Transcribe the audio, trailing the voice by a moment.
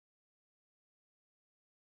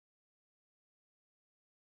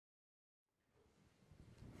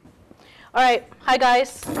All right, hi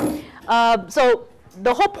guys. So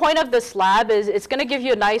the whole point of this lab is it's going to give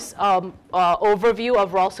you a nice overview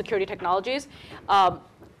of raw security technologies.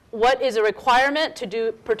 What is a requirement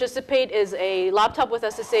to participate is a laptop with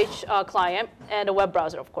SSH client and a web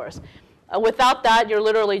browser, of course. Without that, you're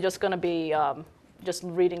literally just going to be just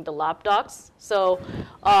reading the lab docs. So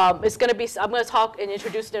it's going to be, I'm going to talk and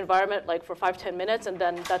introduce the environment like for 5-10 minutes, and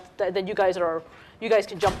then then you guys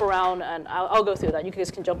can jump around, and I'll go through that. You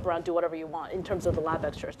guys can jump around, do whatever you want in terms of the lab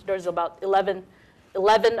extras. There's about 11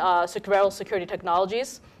 raw security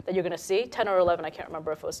technologies that you're going to see, 10 or 11. I can't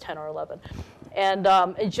remember if it was 10 or 11. And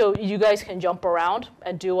so you guys can jump around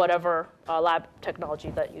and do whatever lab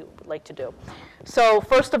technology that you would like to do. So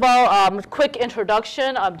first of all, quick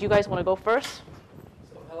introduction. Do you guys want to go first?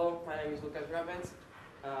 So hello, my name is Lukas Vrabec.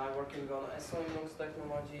 I'm working on SELinux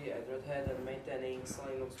technology at Red Hat and maintaining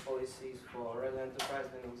SELinux policies for Red Hat Enterprise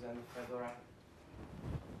Linux and Fedora.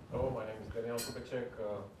 Hello, my name is Kopeček.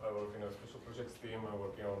 I work in a special projects team. I'm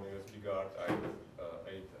working on USBGuard,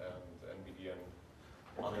 AIDE, and NBD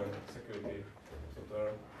and other security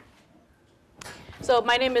software. So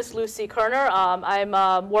my name is Lucy Kerner.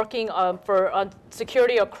 I'm working on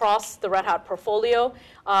security across the Red Hat portfolio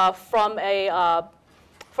from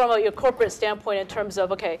a corporate standpoint in terms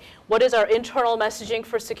of, okay, what is our internal messaging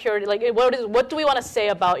for security? Like, what do we want to say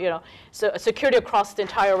about, security across the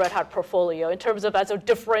entire Red Hat portfolio in terms of as a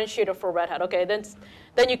differentiator for Red Hat? Okay,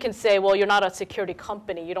 then you can say, well, you're not a security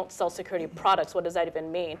company. You don't sell security products. What does that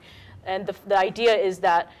even mean? And the idea is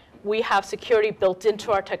that we have security built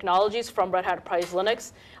into our technologies from Red Hat Enterprise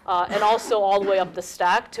Linux and also all the way up the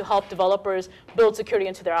stack to help developers build security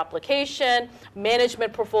into their application,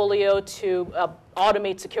 management portfolio to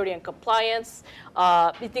automate security and compliance,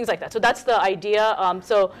 things like that. So that's the idea.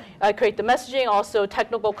 So I create the messaging, also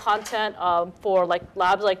technical content for like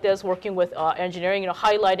labs like this, working with engineering,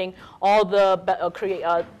 highlighting all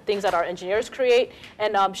the things that our engineers create,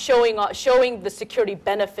 and showing the security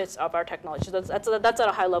benefits of our technology. So that's at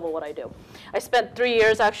a high level what I do. I spent 3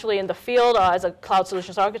 years actually in the field as a cloud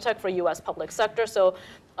solutions architect for U.S. public sector. So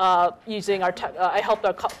using I helped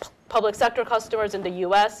our public sector customers in the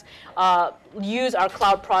U.S. Use our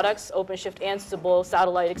cloud products, OpenShift, Ansible,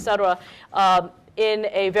 Satellite, et cetera, in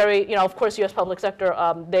a very, of course, U.S. public sector,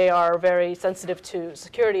 they are very sensitive to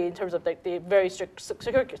security in terms of the very strict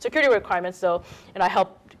security requirements. So, and I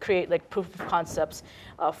helped create like proof of concepts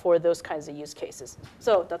for those kinds of use cases.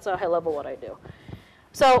 So that's at a high level what I do.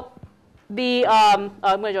 So I'm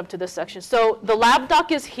going to jump to this section. So the lab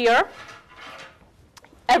doc is here.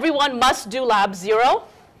 Everyone must do lab 0.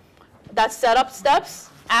 That's setup steps.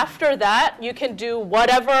 After that, you can do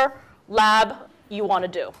whatever lab you want to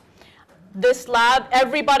do. This lab,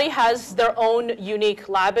 everybody has their own unique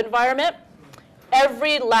lab environment.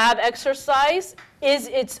 Every lab exercise is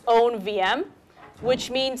its own VM, which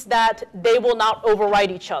means that they will not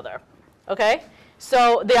overwrite each other. Okay?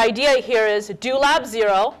 So the idea here is do lab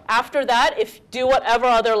 0. After that, do whatever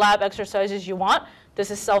other lab exercises you want.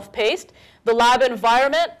 This is self-paced. The lab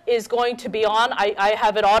environment is going to be on. I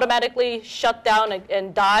have it automatically shut down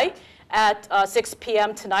and die at 6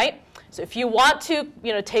 p.m. tonight. So if you want to,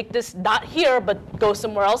 take this not here, but go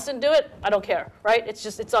somewhere else and do it, I don't care, right?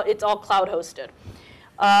 It's all cloud hosted,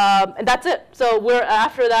 and that's it. So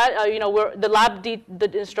after that, the lab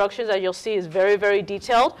the instructions that you'll see is very, very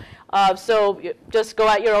detailed. So just go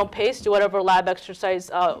at your own pace, do whatever lab exercise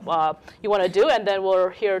you want to do, and then we're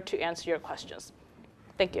here to answer your questions.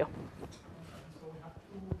 Thank you.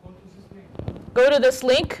 Go to this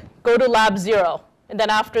link, go to lab 0, and then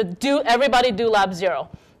everybody do lab 0.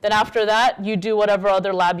 Then after that, you do whatever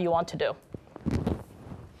other lab you want to do.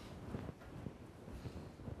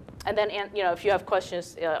 And then, if you have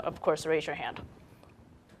questions, of course, raise your hand.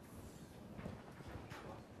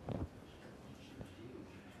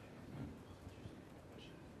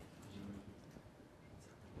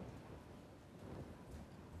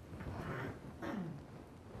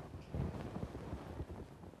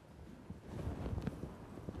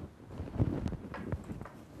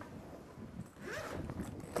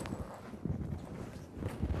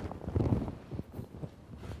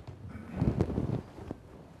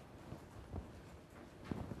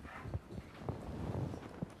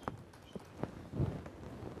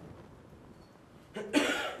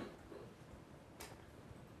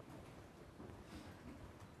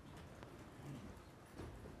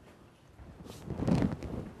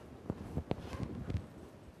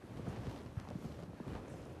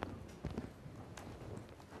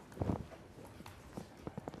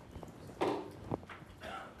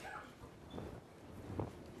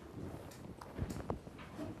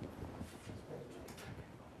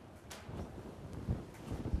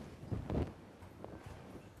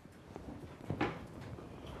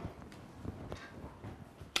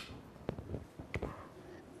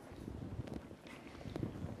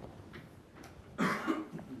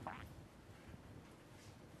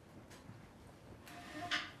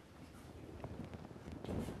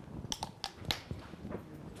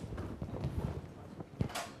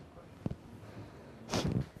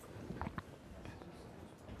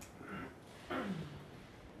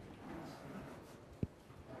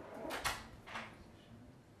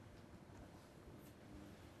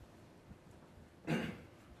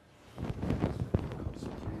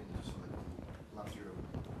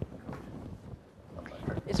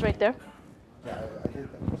 It's right there. Yeah, I did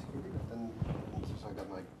that for security, but then since I got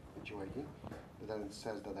my GUID, but then it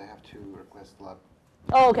says that I have to request lab.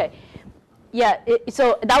 Oh, okay. Yeah,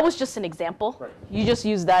 so that was just an example. Right. You just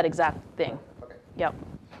use that exact thing. Okay. Yep.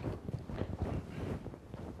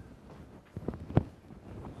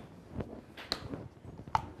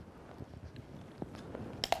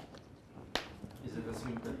 Is it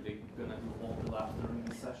assumed that they're gonna do all the lab during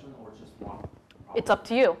the session or just one? It's up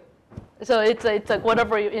to you. So it's like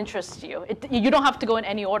whatever interests you. You don't have to go in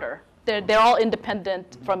any order. They're all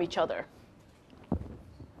independent from each other.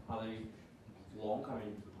 Are they long? I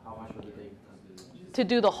mean, how much would it take? To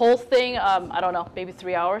do the whole thing, I don't know, maybe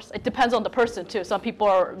 3 hours. It depends on the person too. Some people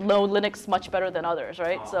know Linux much better than others,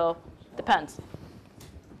 right? So depends.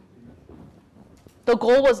 The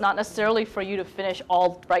goal was not necessarily for you to finish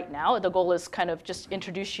all right now. The goal is kind of just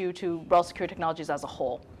introduce you to RHEL security technologies as a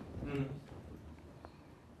whole. Mm.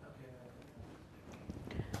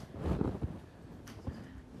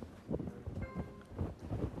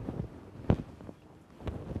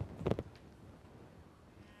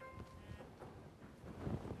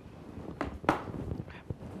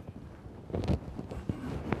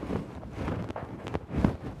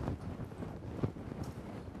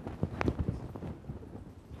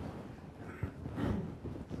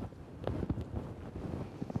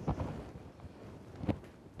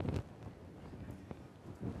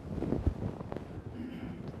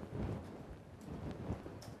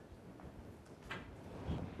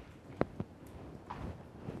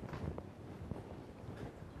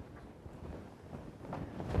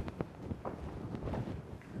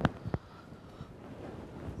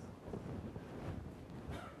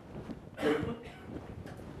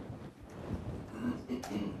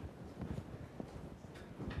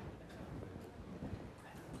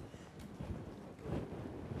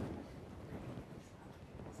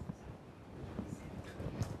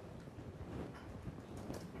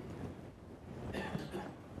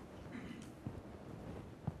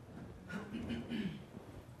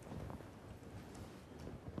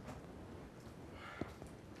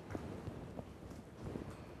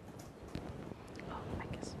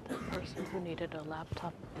 Who needed a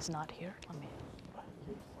laptop is not here. Let me.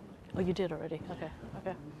 Oh, you did already. Okay.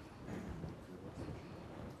 Okay.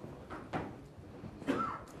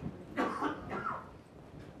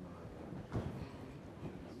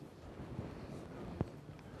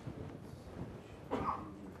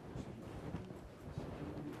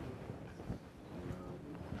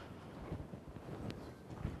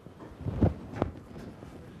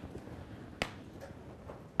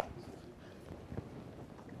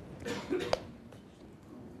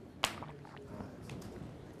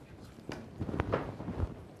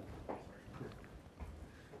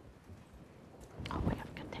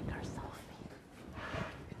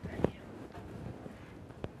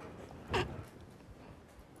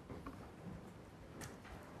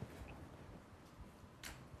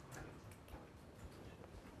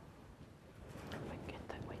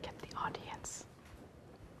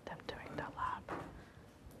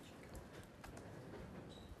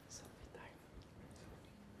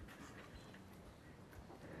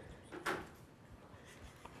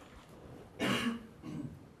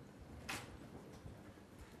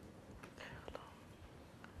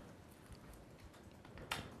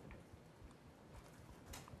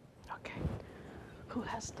 Okay. Who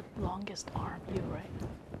has the longest arm? You, right?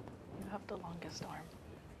 You have the longest arm.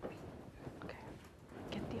 Okay.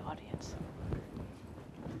 Get the audience.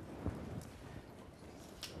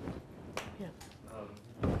 Yeah.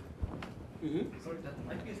 Sorry, that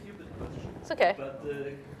might be a stupid question. It's okay. But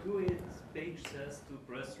the GUID page says to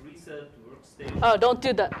press reset workstation. Oh, don't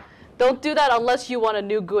do that. Don't do that unless you want a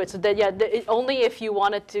new GUID. So that only if you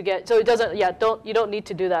wanted to get. So it doesn't. Yeah, you don't need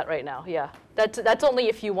to do that right now. Yeah, that's only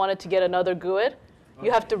if you wanted to get another GUID. Okay.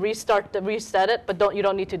 You have to reset it, but you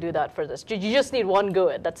don't need to do that for this. You just need one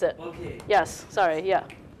GUID. That's it. Okay. Yes. Sorry. Yeah.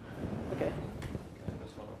 Okay.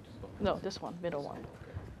 No, this one, middle one.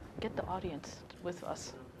 Get the audience with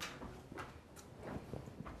us.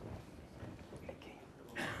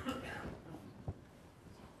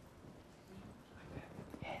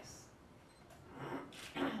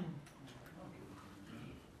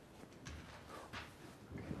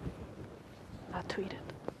 I'll tweet it.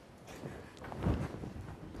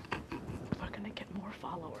 We're going to get more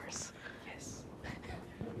followers. Yes.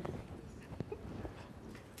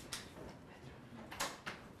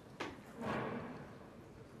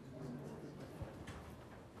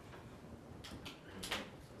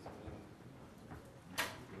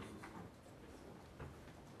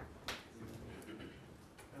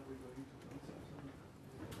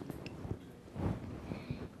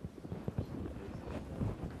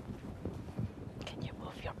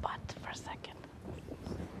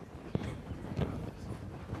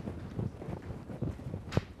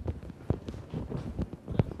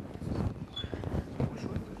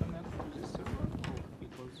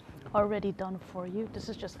 already done for you. This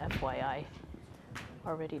is just FYI.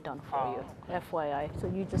 Already done for you. FYI. So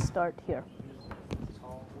you just start here.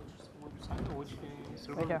 So which website or which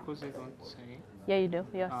server? Right here. Because they don't say. Yeah, you do.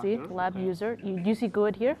 Yeah, see? Here? Lab Okay. user. You see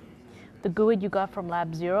GUID here? The GUID you got from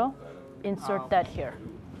Lab 0, insert that here.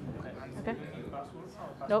 Okay?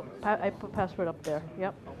 Nope, I put password up there.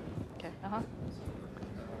 Yep. Okay. And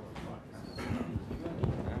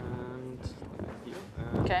yeah.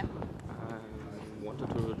 Okay. I wanted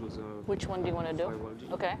to do the. Which one do you want to do? firewall.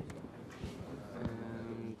 Okay.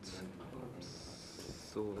 And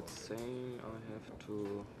so it's saying I have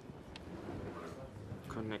to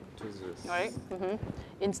connect to this. All right.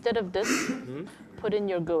 Instead of this, put in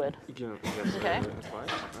your GUID. Yeah, yes, Okay. That's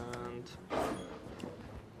right. And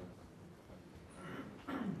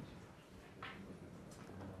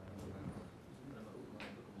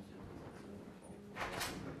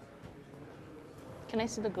Can I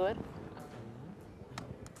see the GUID?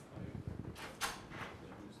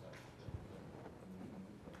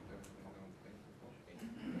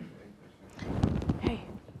 Hey,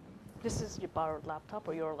 this is your borrowed laptop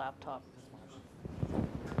or your laptop?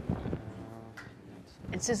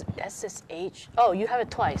 It says SSH. Oh, you have it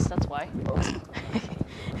twice. That's why.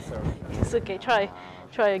 It's okay. Try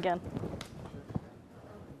again.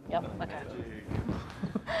 Yep. Okay.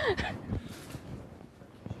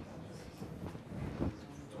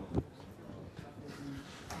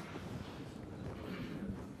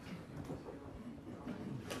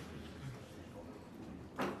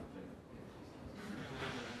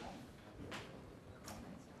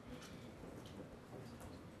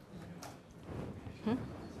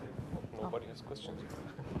 nobody has questions.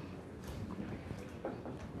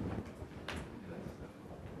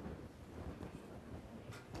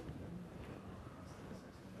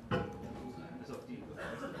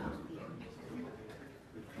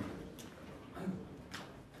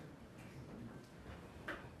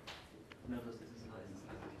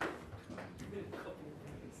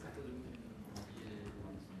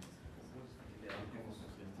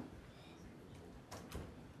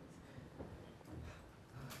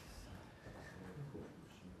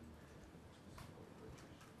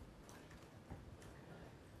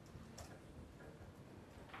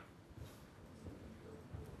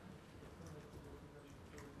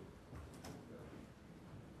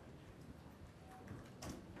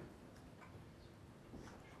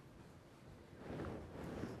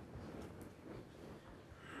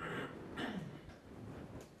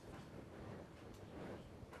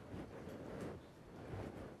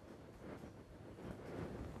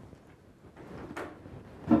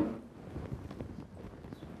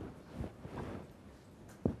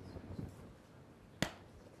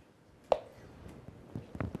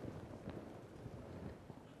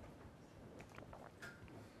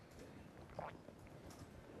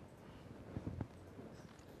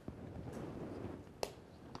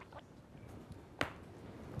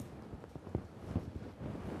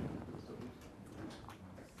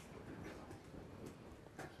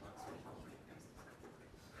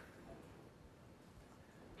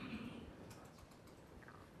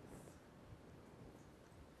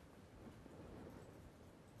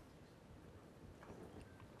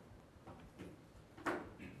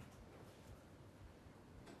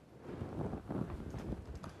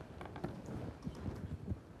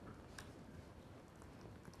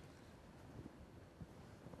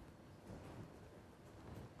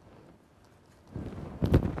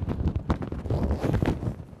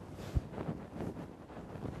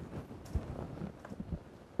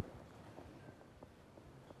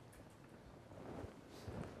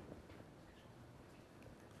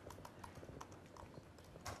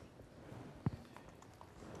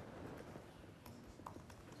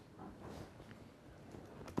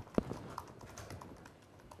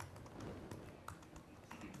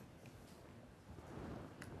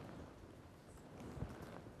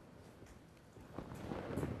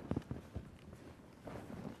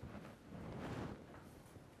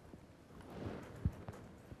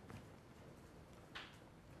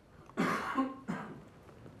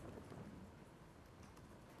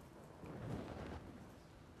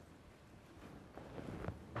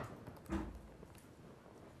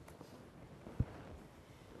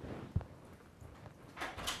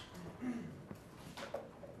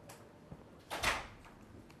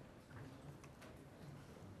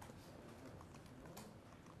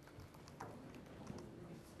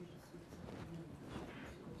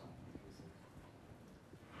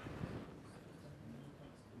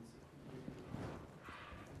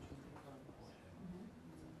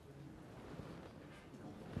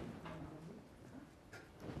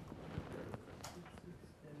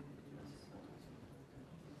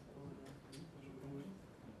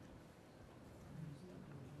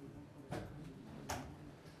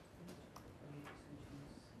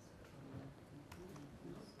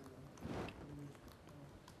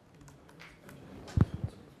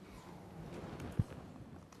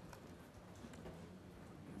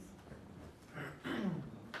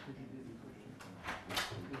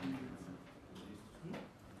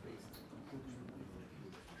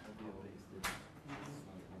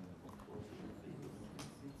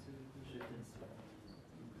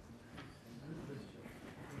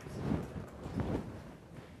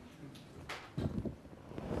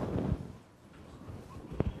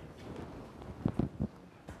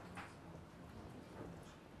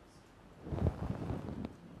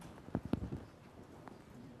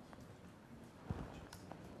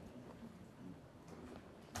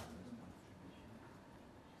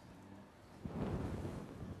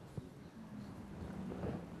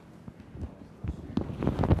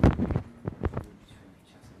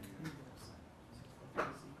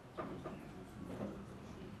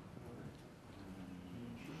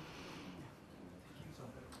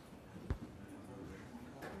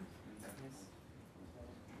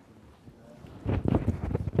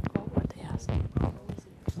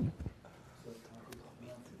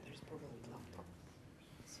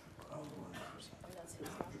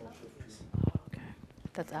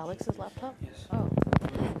 It's Alex's laptop? Yes. Oh. So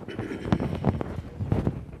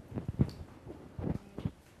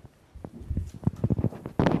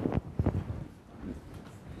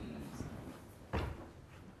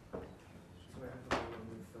I have a problem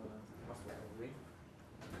with password only.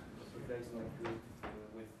 Replace my group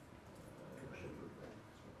with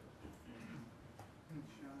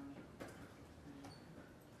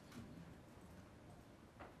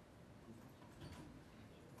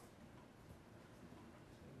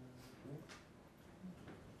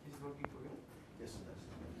Is it working for you? Yes, it does.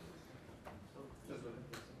 So just look at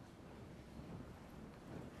this.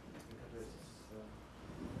 Address is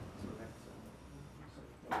select.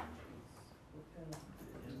 What kind of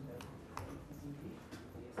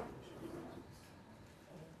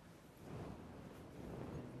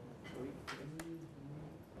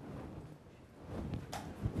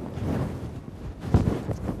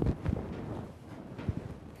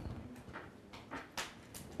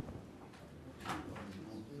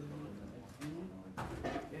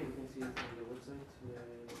yeah, you can see it on the website here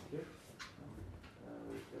with the map. This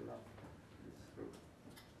group.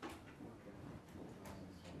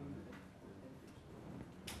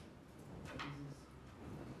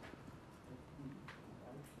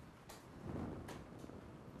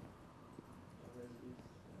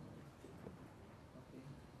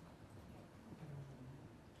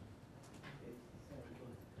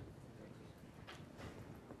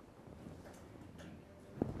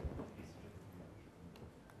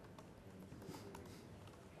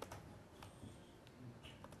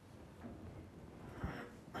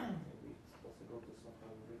 Maybe it's possible to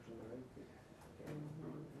somehow regenerate it.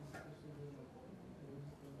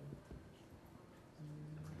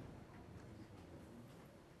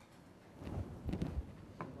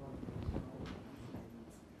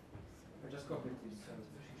 I just copied this so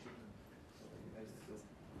you guys still.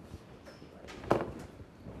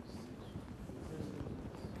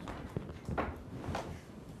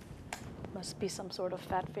 Must be some sort of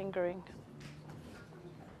fat fingering.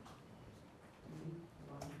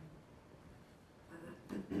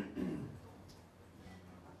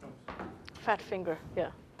 Fat finger,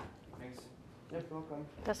 yeah. Thanks. Yep, welcome.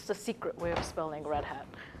 That's the secret way of spelling Red Hat.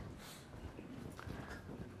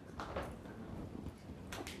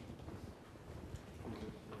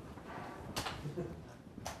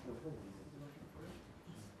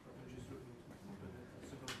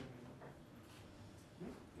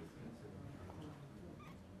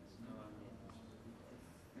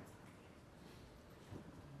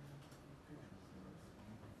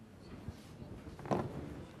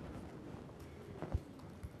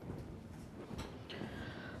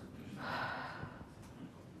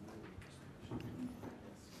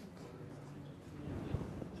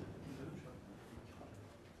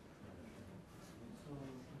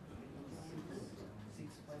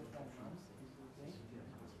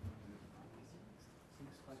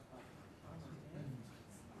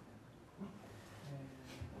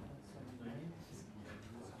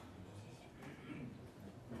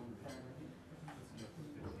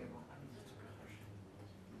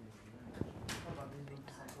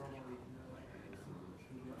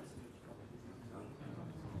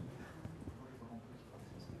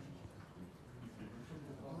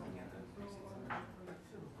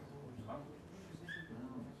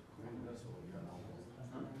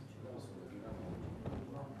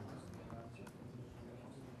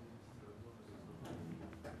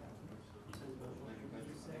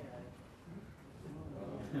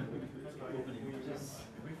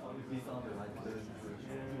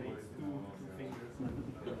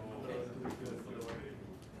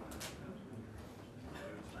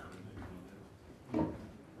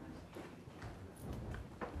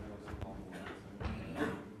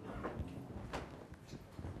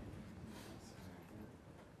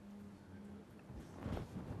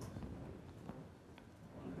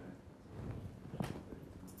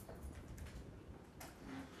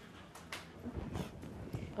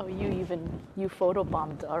 Oh, you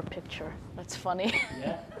photobombed our picture. That's funny.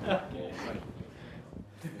 Yeah? Okay.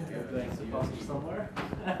 You're going to post it somewhere?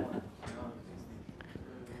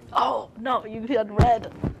 Oh, no, you had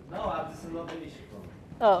red. No, this is not the issue for me.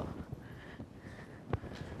 Oh,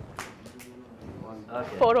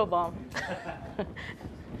 Okay. photobomb.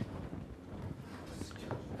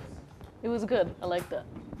 It was good. I like that.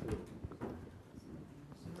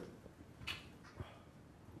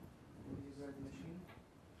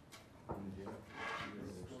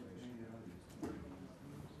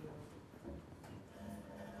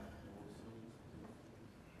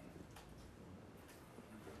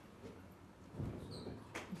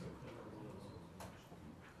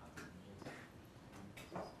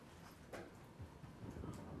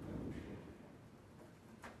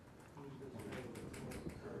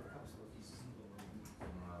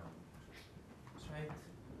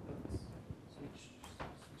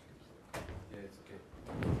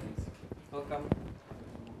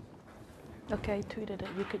 Okay, I tweeted it.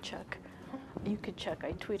 You could check. You could check.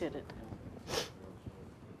 I tweeted it.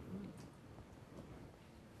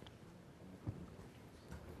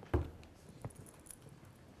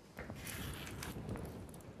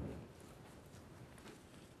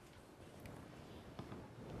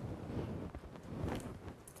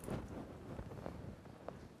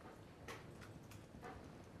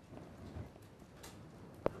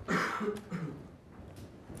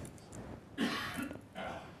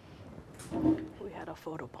 We had a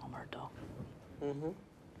photobomber though. Mm-hmm.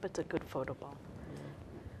 But it's a good photobomb.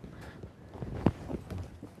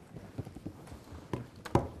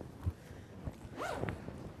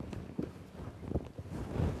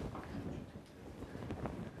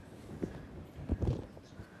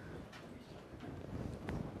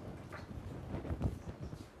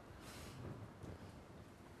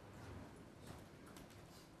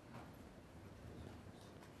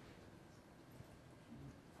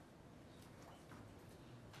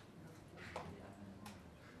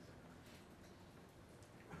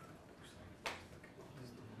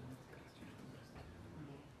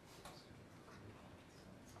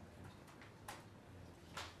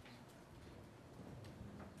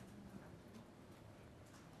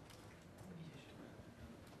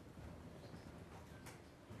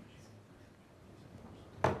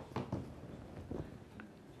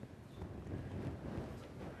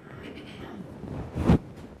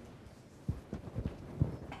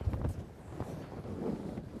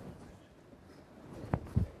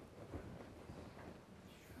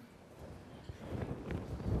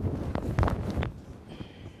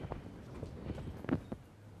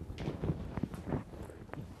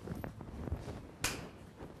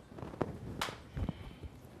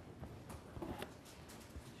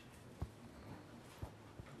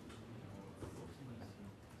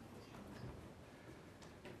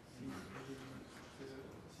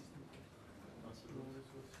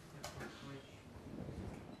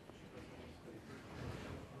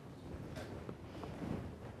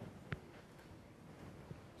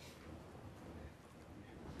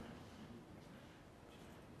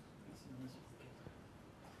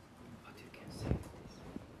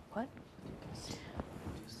 What?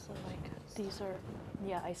 So like these are,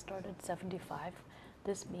 yeah, I started 75.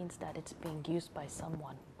 This means that it's being used by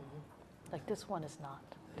someone. Like this one is not.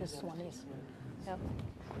 This one is. Yep.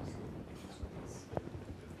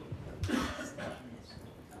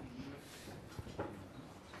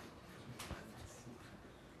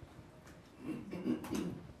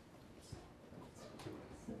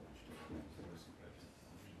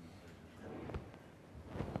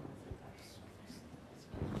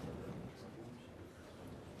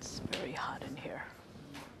 It's very hot in here.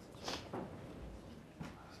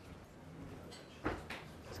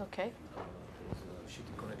 It's okay.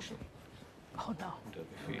 Shitty connection. Oh no. The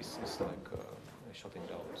Wi-Fi is like shutting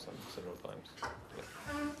down several times.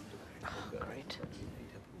 Great. It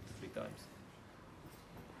happened 3 times.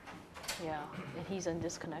 Yeah, and he's in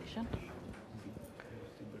disconnection.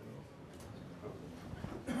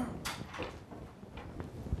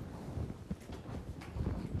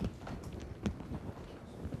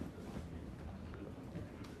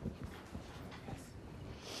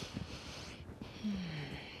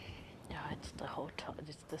 Yeah, it's the hotel.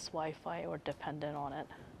 It's this Wi-Fi. We're dependent on it.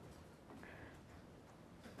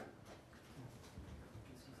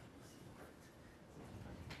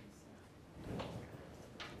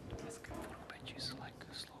 Is like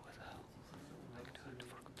slow as hell. Like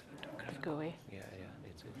the GUI. Yeah,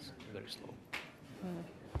 it's very slow.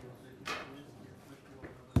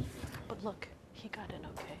 But look, he got in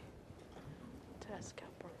okay. To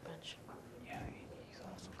SCAP workbench. Yeah, he's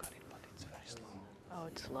also got it, but it's very slow. Oh,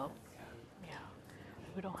 it's slow? Yeah.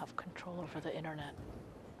 We don't have control over the internet.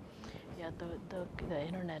 Yeah, the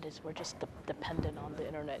internet is, we're just dependent on the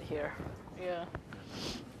internet here. Yeah.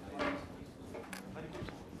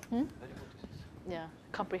 Hmm? Yeah,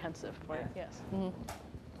 comprehensive, right? Yes. Mm-hmm.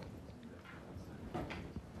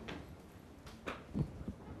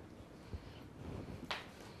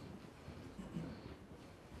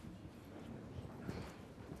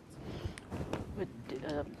 But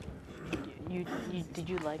did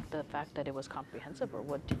you like the fact that it was comprehensive, or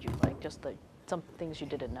what did you like? Just some things you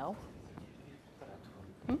didn't know?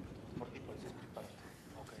 Hmm?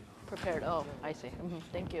 Prepared. Oh, I see. Mm-hmm.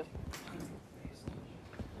 Thank you.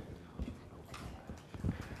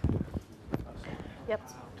 Yep.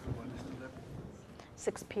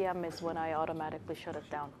 6 p.m. is when I automatically shut it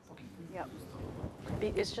down. Yep.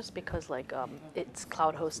 It's just because like it's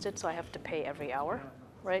cloud hosted, so I have to pay every hour,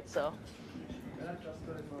 right? So.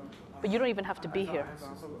 But you don't even have to be here.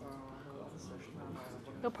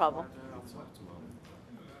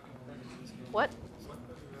 What?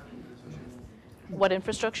 What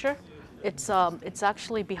infrastructure? It's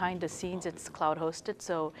actually behind the scenes. It's cloud hosted,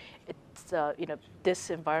 so it's you know, this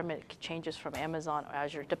environment changes from Amazon or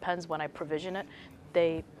Azure. It depends when I provision it.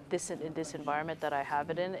 In this environment that I have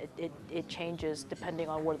it in, it changes depending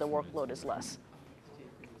on where the workload is less.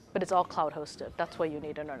 But it's all cloud hosted. That's why you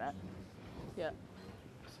need internet. Yeah.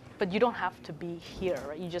 But you don't have to be here,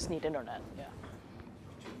 right? You just need internet. Yeah.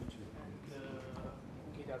 The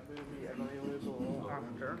GitHub will be available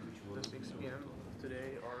after the 6 p.m.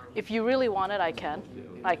 today, or If you really want it, I can.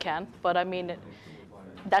 But I mean,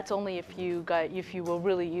 that's only if you will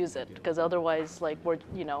really use it, because otherwise, like we're,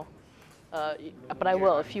 you know. But I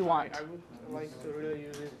will if you want. I would like to really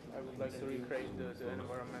use it. I would like to recreate the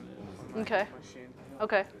environment on my Okay. machine.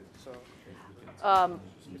 Okay. So it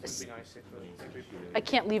would be nice if it I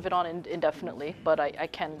can't leave it on indefinitely, but I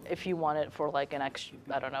can if you want it for like an extra.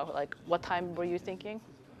 I don't know. Like, what time were you thinking?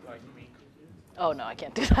 like me. Oh no, I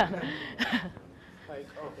can't do that. Like,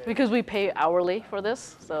 okay. Because we pay hourly for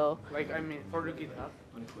this, so. Like, I mean, for the GitHub.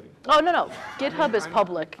 Oh no, GitHub is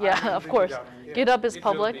public. Yeah, of course. GitHub is It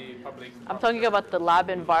will public. be public. I'm talking about the lab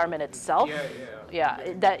environment itself. Yeah. Yeah,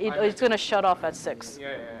 it's gonna shut off at 6.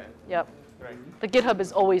 Yeah. Yep. Right. The GitHub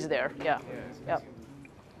is always there. Yeah. Yeah. Yep.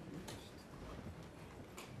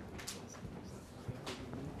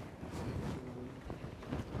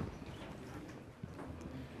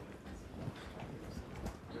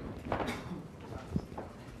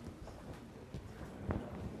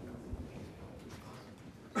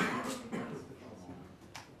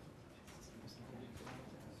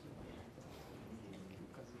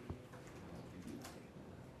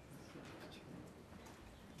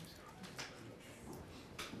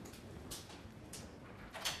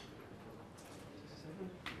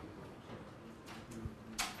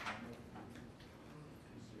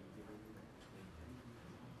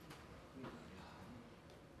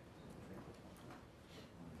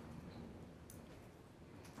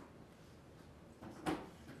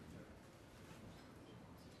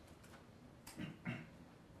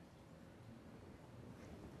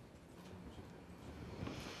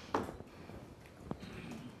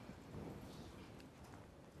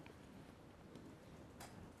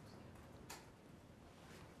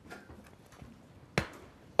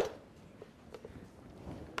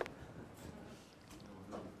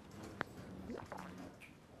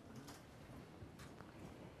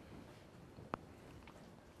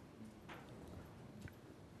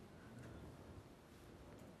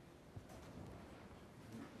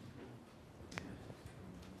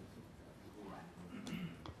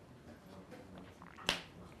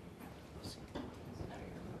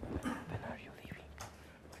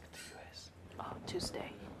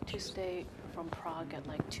 Tuesday from Prague at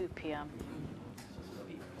like 2 p.m.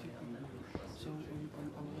 So on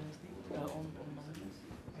Wednesday, on Monday?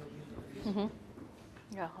 Mm-hmm.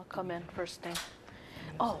 Yeah, I'll come in first thing.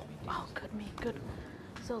 Oh, good.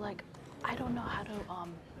 So like, I don't know how to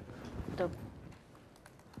So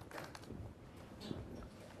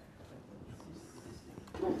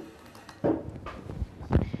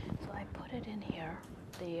I put it in here,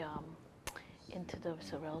 into the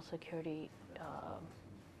Sorrel security.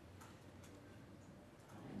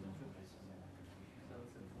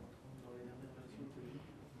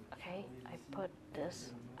 Okay, I put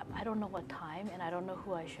this. I don't know what time, and I don't know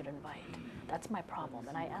who I should invite. That's my problem.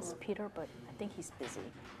 And I asked Peter, but I think he's busy.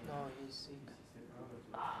 No, he's sick.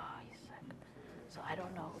 Ah, he's sick. So I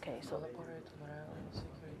don't know. Okay, so. Collaborate on real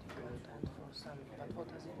security content for summit. But what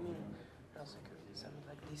does it mean? Real security summit,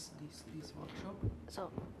 like this workshop?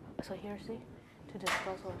 So here, see, to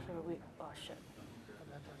discuss also shit.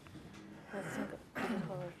 Let's think.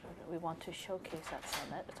 We want to showcase at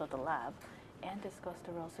summit, so the lab, and discuss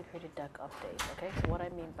the real security deck update. Okay. So what I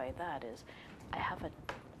mean by that is, I have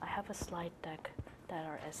a slide deck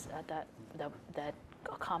that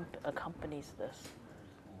accompanies this.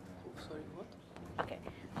 Sorry, what? Okay.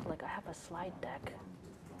 Like I have a slide deck.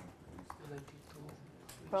 Related to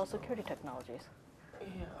Real security technologies.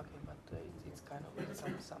 Yeah, okay, but it's kind of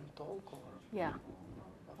some talk or? Yeah.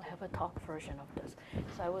 I have a talk version of this.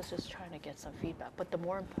 So I was just trying to get some feedback. But the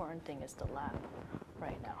more important thing is the lab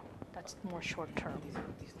right now. That's more short term. This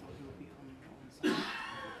will be on site?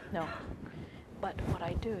 No. But what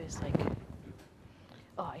I do is like,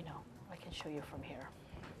 oh, I know. I can show you from here.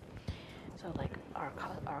 So like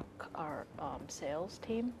our sales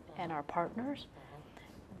team and our partners,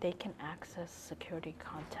 they can access security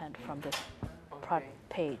content from this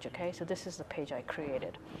page, okay? So this is the page I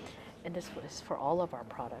created. And this is for all of our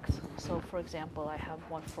products. So for example, I have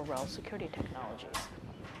one for RHEL Security Technologies,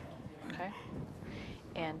 okay?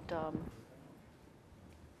 And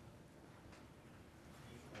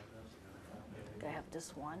I have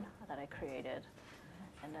this one that I created,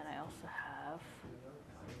 and then I also have,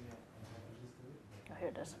 oh, here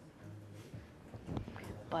it is.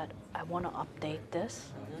 But I want to update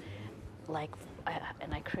this,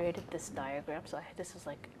 and I created this diagram. So this is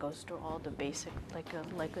like, it goes through all the basic, like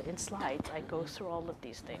in slides, I go through all of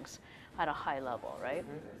these things at a high level, right?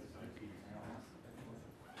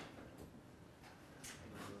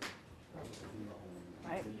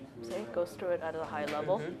 Right? See, it goes through it at a high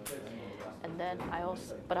level. And then I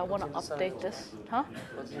also, but I want to update this, huh?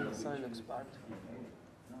 What's in the SELinux part?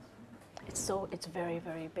 It's very,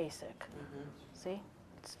 very basic. See?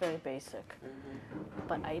 It's very basic.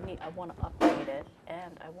 But I want to update it,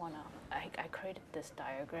 and I created this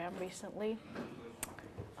diagram recently.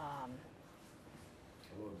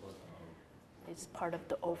 It's part of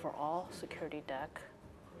the overall security deck.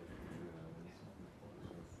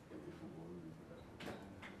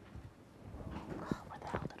 Where the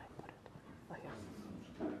hell did I put it? Oh, here.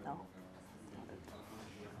 No.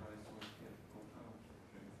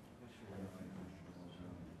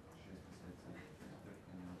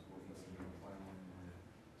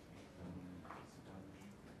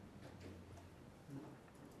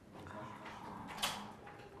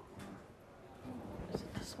 Is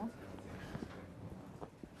it this one?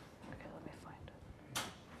 Okay, let me find it.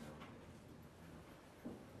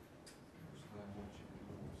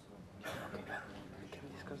 We can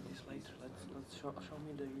discuss this later. Let's show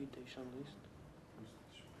me the invitation list.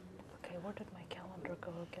 Okay, where did my calendar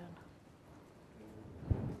go again?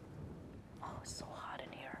 Oh, it's so hot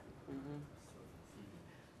in here.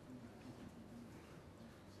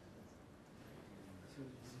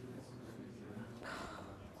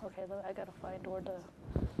 Okay, I gotta find where the.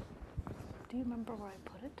 Do you remember where I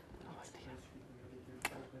put it? No idea.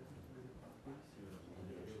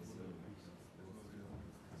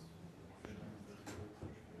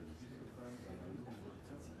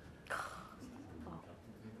 Oh.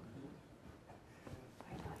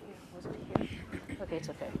 Right not here. Was it here? Okay, it's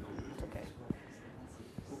okay. It's okay.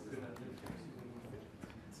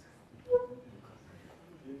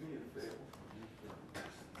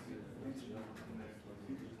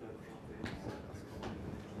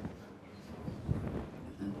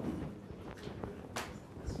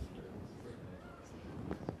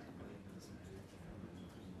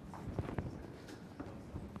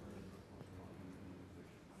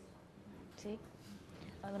 See?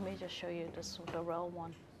 Let me just show you this, the RHEL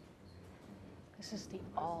one. This is the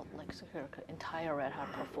secure entire Red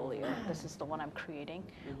Hat portfolio. This is the one I'm creating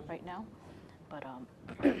right now. But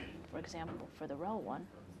for example, for the RHEL one,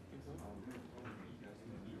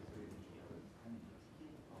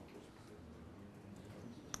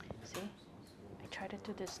 see? I try to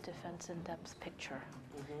do this defense in depth picture.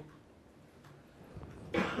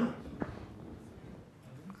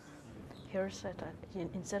 Here's it.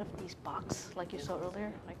 Instead of these boxes like you saw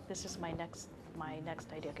earlier, like this is my next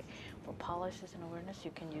idea. Okay, for policies and awareness,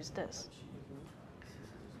 you can use this.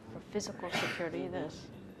 For physical security, this.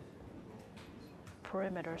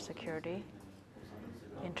 Perimeter security,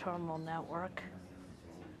 internal network,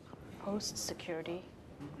 host security,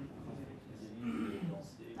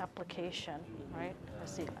 application, right?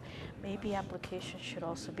 Let's see. Maybe application should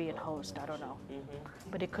also be in host. I don't know,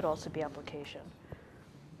 but it could also be application.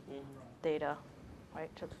 Data,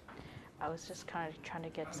 right? I was just kind of trying to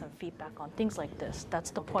get some feedback on things like this.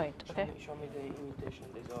 That's the point, okay? Show me the invitation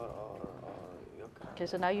list or your calendar. Okay,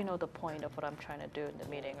 so now you know the point of what I'm trying to do in the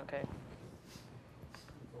meeting, okay?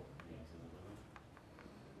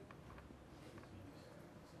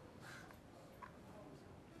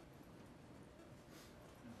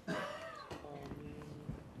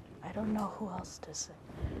 I don't know who else to say.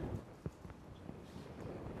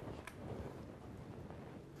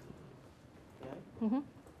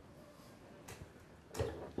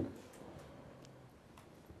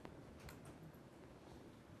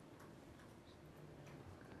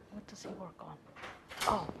 What does he work on?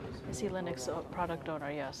 Oh, SELinux product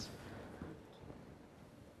owner, yes.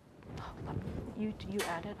 You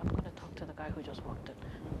add it. I'm going to talk to the guy who just walked in.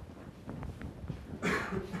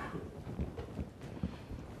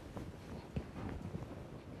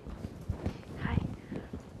 Hi.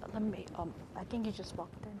 Let me. I think you just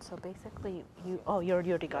walked in. So basically, you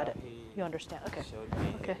already got it. You understand? Okay.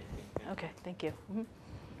 Okay. Okay. Thank you.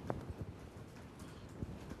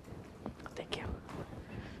 Thank you.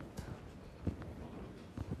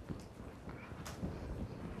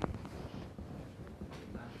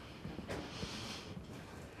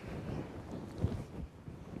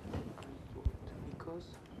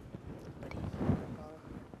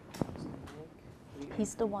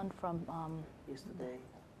 He's the one from yesterday.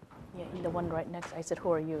 Yeah, the one right next. I said,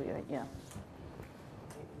 "Who are you?" Yeah.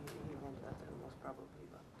 most probably,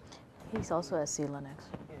 but He's also at SELinux.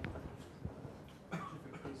 yeah, but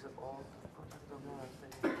he's an old project owner and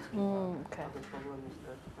then Okay. the problem is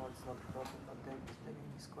that, well, it's not a problem, but then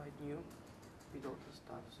he's quite new with all the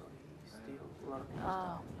stuff, so he's still learning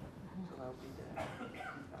stuff. So I'll be there,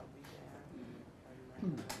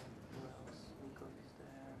 and who else? Nico is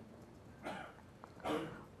there.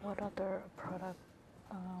 What other product?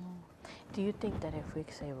 Do you think that if we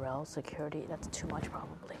say RHEL security, that's too much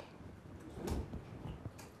probably?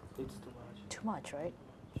 It's too much. Too much, right?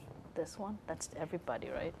 This one? That's everybody,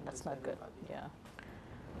 right? That's not good. Yeah.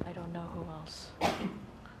 I don't know who else.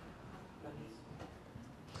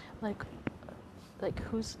 Like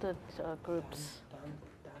who's the groups? Dan.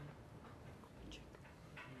 Check.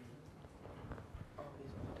 Oh,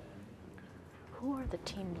 he's not there. Who are the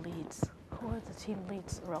team leads? Who are the team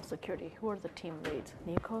leads RHEL security? Who are the team leads?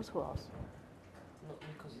 Nikos? Who else? No,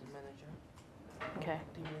 Nico's the manager. Okay.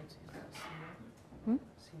 Team leads is Hmm?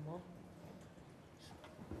 Simo.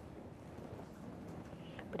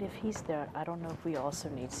 But if he's there, I don't know if we also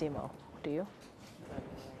need Simo. Do you?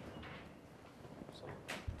 So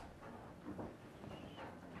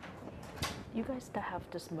You guys that have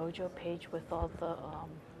this Mojo page with all the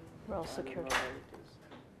RHEL security.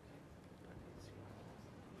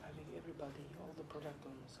 I think everybody, all the product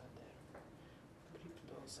owners are there.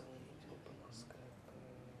 Crypto, SELinux, OpenSCAP,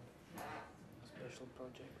 special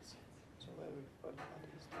projects. So everybody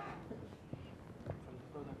is there from the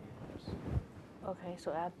product owners. Okay,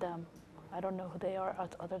 so add them. I don't know who they are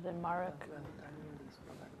other than Marek. Daniel is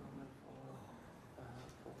product owner for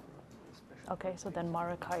special. Okay, so then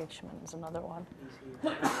Marek Hayekshman is another one. He's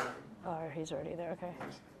here. Oh, he's already there. Okay.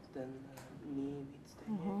 Then me with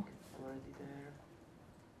Zdeněk, already there.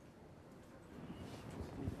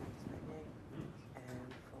 Me with Zdeněk.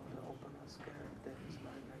 And for the OpenSCAP, there is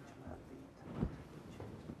Marek Hayekshman with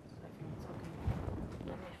I think it's okay.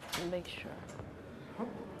 Let me make sure.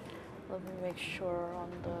 Let me make sure on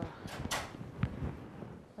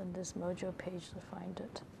this Mojo page to find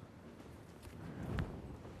it.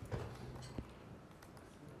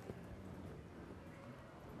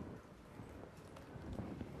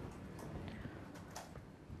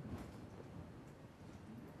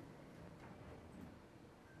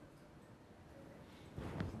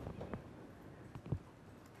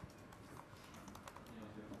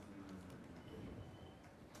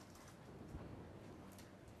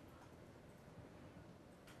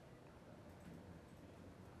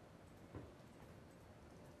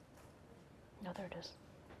 No, there it is.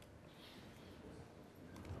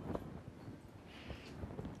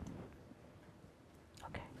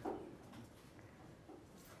 Okay.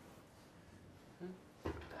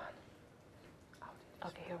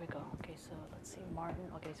 Okay, here we go. Okay, so let's see,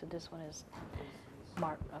 Martin. Okay, so this one is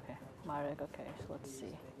Martin. Okay, Marek. Okay, so let's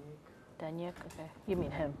see. Daniel. Okay, you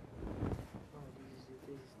mean him?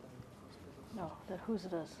 No, who's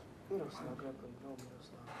this? Miroslav Grappling, no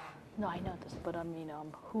Miroslav. No, I know this, but I mean,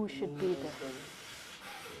 who should be there?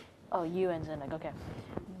 Oh, you and Zdeněk. Okay,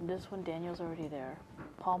 this one Daniel's already there.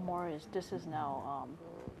 Paul Moore is. This is now.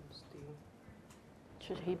 Steve.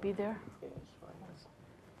 Should he be there? Yeah, it's fine.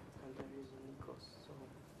 And there is Nikos, so.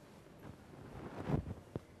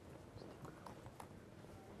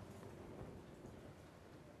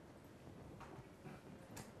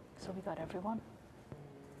 So we got everyone.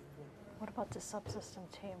 Yeah. What about the subsystem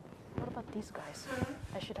team? What about these guys?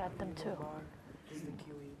 I should add them too. Is the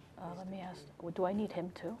QE. Let me ask. Do I need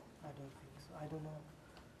him too? I don't think so. I don't know,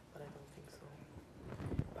 but I don't think so.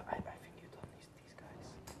 But I think you don't need these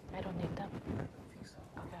guys. I don't need them. I don't think so.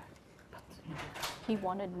 Okay. He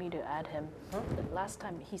wanted me to add him. Huh? The last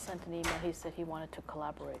time he sent an email, he said he wanted to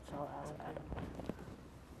collaborate, so I'll add him.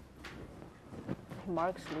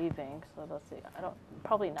 Mark's leaving, so let's see. I don't.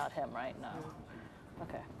 Probably not him, right? No.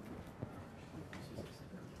 Okay.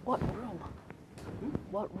 What room?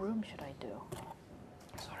 What room should I do?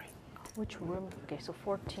 Sorry. Which room? Okay, so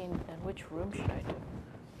 14. And which room should I do?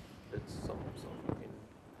 It's something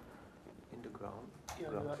in the ground.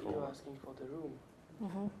 You're asking for the room.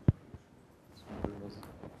 Mm-hmm. So Windows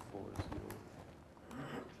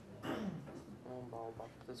 4.0. Oh, but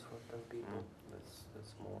that's for 10 people.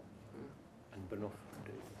 That's more. And Brno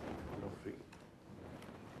 3.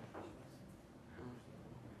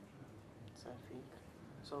 I think.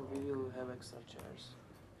 So we will have extra chairs.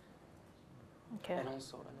 Okay. And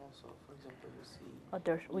also, for example, you see. Oh,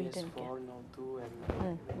 there's, we didn't get. PS4, no 2, and.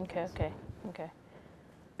 Okay.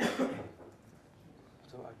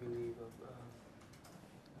 So I believe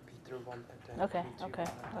Peter won't attend. Okay. Dmitry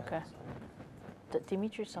won't attend, so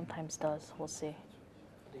Dimitri sometimes does. We'll see.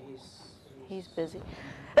 He's busy.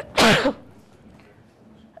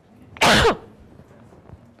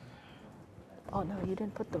 Oh no, you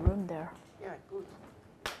didn't put the room there. Yeah, good.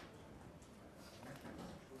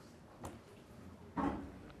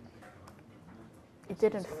 You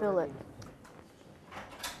didn't fill it.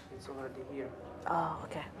 It's already here. Oh,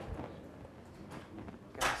 okay.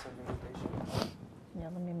 Can I send the invitation? Yeah,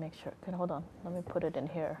 let me make sure. Can hold on. Let me put it in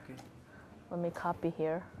here. Okay. Let me copy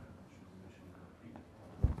here.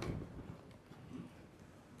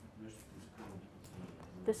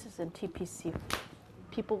 This is in TPC.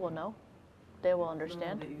 People will know. They will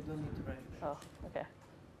understand. No, you don't need to write it. Oh, okay.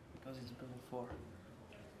 Because it's built for.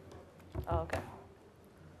 Oh, okay.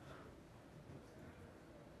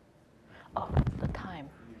 Oh, the time.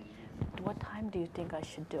 What time do you think I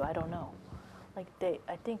should do? I don't know. Like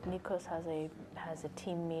I think Nikos has a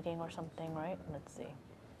team meeting or something, right? Let's see.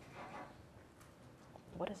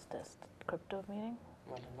 What is this? Crypto meeting?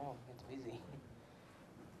 I don't know. It's busy.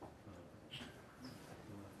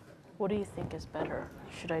 What do you think is better?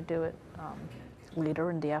 Should I do it later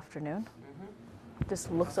in the afternoon? This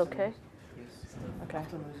looks okay? Yes. Okay.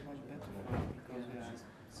 Afternoon is much better for me because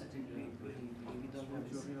we don't have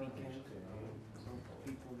this weekend, so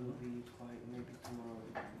people will be quite, maybe tomorrow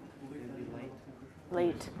will be late.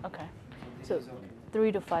 Late, okay. So So this is okay.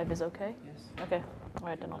 3 to 5 is okay? Yes. Okay, all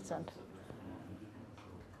right, then I'll send.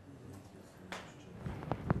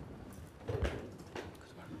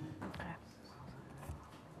 Okay.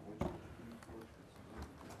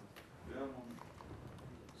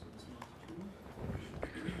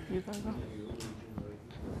 You gonna go?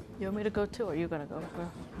 You want me to go too, or you gonna go?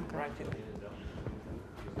 Okay. Right.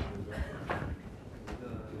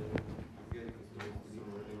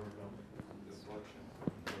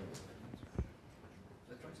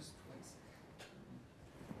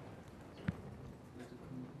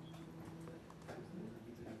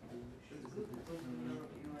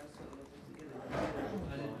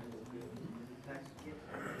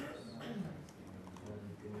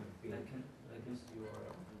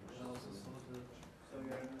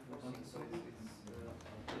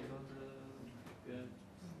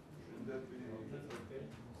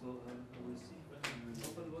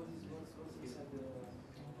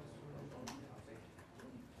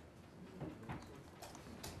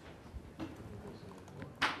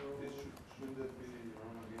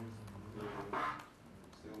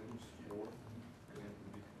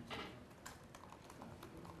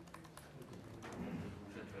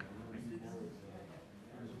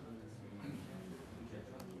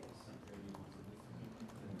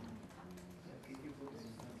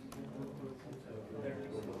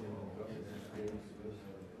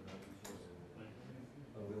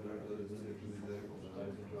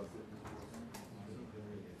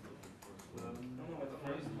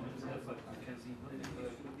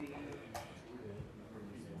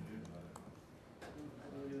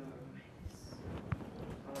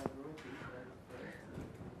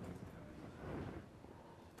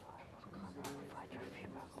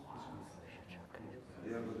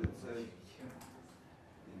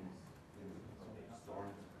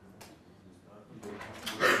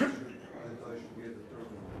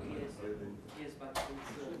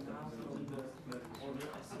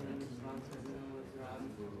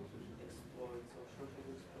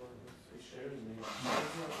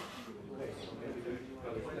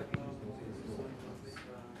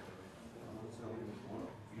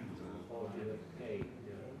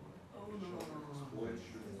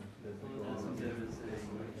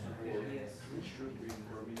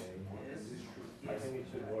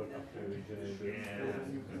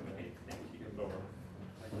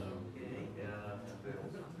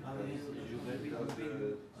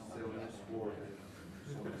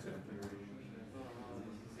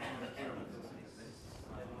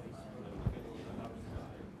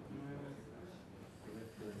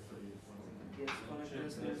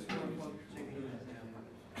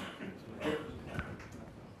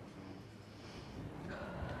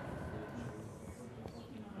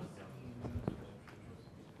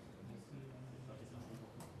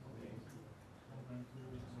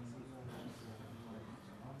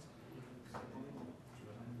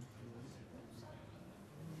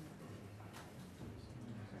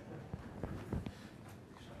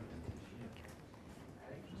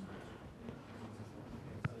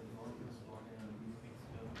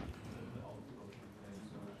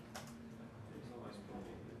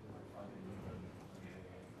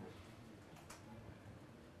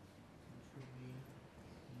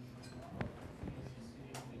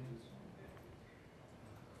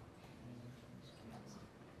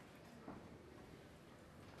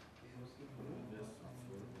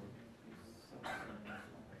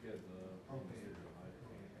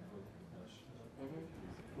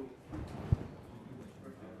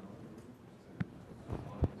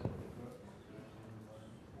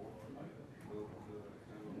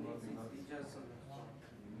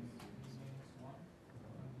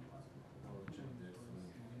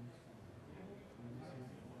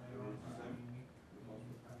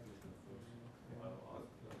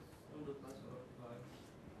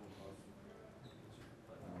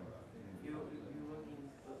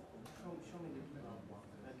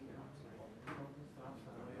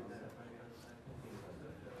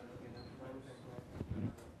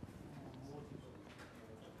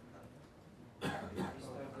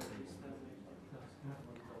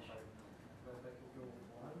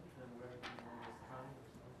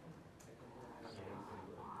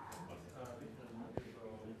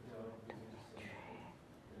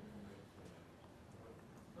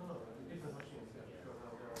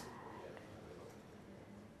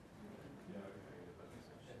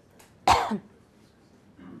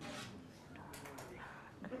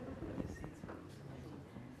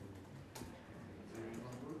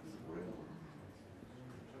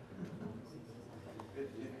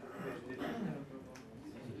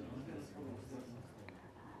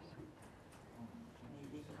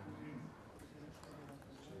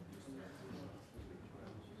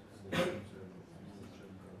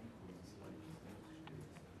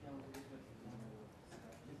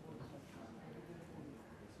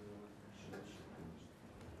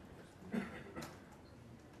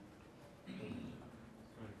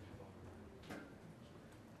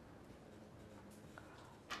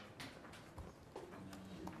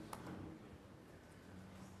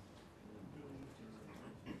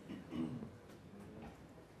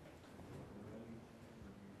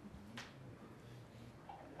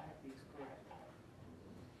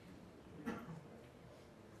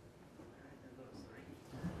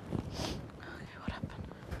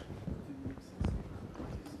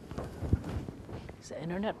 Is it an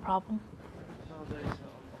internet problem? No, there is on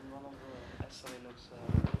one of the SELinux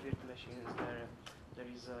virtual machines there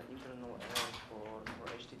is an internal error for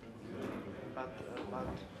HTTP, but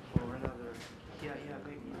for another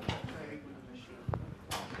maybe very good machine.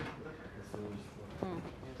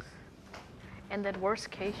 Yes. And then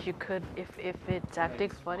worst case, you could, if it's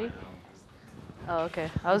acting funny. Oh,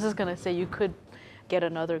 okay. I was just gonna say you could get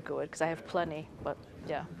another GUID because I have plenty, but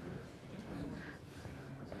yeah.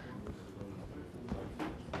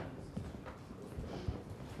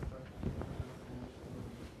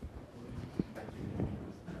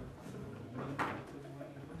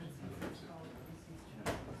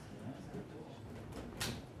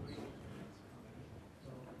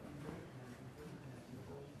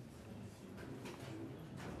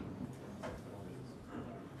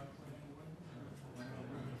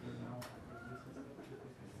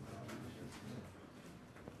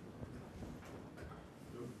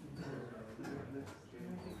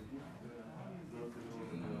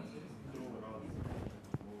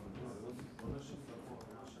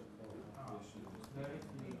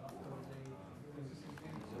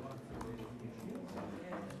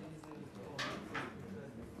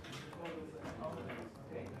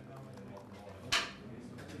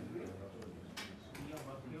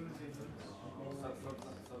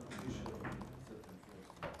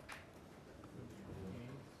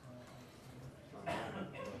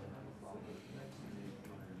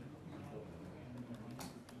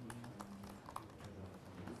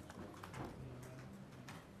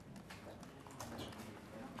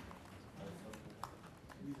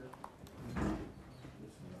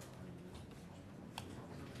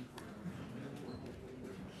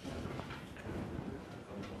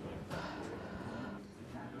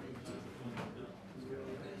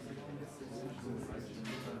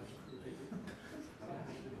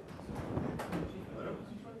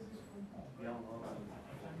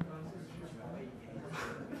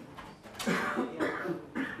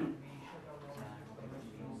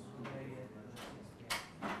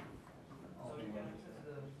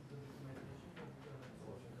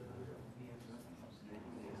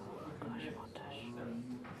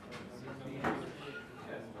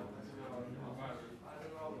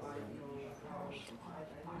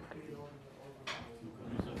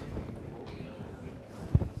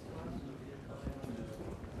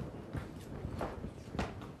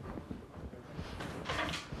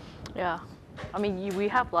 Yeah, I mean, we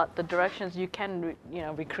have the directions you can,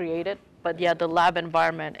 recreate it. But yeah, the lab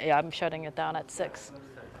environment, yeah, I'm shutting it down at 6.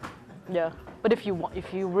 Yeah, but if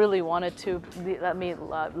you really wanted to let me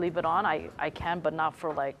leave it on, I can, but not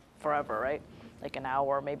for like forever, right? Like an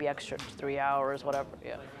hour, maybe extra 3 hours, whatever.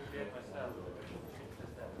 Yeah.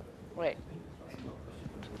 Wait.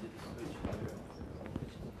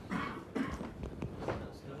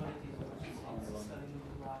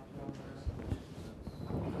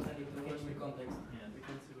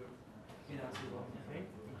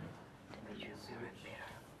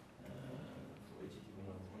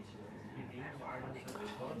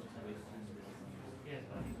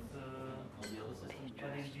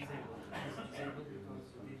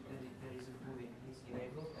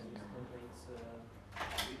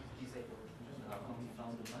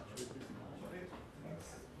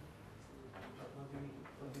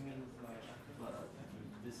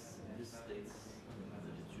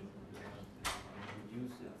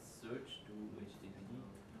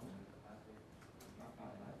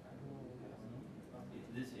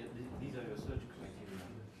 These are your search criteria.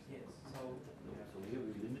 Yes. So here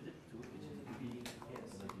we limit it to HTTP. Yes.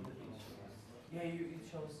 Yeah, it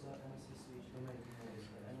shows NSS switch domain.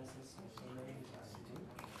 NSS domain is IPv2.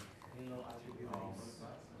 IPv1 is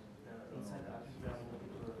inside the IPv1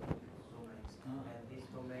 domains, and this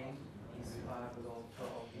domain is part of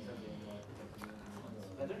this agreement.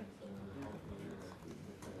 Better?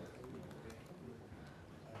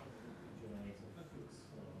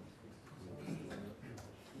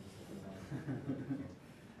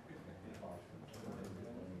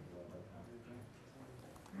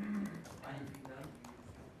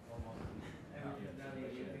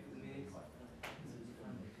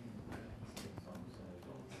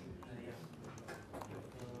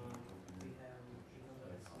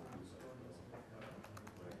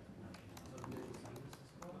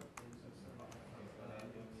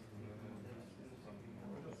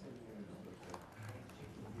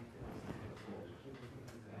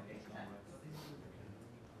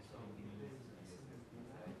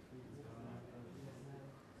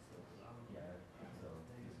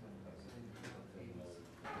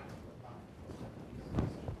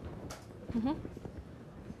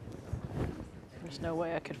 There's no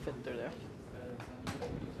way I could fit through there.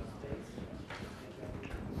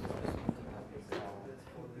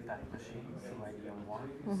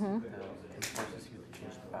 it forces you to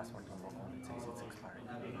change the password on local and it says it's expired.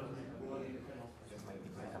 So maybe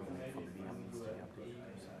the template for the VM needs to be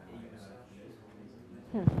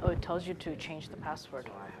updated. Oh, it tells you to change the password.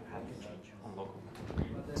 So I have had to change on local.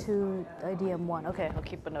 To IDM1. Okay, I'll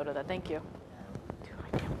keep a note of that. Thank you.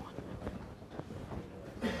 To IDM1.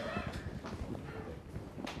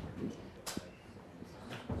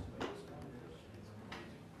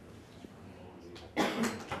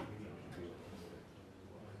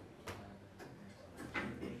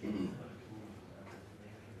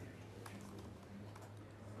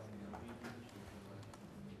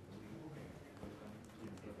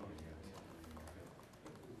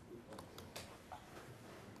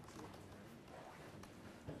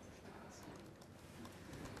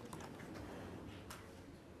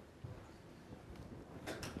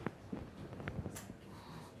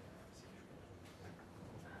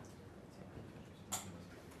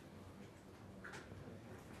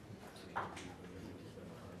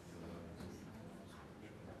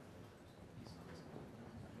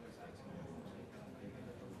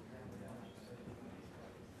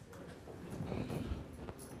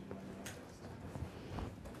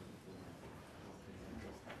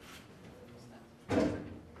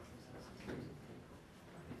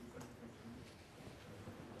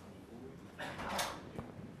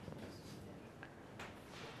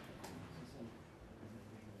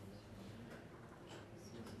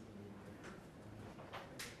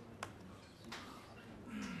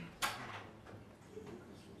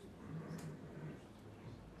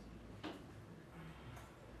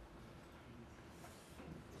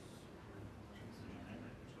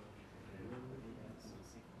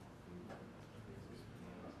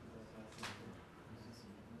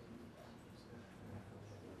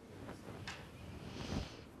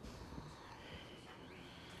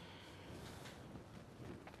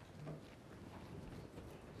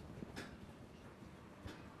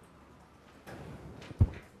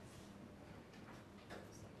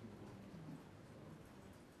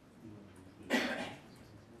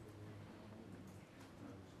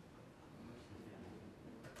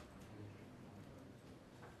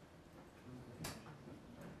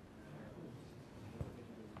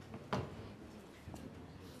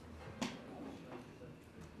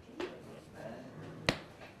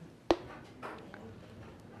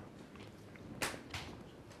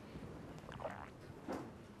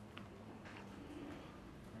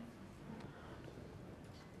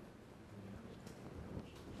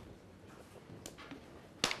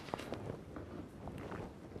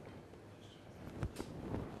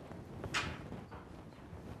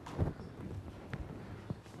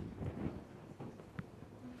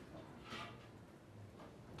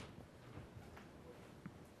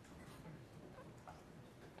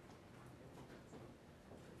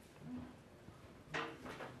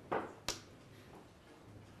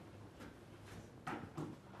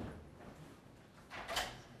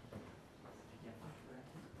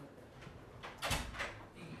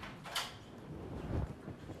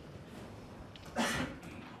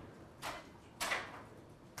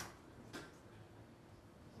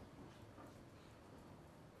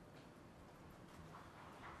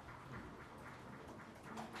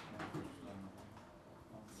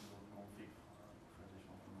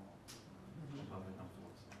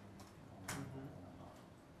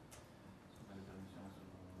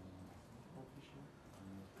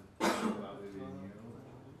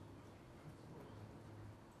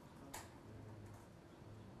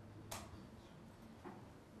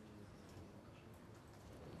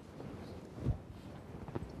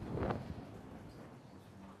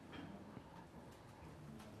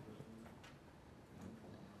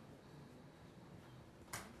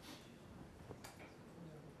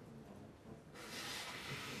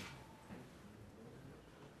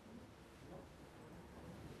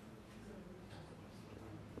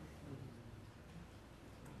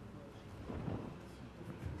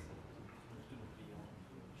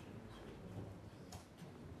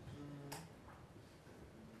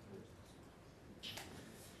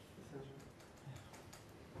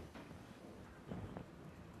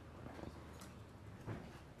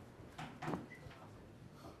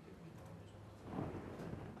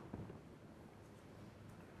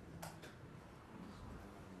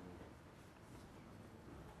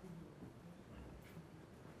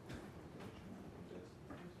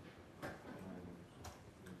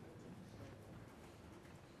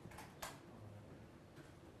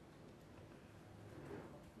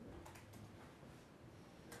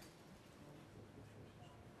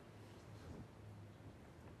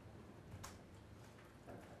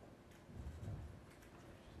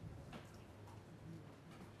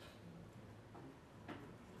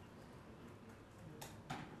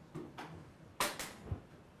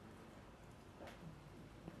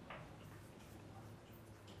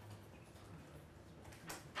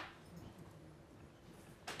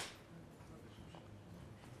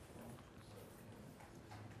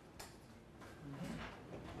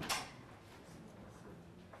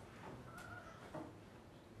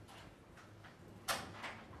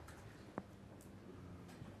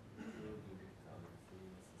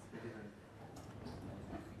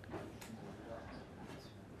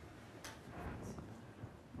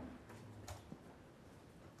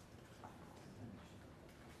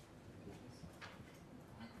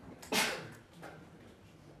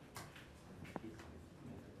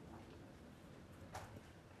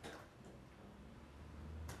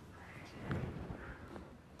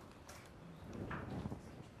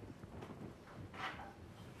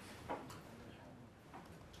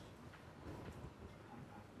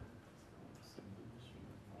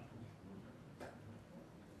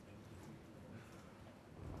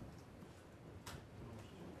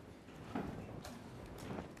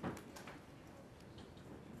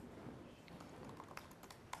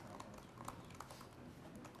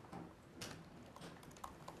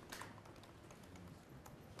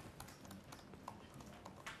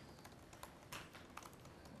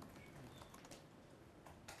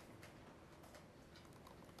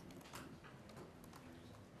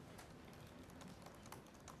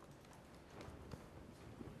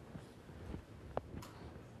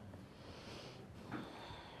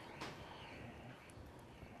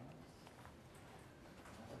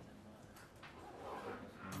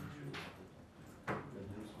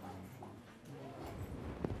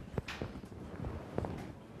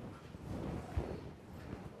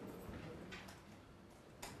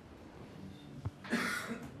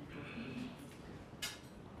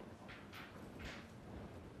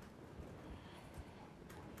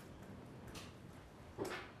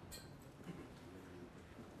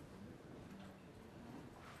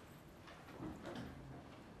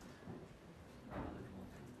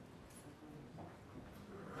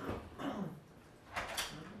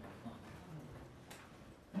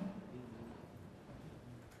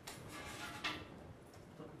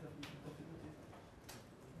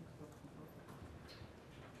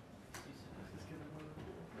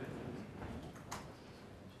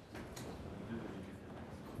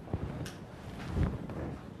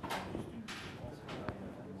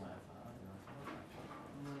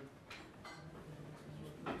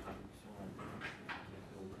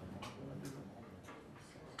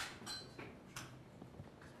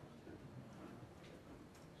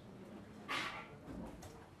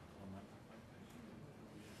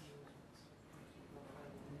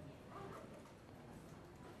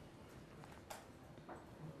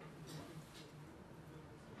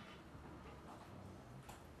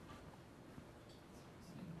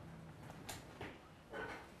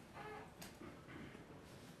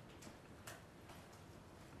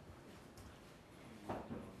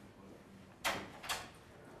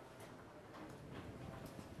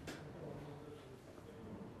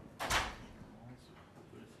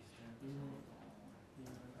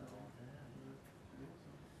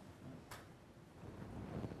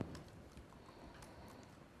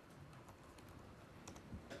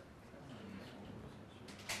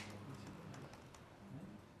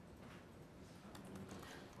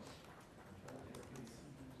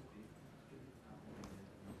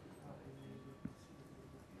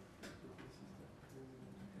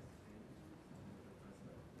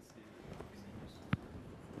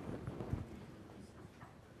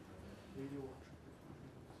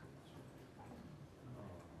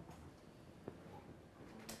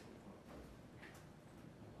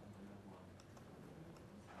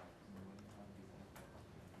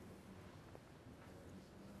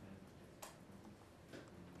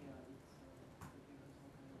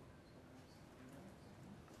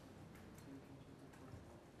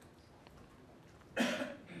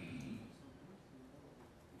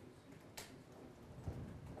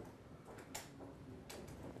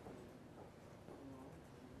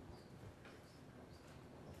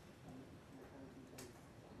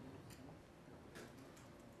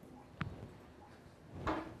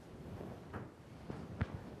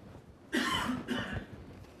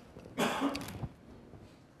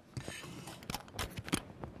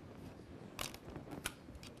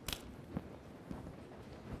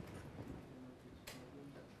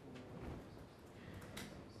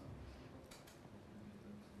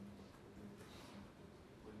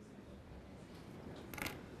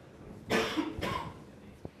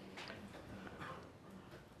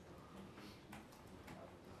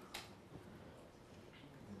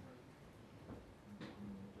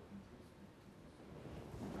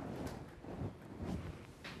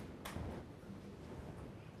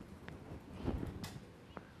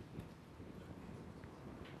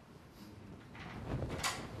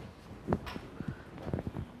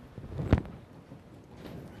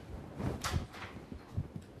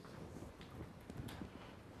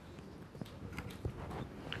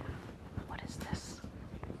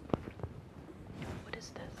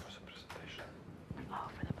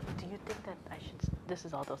 This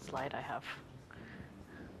is all the slide I have.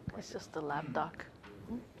 It's just the lab doc.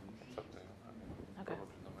 It's up to you. Okay.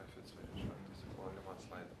 Probably don't know if it's very short. If only one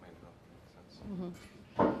slide might not make sense. Mm-hmm.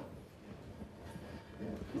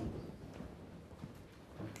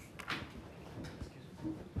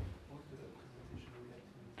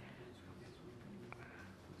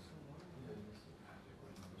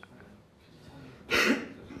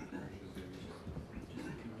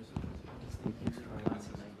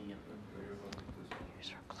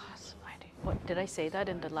 User class ID. What, did I say that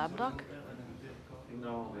in the lab doc?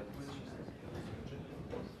 No, it's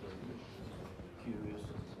just curious.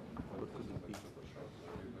 What could it be?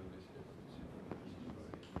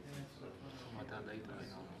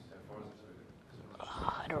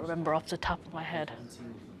 I don't remember off the top of my head. I haven't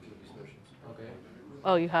seen previous versions. Okay.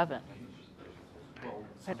 Oh, you haven't? Well,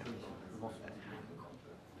 I don't- most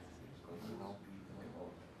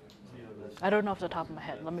I don't know off the top of my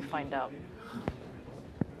head. Let me find out.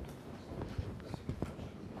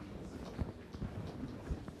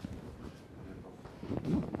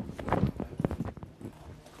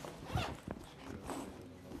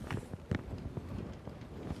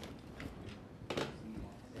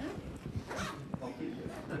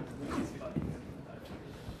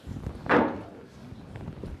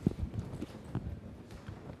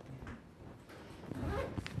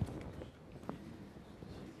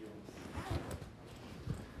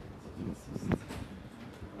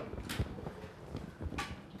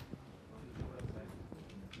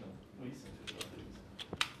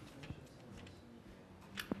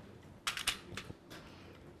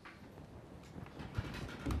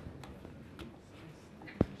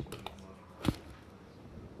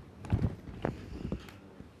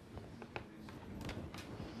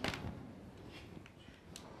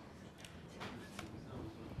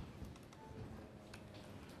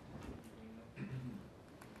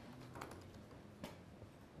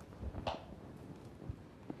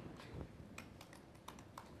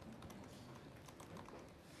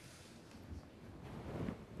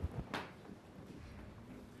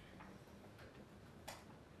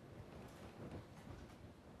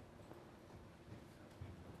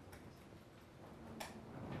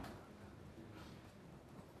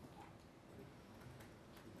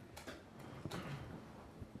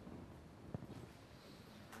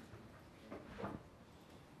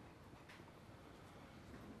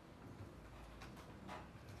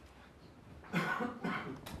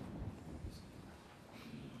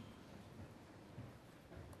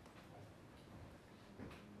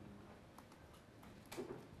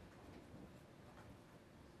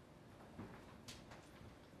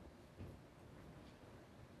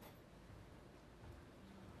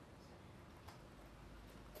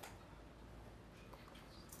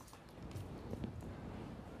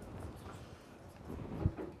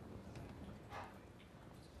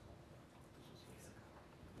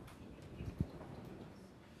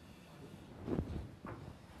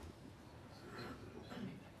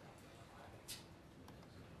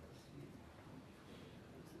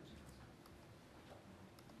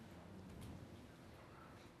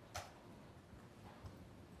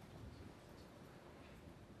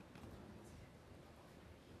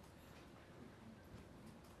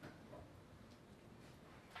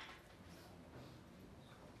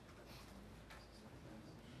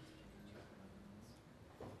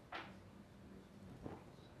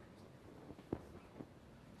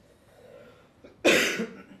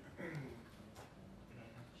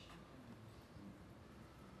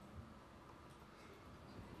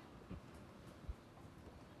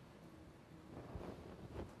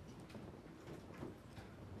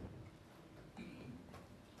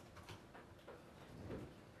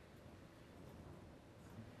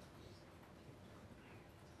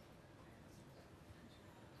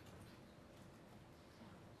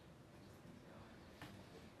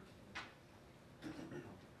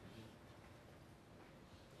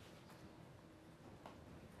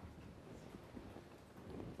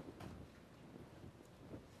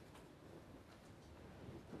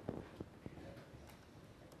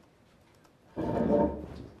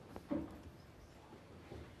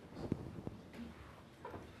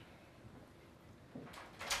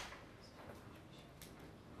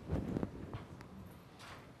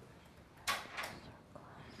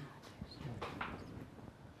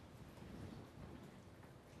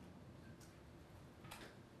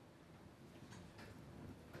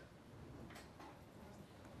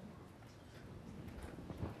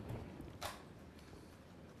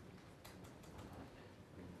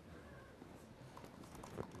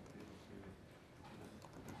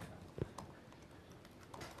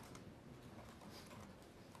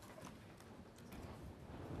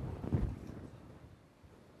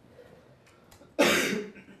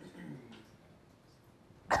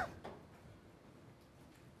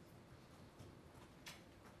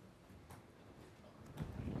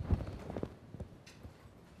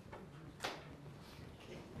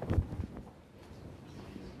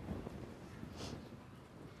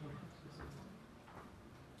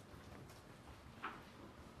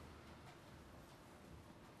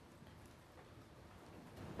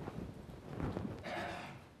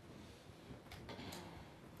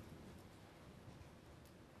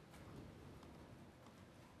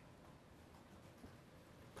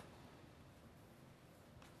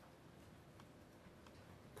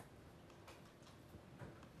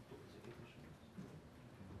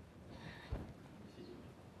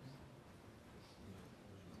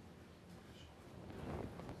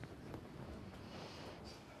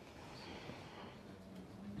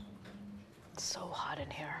 so hot in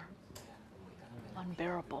here.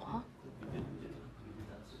 Unbearable, huh?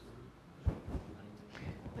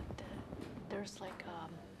 But there's like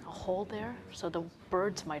a hole there, so the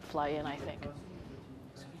birds might fly in, I think.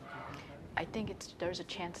 I think there's a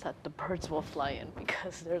chance that the birds will fly in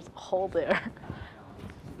because there's a hole there.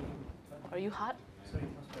 Are you hot?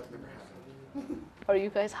 Are you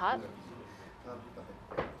guys hot?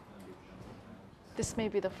 This may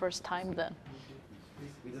be the first time then.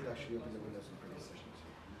 We did actually open the windows in previous sessions.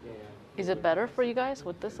 Yeah, Is it better for you guys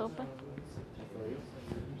with this open? For you?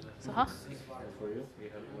 So, huh? For you?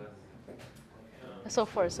 So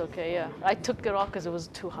far it's okay, yeah. I took it off because it was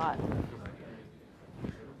too hot.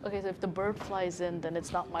 Okay, so if the bird flies in, then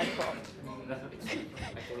it's not my fault. I think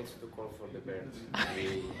it's too cold for the birds.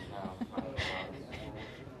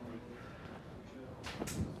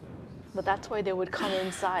 But that's why they would come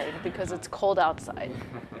inside, because it's cold outside.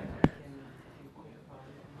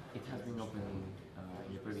 It has been open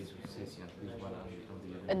in previous session, this one on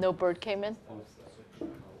the And no bird came in?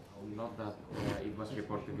 Not that it was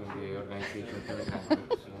reported in the organization Telegram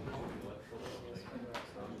group.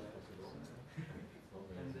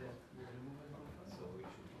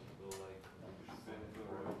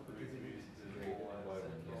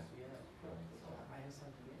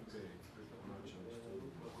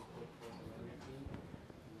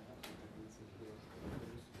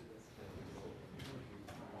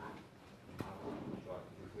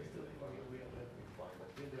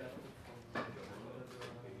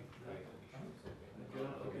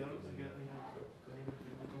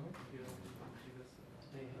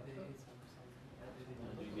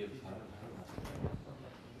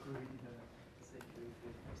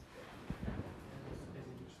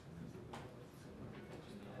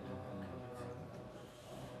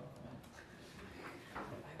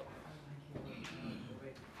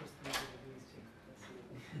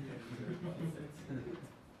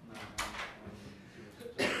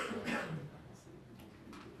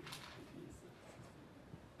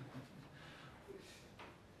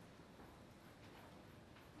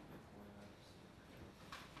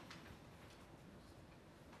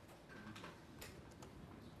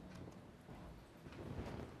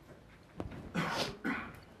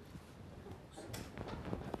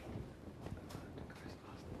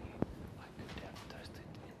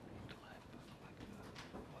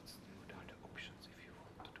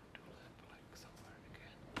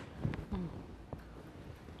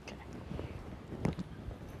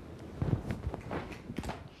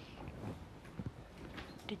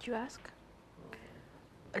 Did you ask?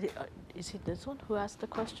 Is it this one who asked the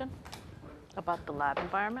question about the lab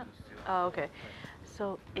environment? Oh, okay.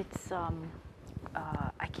 So it's,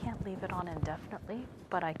 I can't leave it on indefinitely,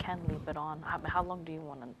 but I can leave it on. How long do you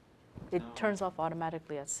want to? It turns off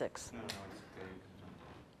automatically at 6. No, it's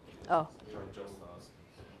okay. Oh. Just ask.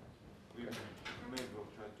 We may well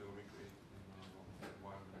try to recreate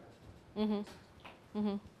one.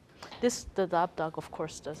 The lab dog, of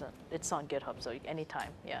course, doesn't. It's on GitHub, so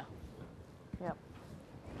anytime, yeah. Yep.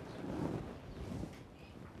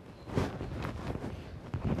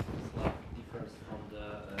 Slack differs from the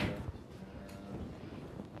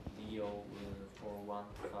DO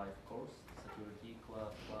 415 course, security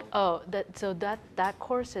cloud. Oh, that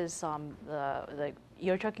course is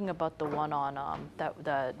you're talking about the one on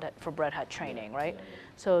that for Red Hat training, right? Yeah, yeah.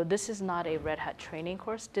 So this is not a Red Hat training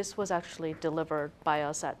course. This was actually delivered by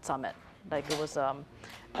us at Summit. Like it was a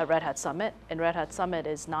Red Hat Summit, and Red Hat Summit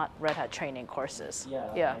is not Red Hat training courses.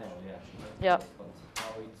 Yeah, Yeah. I know, yeah. Yeah. But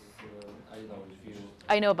how it's, I don't know if you.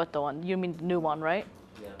 I know about the one. You mean the new one, right?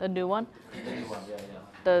 Yeah. The new one. The new one, yeah.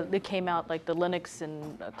 They came out like the Linux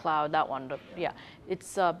and cloud, that one, yeah.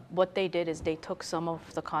 It's, what they did is they took some of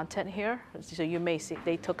the content here, so you may see,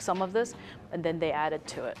 they took some of this, and then they added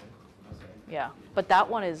to it. Yeah, but that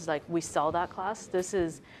one is like, we sell that class. This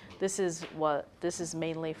is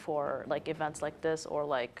mainly for like events like this, or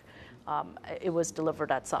like, it was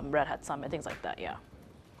delivered at some Red Hat Summit, things like that, yeah.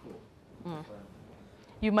 Cool.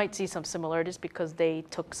 You might see some similarities because they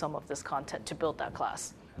took some of this content to build that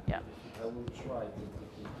class, yeah. I will try to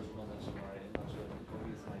manage to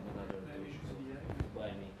convince my manager to buy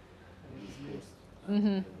me this course. We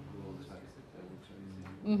will try.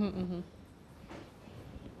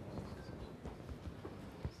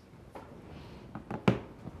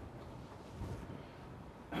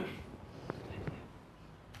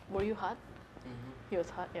 Were you hot? He was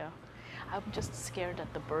hot, yeah. I'm just scared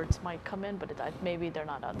that the birds might come in, but maybe they're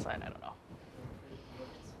not outside, I don't know.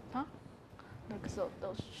 Huh? No, because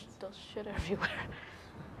they'll shit everywhere.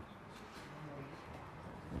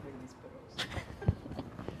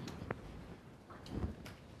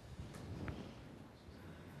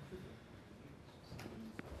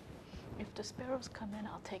 the sparrows come in,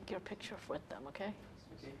 I'll take your picture with them, okay?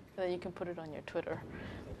 Okay. Then you can put it on your Twitter.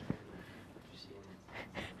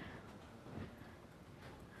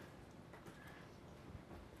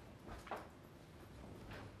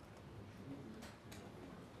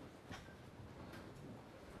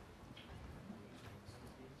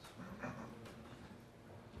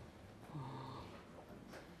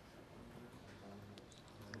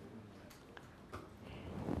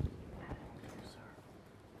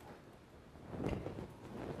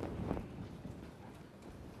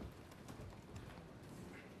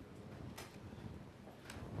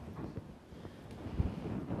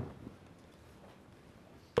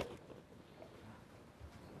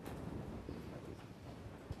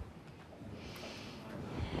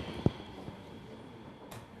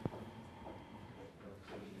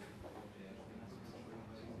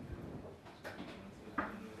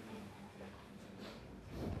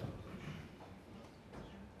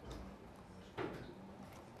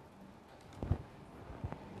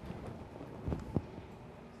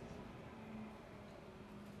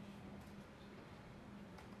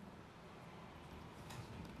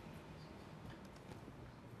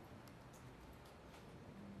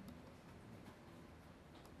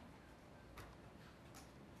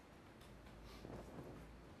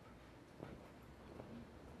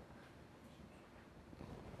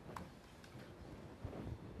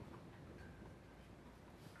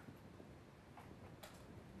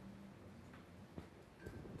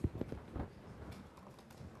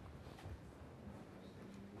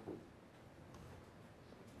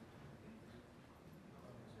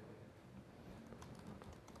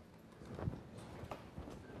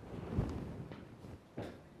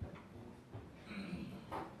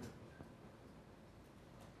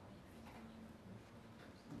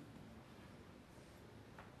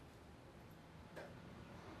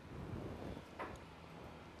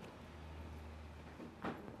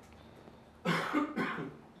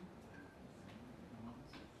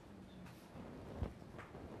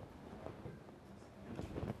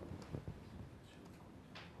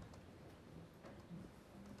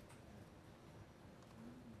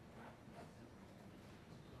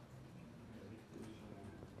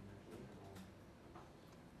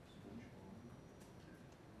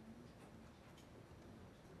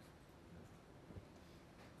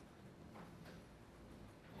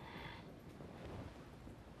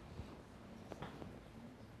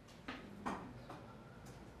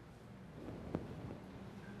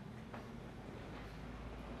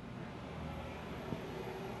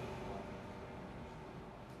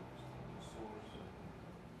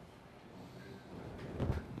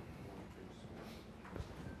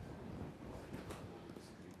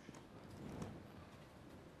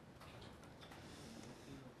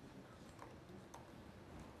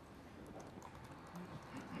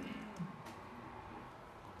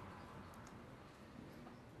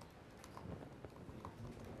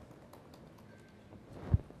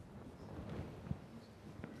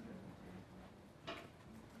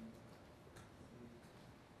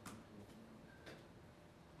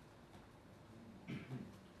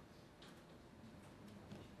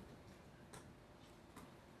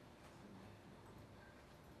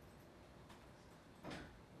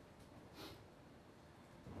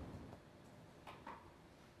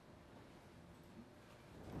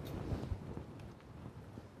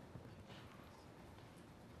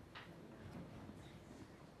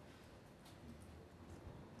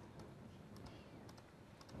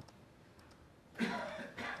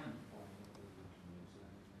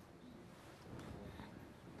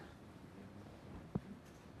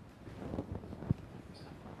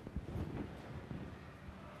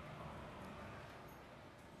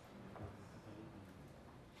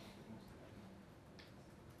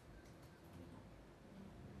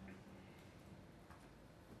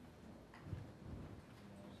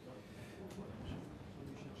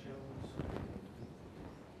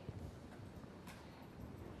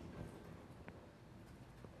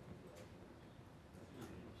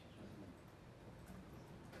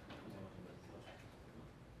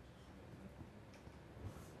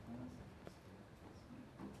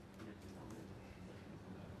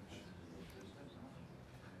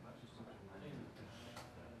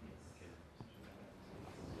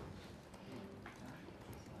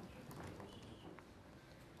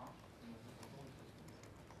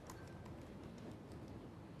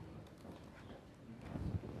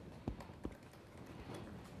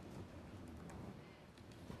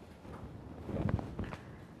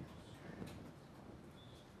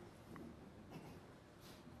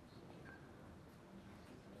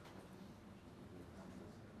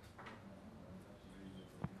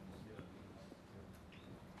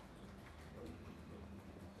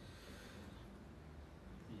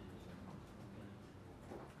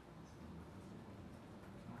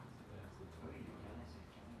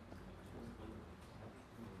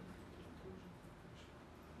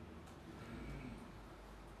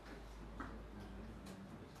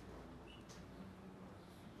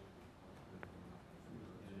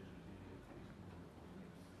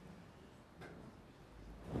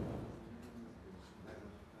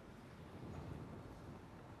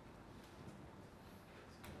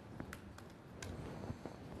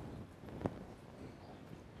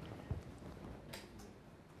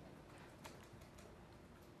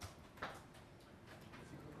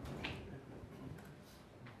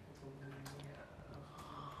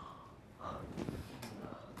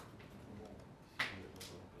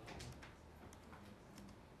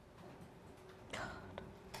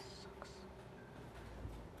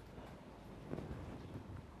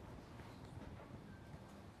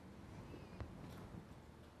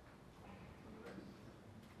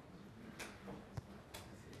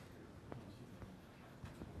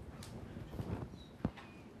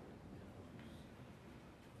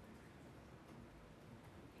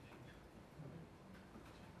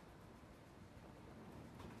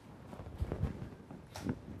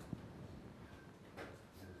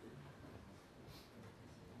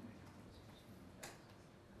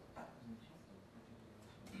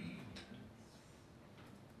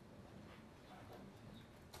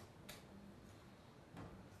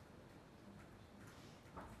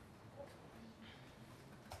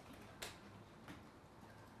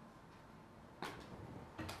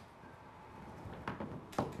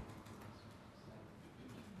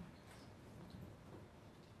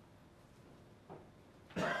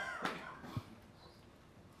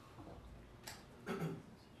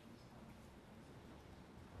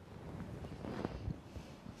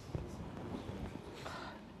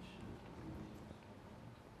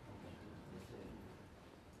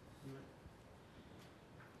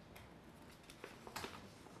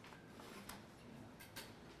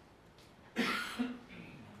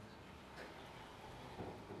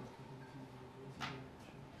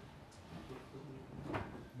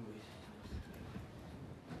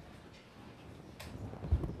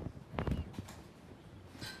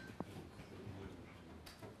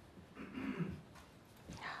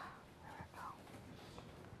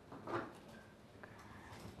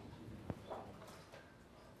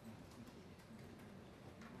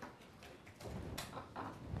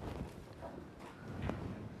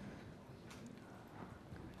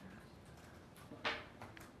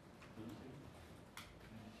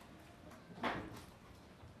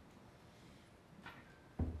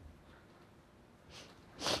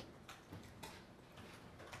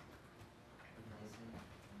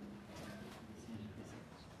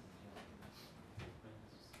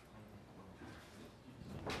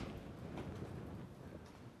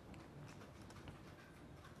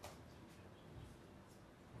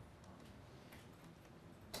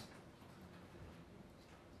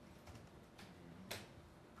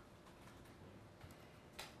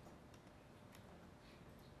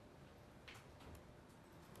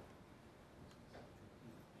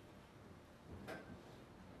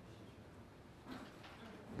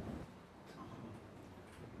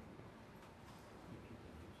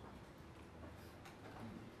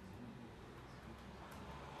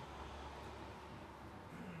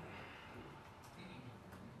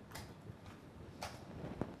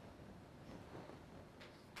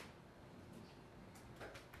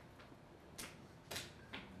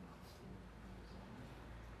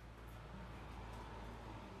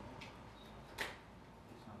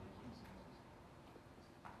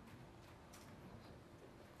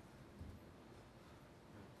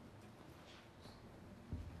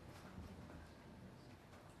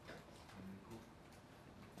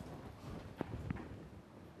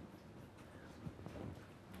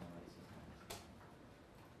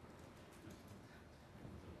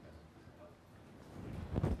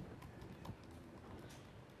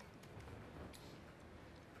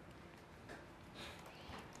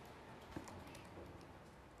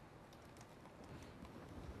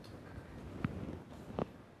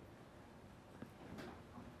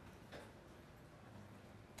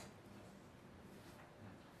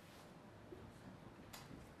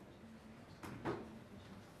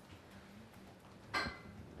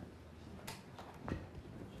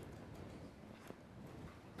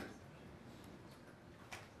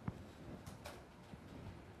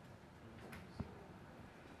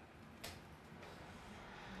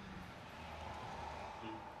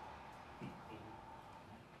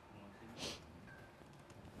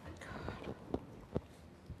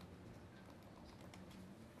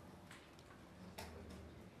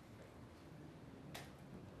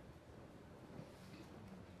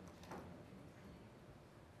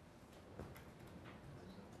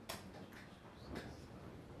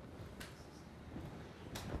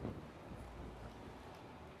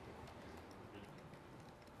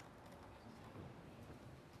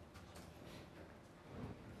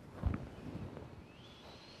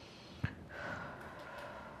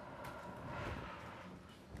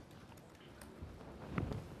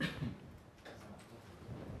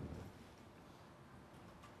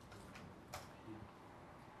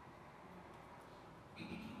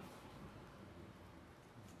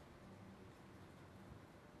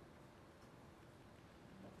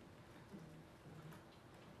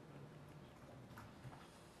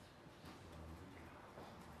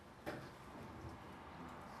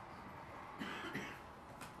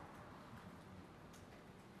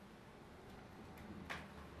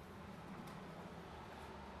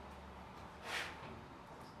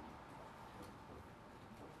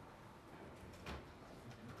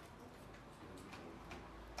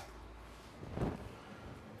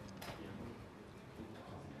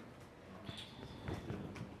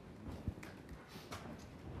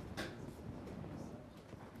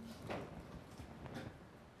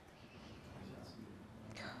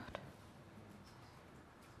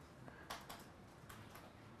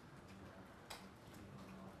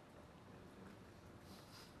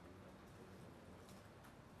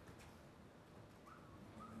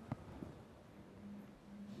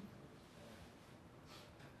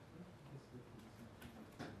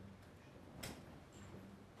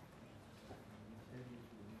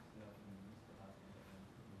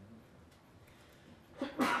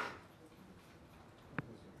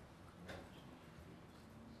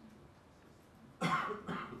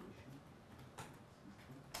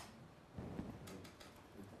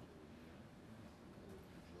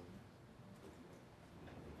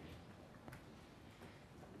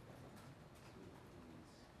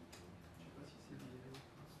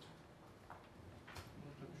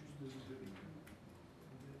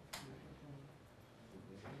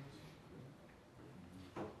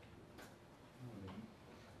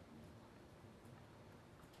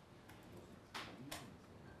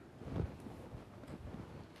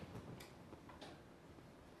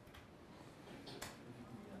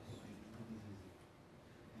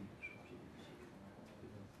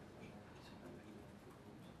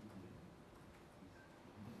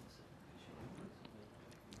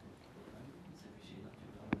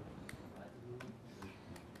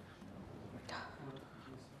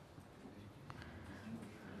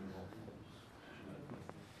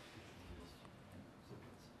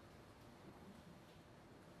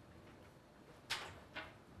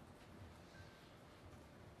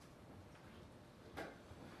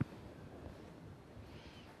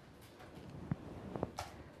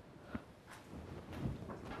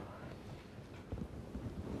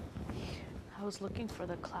 was looking for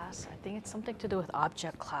the class. I think it's something to do with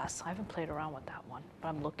object class. I haven't played around with that one, but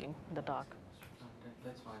I'm looking in the doc.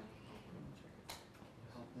 That's fine.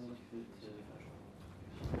 Help me with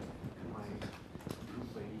my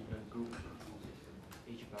group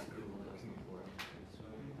HBAC group doesn't work. So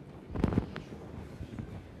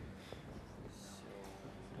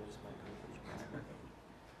there's my group HBAC.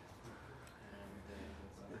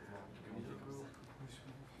 And user group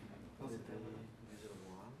with the user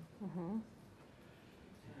one. Mm-hmm.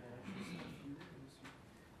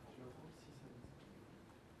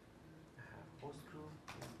 Host group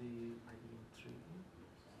is the IDE3.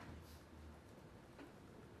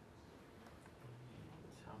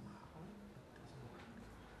 Somehow it doesn't work.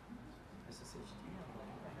 SSHD.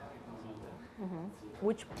 Mm-hmm.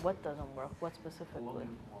 What doesn't work? What specifically?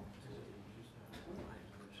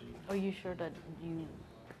 Are you sure that you?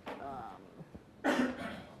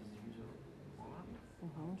 User one.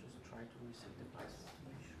 Mm-hmm. Just try to reset the password to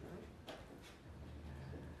be sure.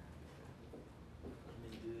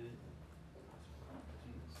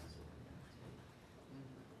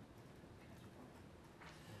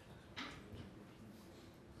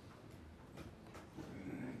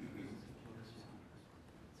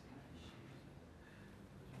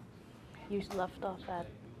 You left off at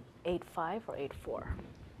 8.5 or 8.4?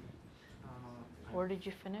 Where did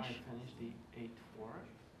you finish? I finished the 8.4.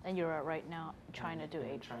 And you're at right now trying to do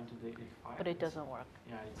 8. Trying to do 8.5. But it doesn't work.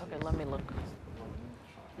 Yeah. Okay, let me look.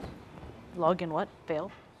 Login. Login what?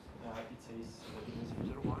 Fail? It says login as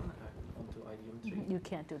user one onto IDM3. You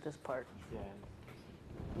can't do this part. Yeah.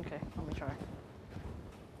 Okay, let me try.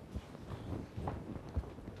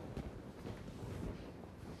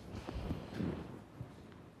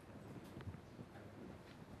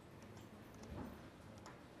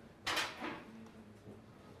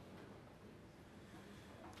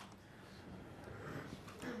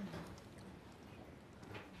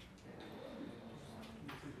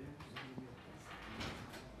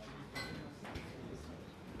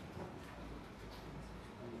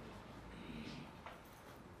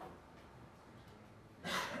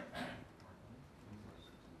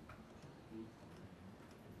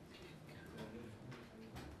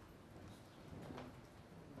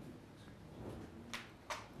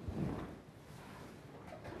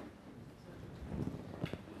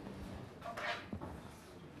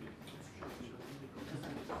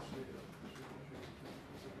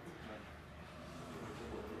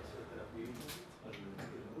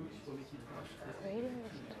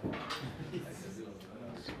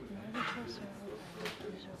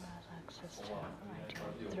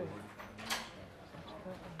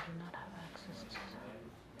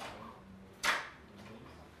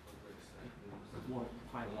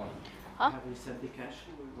 Huh? Have reset the cache.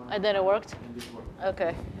 And then it worked? And it worked.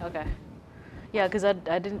 Okay, okay. Yeah, because I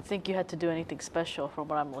didn't think you had to do anything special from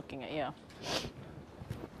what I'm looking at, yeah.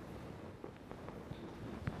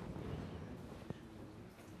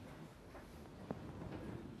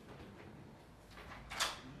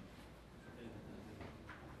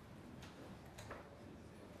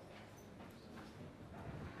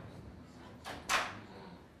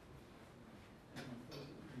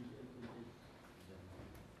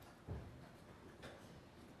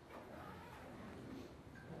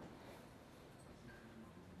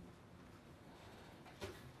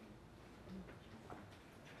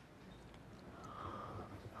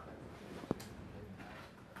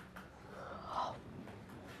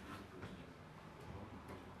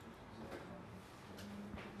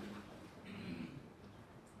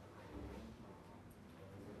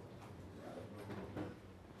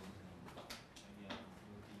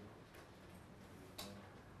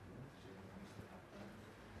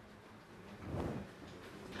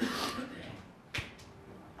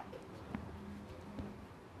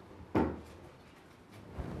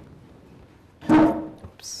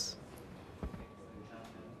 Oops.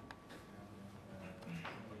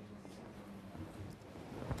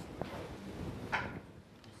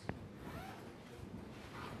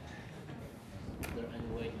 Is there any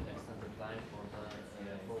way to extend the time for the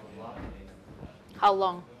forward block? How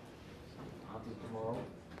long? Until tomorrow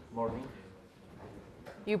morning.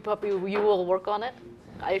 You will work on it?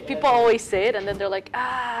 People always say it, and then they're like,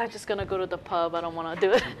 I'm just going to go to the pub. I don't want to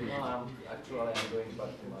do it. No, I'm going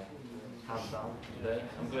back to my hometown today.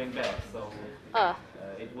 I'm going back, so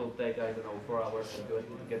it will take, I don't know, 4 hours to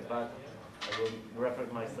get back. I will refer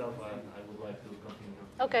myself, and I would like to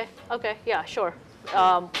continue. Okay, yeah, sure.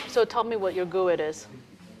 So tell me what your GUID is.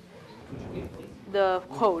 The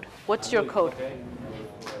code. What's your code? Okay.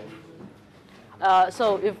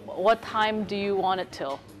 So what time do you want it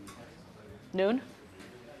till? Noon?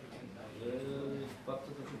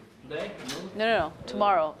 today? No.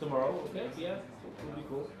 Tomorrow. Tomorrow, okay, yeah. Will be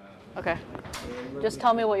cool. Okay. Just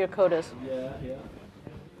tell me what your code is. Yeah.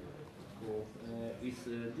 Cool. It's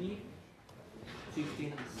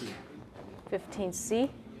D15C. 15C?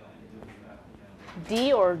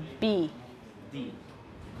 D or B? D.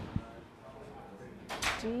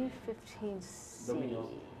 D15C. Domino.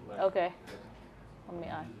 Okay. Let me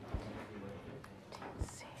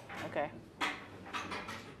okay.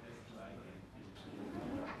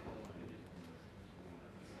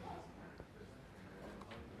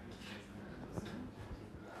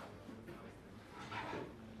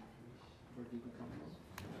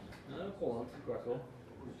 Poland, Krakow.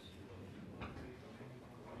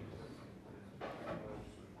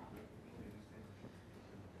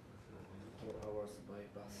 4 hours by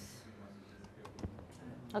bus.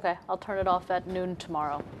 Okay, I'll turn it off at noon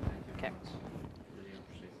tomorrow. Okay.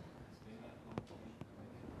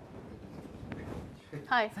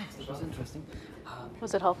 Hi. Thanks, that was interesting.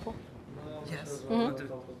 Was it helpful? Yes.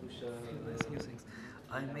 Mm-hmm. Nice new things.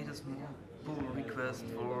 I made a small pull request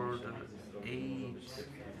for the AIDE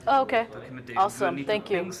Okay. documentation. Awesome. Thank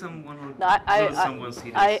you. Ping someone or No, will someone see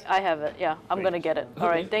this? I have it. Yeah, I'm going to get it. All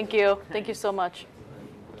right. Thank you. Thank you so much.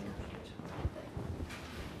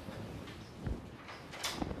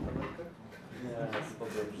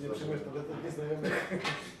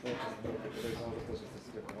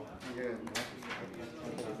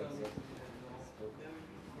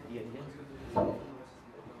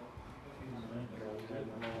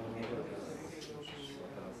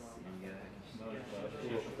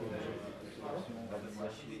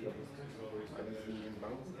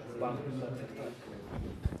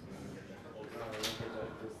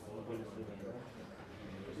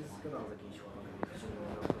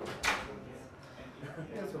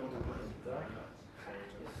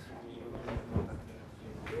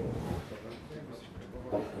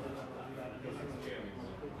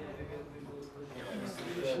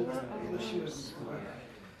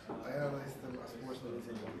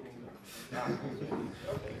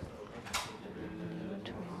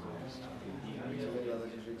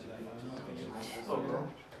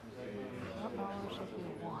 Hours if you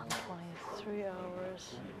want, 23 hours.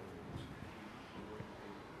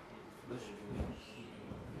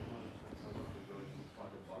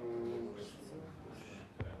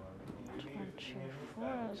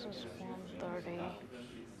 This is 130.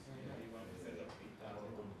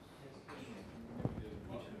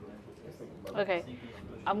 Okay,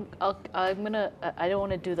 I don't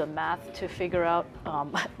want to do the math to figure out.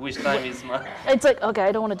 Which time is my? It's like, okay,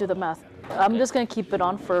 I don't want to do the math. I'm just going to keep it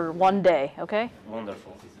on for 1 day, okay?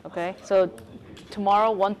 Wonderful. Okay, so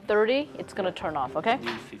tomorrow, 1:30, it's going to turn off, okay?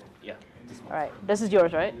 Yeah. All right, this is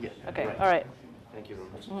yours, right? Yeah. Okay, Right. all right. Thank you very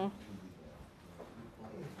much. Mm-hmm.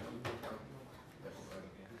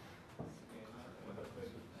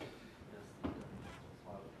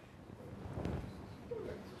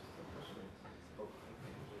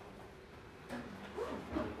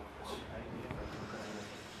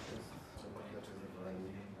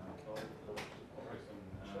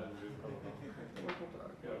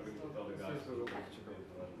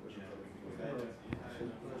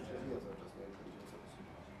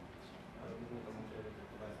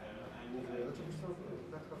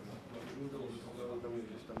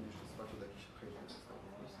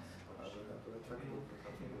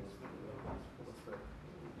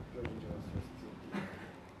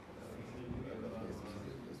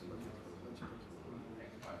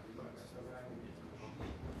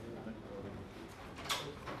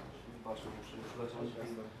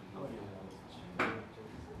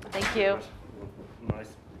 Thank you.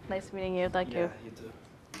 Nice. Nice meeting you. Thank you. You too.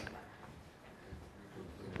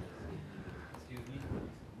 Excuse me,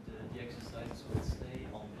 the exercise will stay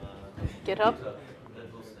on GitHub?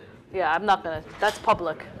 that will stay. Yeah, I'm not going to. That's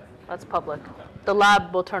public. That's public. The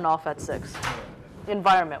lab will turn off at 6.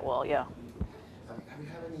 Environment will, yeah. Have you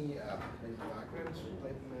had any background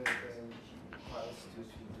files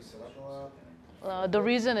to set up a lab? The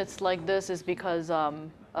reason it's like this is because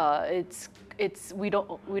we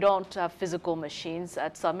don't have physical machines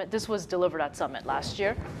at Summit. This was delivered at Summit last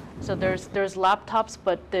year, so there's laptops,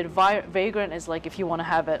 but the Vagrant is like if you want to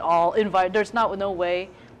have it all there's no way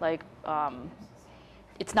like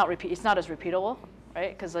it's not as repeatable,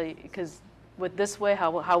 right? Because with this way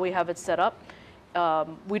how we have it set up,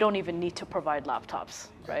 we don't even need to provide laptops,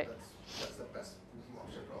 right? That's the best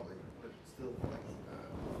option probably, but still like.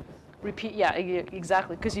 Repeat, yeah,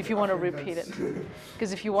 exactly. Because if you want to repeat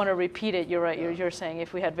it, you're right. You're saying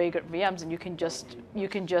if we had Vagrant VMs, and you can just,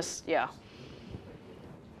 yeah.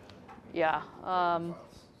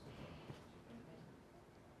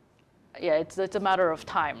 Yeah, it's a matter of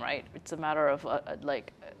time, right? It's a matter of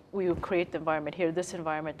like we will create the environment here. This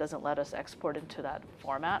environment doesn't let us export into that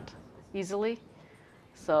format easily,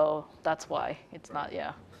 so that's why it's not.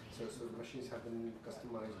 Yeah. So the machines have been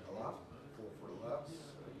customized a lot for the labs,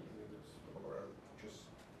 or just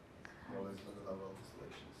more or less level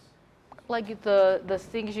installations. Like the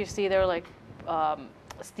things you see there, like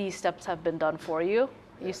these steps have been done for you.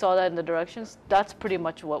 Yeah. You saw that in the directions. That's pretty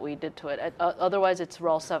much what we did to it. Otherwise, it's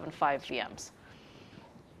RHEL 7.5 VMs.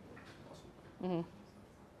 Mm-hmm.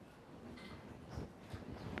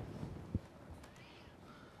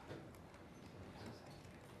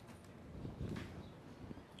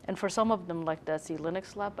 And for some of them, like the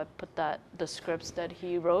SELinux lab, I put the scripts that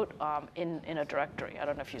he wrote in a directory. I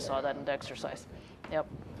don't know if you saw that in the exercise. Yep.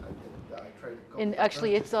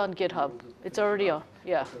 Actually, it's on GitHub. It's already on.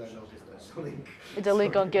 Yeah. It's a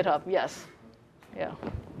link on GitHub. Yes. Yeah.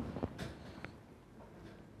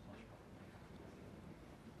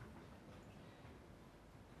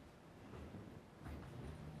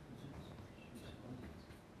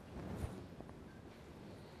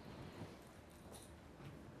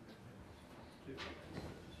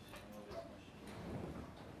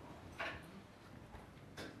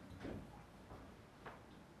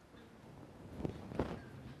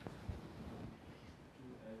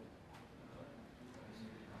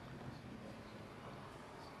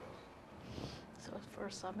 For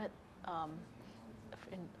Summit, I'm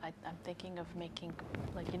thinking of making,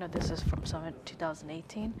 like, you know, this is from Summit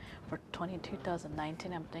 2018. For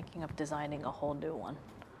 2019, I'm thinking of designing a whole new one.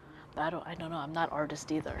 But I don't know. I'm not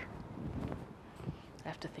artist either. I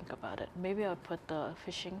have to think about it. Maybe I'll put the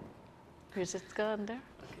phishing Ruzitzka in there.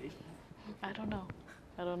 Okay. I don't know.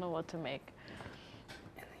 I don't know what to make.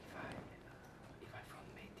 And if I want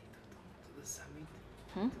to make it to the summit,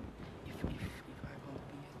 if I want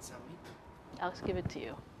to be at summit, I'll give it to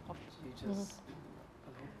you. So you just,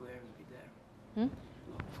 hopefully I will be there.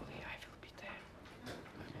 Hopefully I will be there. I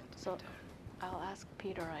want to be there. I'll ask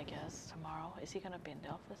Peter, I guess, tomorrow. Is he going to be in the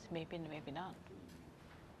office? Maybe, maybe not.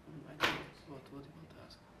 I don't know. What do you want to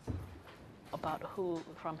ask? About who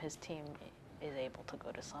from his team is able to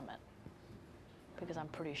go to Summit. Because I'm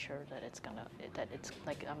pretty sure that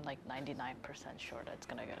I'm like 99% sure that it's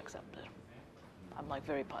gonna get accepted. I'm like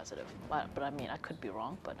very positive. But I mean, I could be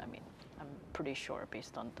wrong, but I mean, I'm pretty sure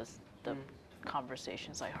based on the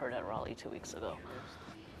conversations I heard at Raleigh 2 weeks ago.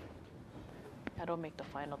 I don't make the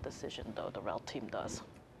final decision though, the RHEL team does.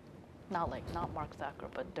 Not Mark Thacker,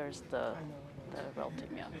 but there's the RHEL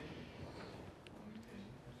team, yeah.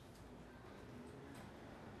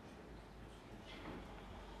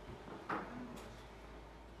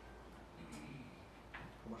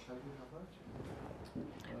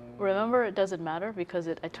 Remember, it doesn't matter because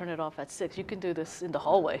I turn it off at 6. You can do this in the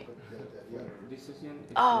hallway.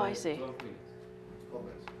 Oh, I see.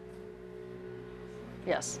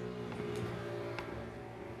 Yes.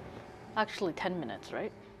 Actually, 10 minutes,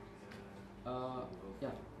 right?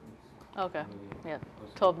 Yeah. Okay. Yeah.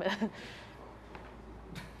 12 minutes.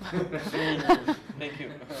 Thank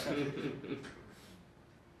you.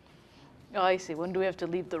 Oh, I see. When do we have to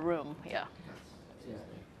leave the room? Yeah. Yeah.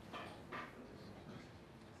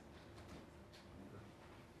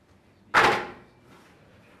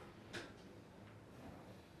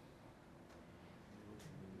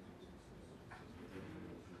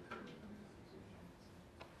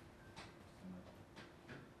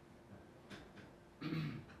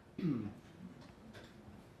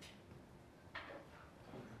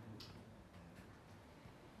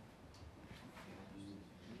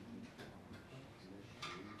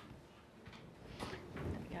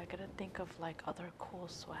 I gotta think of like other cool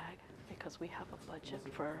swag because we have a budget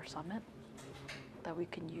for Summit that we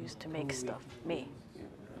can use to make stuff.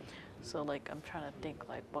 So like I'm trying to think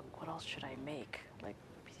like what else should I make? Like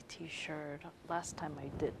t-shirt. Last time I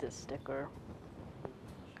did this sticker.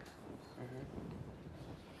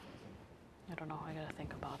 I don't know. I gotta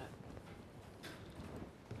think about it.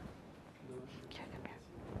 Okay, come here.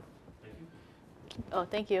 Thank you. Oh,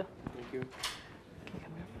 thank you. Thank you. Okay,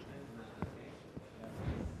 come here.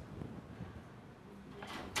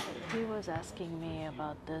 He was asking me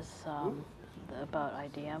about this, about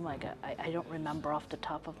IDM. Like I don't remember off the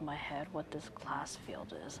top of my head what this class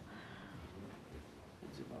field is.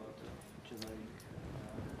 It's about generic.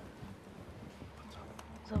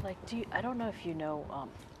 So like, I don't know if you know,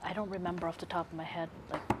 I don't remember off the top of my head,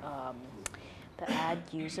 like the add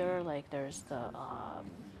user, like there's the,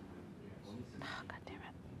 God damn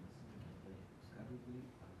it.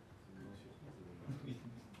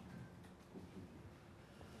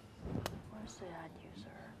 Where's the add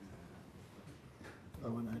user?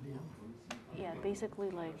 Oh, an IDM? Yeah, basically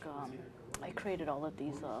like I created all of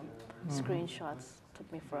these screenshots.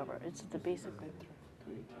 Took me forever. It's the basically.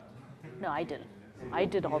 No, I didn't. I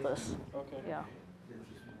did all this. Okay. Yeah.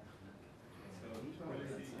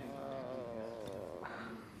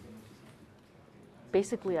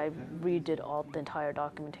 Basically, I redid all the entire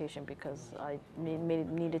documentation because I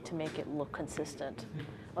needed to make it look consistent.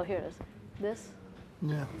 Oh, here it is. This?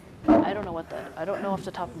 Yeah. I don't know what that. I don't know off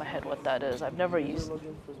the top of my head what that is. I've never used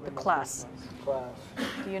the class. Class.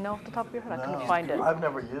 Do you know off the top of your head? No, I couldn't find it. I've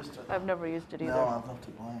never used it. I've never used it either. No, I've left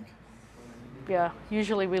it blank. Yeah,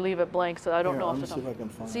 usually we leave it blank, so I don't know off the top. See if I can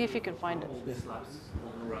find See if you can find it. This labs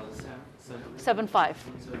RHEL 7.5.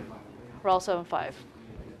 RHEL 7.5.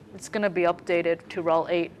 It's going to be updated to RHEL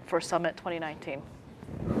 8 for Summit 2019.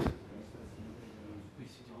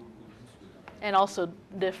 And also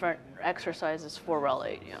different exercises for RHEL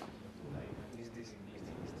 8, yeah.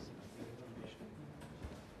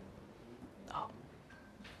 Oh.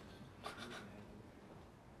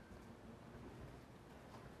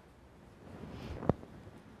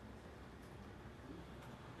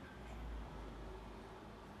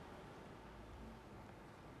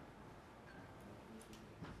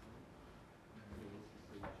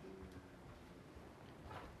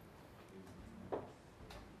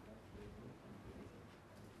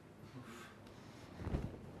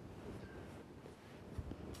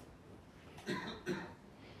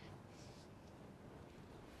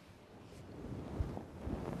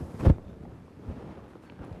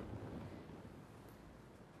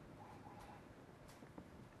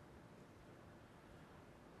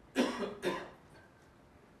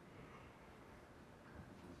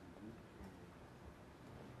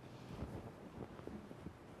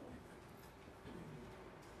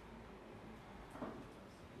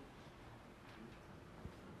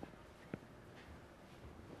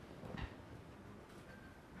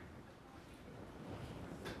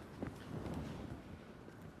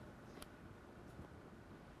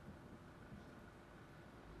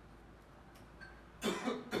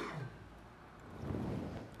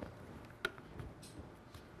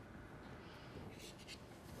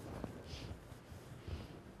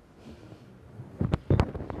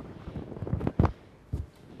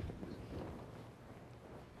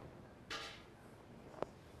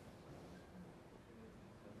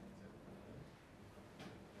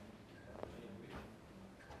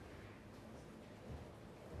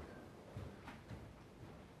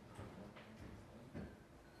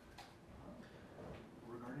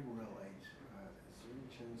 Regarding RHEL 8, is there any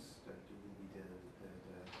chance that there will be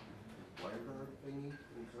the WireGuard thingy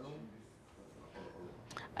internal?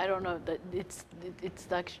 I don't know that it's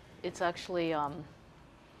actually I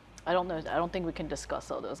don't know. I don't think we can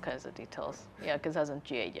discuss all those kinds of details. Yeah, because it hasn't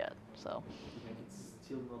GA'd yet. So. And it's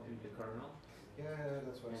still not in the kernel. Yeah,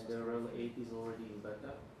 that's what And the RHEL 8 is already in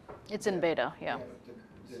beta. It's in beta, yeah.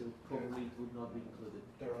 So probably it would not be included.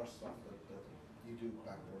 There are stuff that you do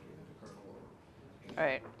backporting in the kernel or just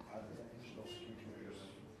Right. add additional security layers.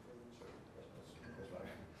 So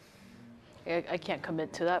that's I can't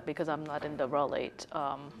commit to that because I'm not in the RHEL 8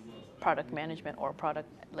 product management or product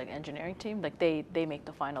like engineering team. Like they make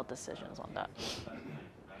the final decisions on that.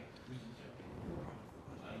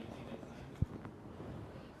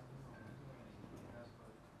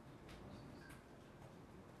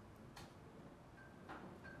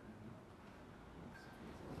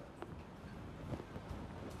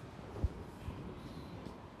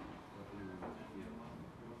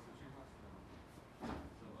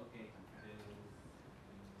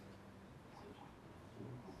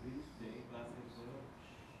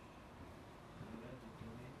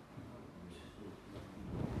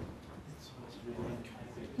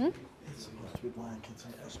 It's supposed to be blank. It's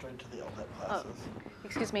straight to the LDAP classes.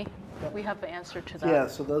 Excuse me. Yep. We have the answer to that. Yeah,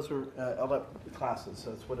 so those are LDAP classes.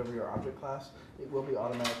 So it's whatever your object class. It will be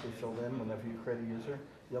automatically filled in whenever you create a user.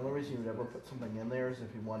 The only reason you would ever put something in there is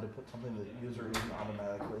if you wanted to put something that the user isn't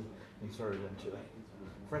automatically inserted into it.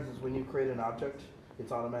 For instance, when you create an object,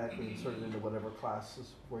 it's automatically inserted into whatever class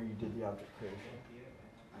is where you did the object creation.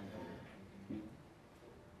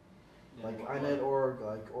 Like INET.org,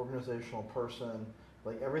 like organizational person,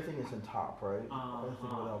 like everything is in top, right? Everything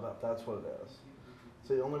with LDAP, that's what it is.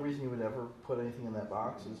 So the only reason you would ever put anything in that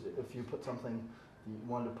box is if you put something, you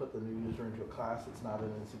wanted to put the new user into a class that's not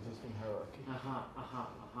in its existing hierarchy.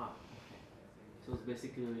 Okay. So it's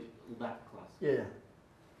basically that class. Yeah.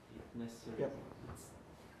 If necessary. Yep.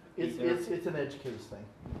 It's an edge case thing.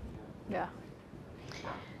 Yeah.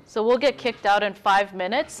 So we'll get kicked out in 5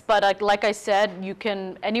 minutes, but like I said, you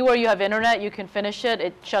can anywhere you have internet, you can finish it.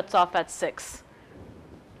 It shuts off at 6.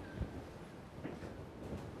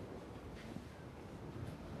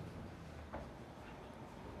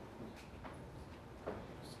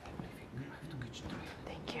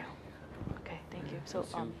 So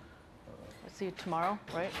I'll see you tomorrow,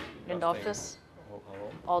 right? In the office?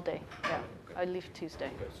 All day, yeah. I leave Tuesday.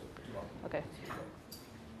 Okay.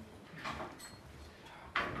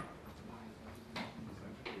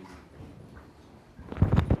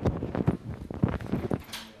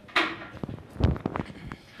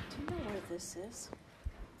 Do you know where this is?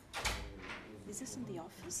 Is this in the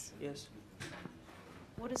office? Yes.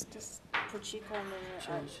 What is this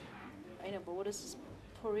I know, but what is this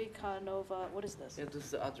Nova? What is this? Yeah, this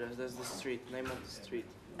is the address. That's the street, name of the street.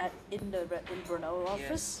 In Brno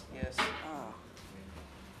office? Yes. Ah.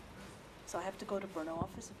 So I have to go to Brno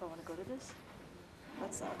office if I want to go to this?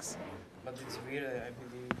 That sucks. But it's weird. I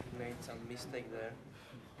believe he made some mistake there.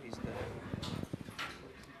 He's there.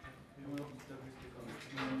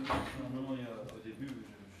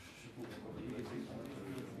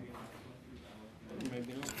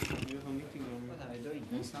 Maybe not. You have a meeting room. What are you doing?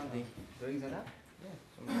 Sunday. Doing the lab?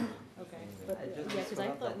 Okay, but yeah, because I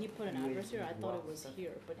thought you put an address here, I thought it was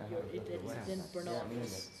here, but it didn't burn off.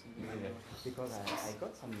 Because I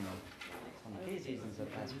got some cases in the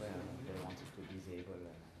past where they wanted to disable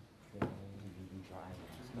the DVD drive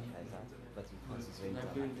and stuff like that, but it was very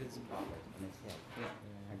problem. And it's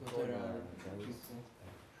I thought there was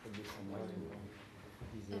probably somewhere to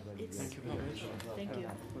disable the Thank you very much. Thank you.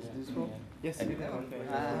 Yes. I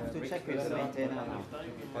have to check with the maintainer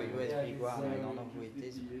for USBGuard. I don't know who it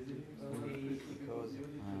is because.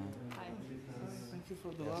 Thank you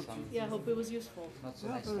for the lab. Yeah, I hope it was useful. Not so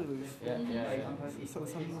Yeah, nice. very useful. Yeah. Some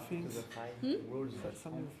new things. Rules.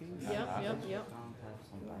 Some new things. Yep.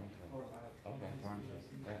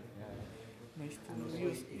 Nice to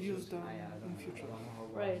use them in future.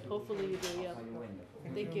 Right, hopefully you do, yeah.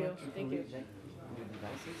 Thank you. Thank you. New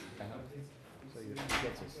devices. So you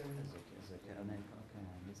get this as a kernel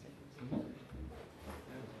mistake.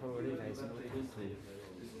 Probably there is no way to.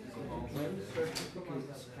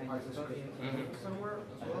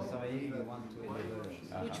 Sorry, you want to enable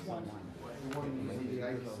Which one? The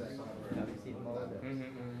IPsec.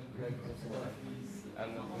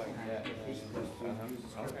 And like, yeah,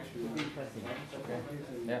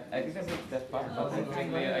 I didn't read that part, but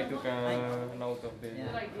actually I took a note of this.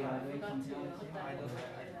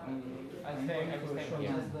 I'm staying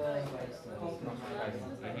here.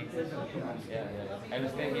 Yeah. I'm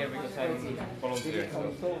staying here because I'm volunteer.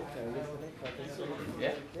 So.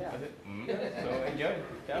 Yeah? So enjoy.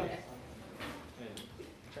 Ciao.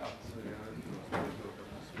 Ciao.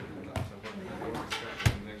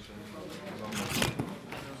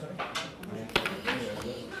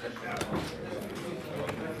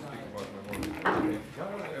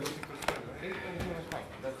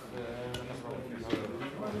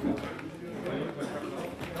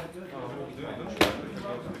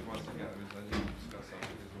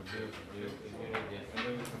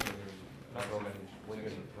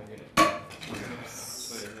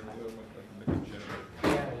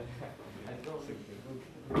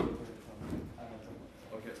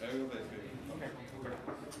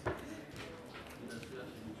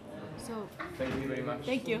 So, thank you very much.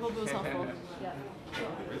 Thank you, hope it was helpful. Yeah.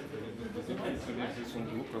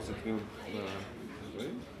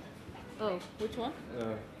 Oh, which one?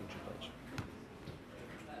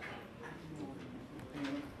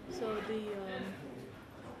 So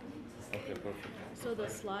Okay, perfect. so the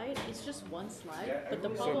slide, it's just one slide, but the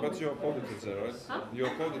problem. But you uploaded it there, right? Huh? You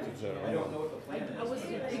uploaded it there. I was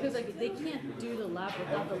because they can't do the lab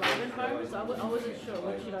without the lab environment, so I wasn't sure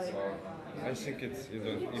what should I. I think it's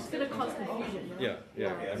It's gonna cause confusion. You know?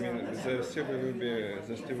 Yeah. I mean, there still will be a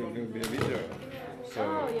video. So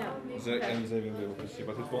and they will be able to see,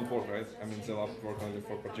 but it won't work, right? I mean, they'll have to work only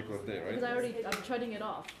for a particular day, right? Because I'm shutting it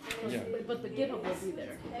off. Yeah. But the GitHub will be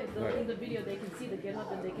there. In the video, they can see the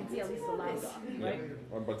GitHub and they can see at least the lab doc, right?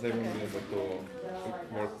 Yeah. But they won't be able to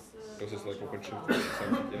work because it's like OpenShift.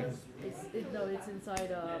 No, it's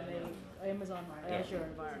inside Amazon Azure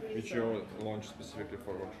environment. Which you launched specifically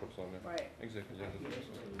for workshops only. Right. Exactly. Yeah.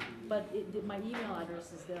 But my email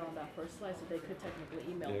address is there on that first slide, so they could technically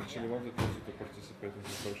email me. I actually wanted also to participate in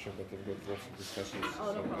this workshop, but I've got lots of discussions.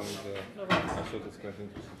 Oh, no problem. And No problem. I thought it's quite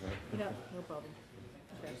interesting. Right? Yeah, no problem.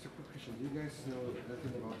 Okay. Just a quick question. Do you guys know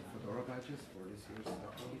anything about Fedora badges for this year's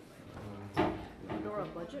hackathon? Fedora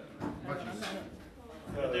budget?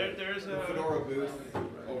 There's a Fedora booth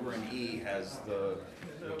over in E has the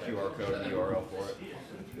QR code and URL for it.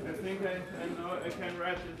 I think I know, I can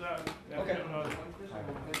write it down. Okay.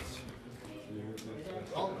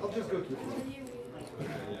 I'll just go to it.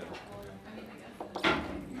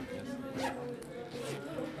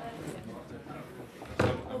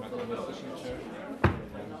 I'm at the session chair,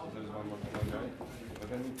 and there's one more guy, but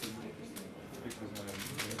I need to speak with my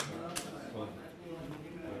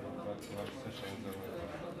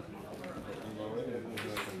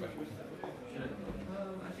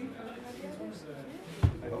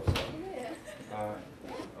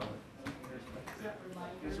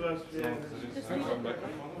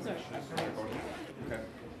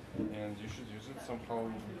should use it somehow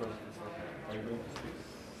because it's like, are you going to speak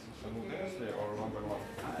simultaneously or one by one?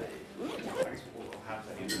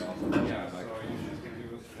 Yeah, so you should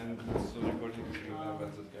use, and so recording is through the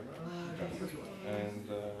Vrabec camera. And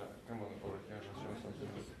come on, over here, let's show something.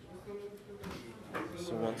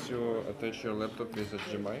 So once you attach your laptop with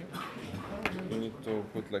HDMI, you need to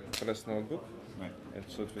put like press notebook, and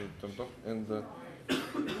so it will turn off, and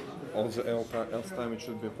all the else time it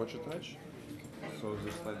should be Pochi touch. So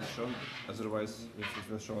this slide is shown. Otherwise, if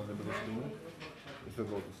it will show on the blue screen, it will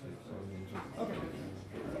go to sleep. So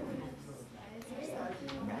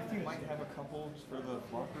Matthew might have a couple for the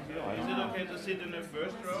block reveal. Is it okay to sit in the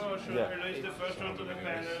first row, or should I release the first one to the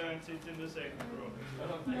panel and sit in the second row?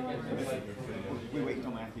 We wait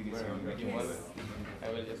till Matthew gets here. I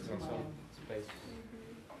will just make some space.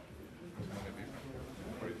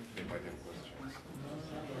 They might have questions.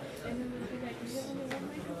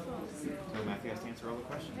 So Matthew has to answer all the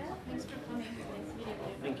questions. Thanks for coming. It's nice meeting you.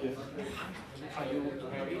 Thank you. Are you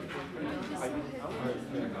married?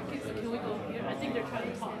 Okay, so can we go here? I think they're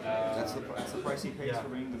trying to talk. That's the price he pays for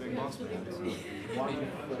being the big boss man.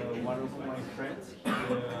 One of my friends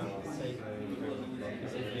said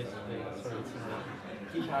yesterday,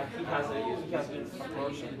 he has been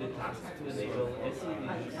approaching the task to enable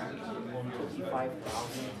SELinux on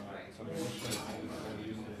 25,000 machines.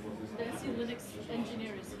 The SELinux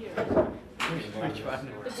engineer is here. Which one?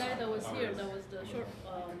 The guy that was here, that was the short,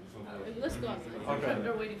 let's go outside. Okay.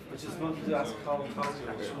 They're waiting for I just wanted to ask how to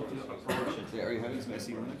actually approach it. Yeah, are you having some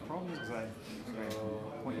SELinux problems? Because I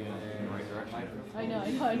point you in the right direction. I know,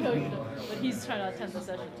 you know, but he's trying to attend the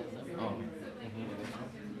session too. So. Oh.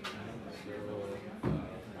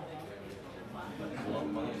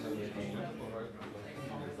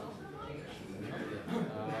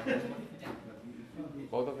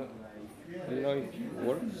 Both of them, you know, it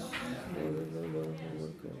works.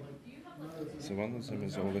 So one of them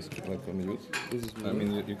is always like on mute. This is I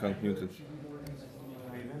mean, you can't mute it.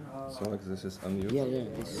 So like this is unmute. Yeah,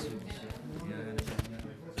 this.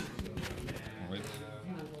 Wait.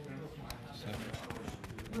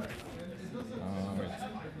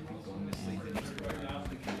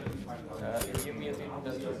 If you mute it,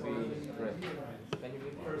 that would be correct. Can you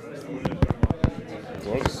mute first? It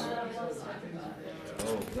works.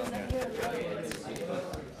 Oh,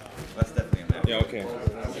 that's definitely a Yeah, okay.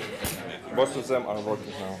 Both of them are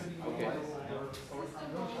working now. Okay.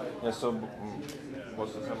 Yeah, so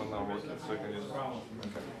both of them are now working, so you can use.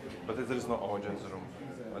 Okay. But there is no audio in the room.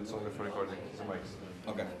 It's only for recording the mics.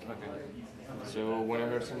 Okay. Okay. So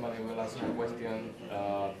whenever somebody will ask you a question,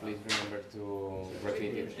 please remember to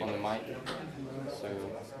repeat it on the mic. So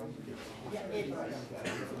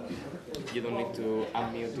you don't need to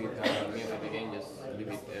unmute it and mute it again, just leave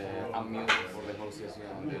it unmute for the whole session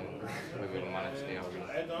and then we will manage the audio.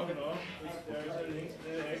 I don't know if there is a link to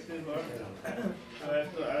the active work. I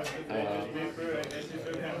have to ask the paper. I guess if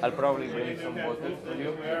you can. I'll probably bring some water for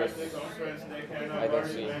you because I don't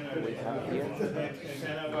see we have here. They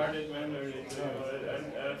can award it manually. And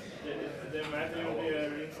the Matthew will be a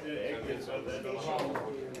link to the active, so they don't know.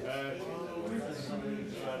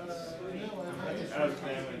 Ask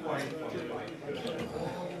them and find it.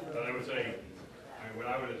 But I would say, what I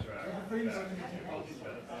would attract back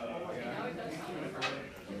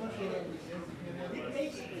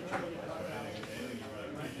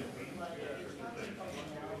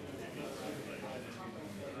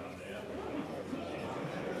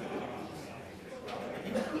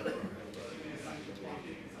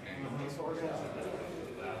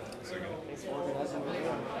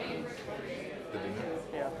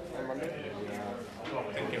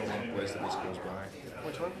thinking of one place that this goes by.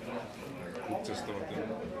 Which one? Just the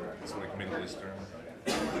it's like Middle Eastern.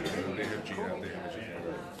 They have GNU, they have a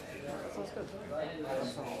GNU. Sounds good.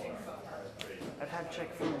 I've had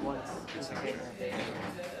Czech food once. This time.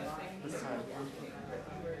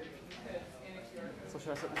 So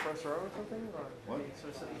should I sit in the first row or something? Or What? should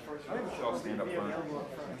I sit in the first I row? think we should all stand up front.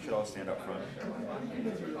 We should all stand up front.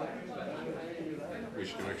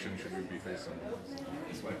 Which direction should we be facing?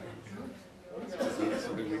 This way.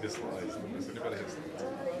 So do we just slides? Does anybody have slides?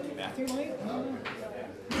 Matthew might?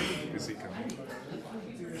 Is he coming?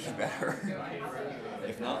 Better.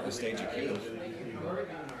 If not, we'll stage a queue.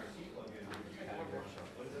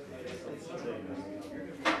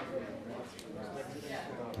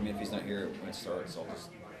 I mean, if he's not here when it starts,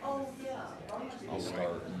 I'll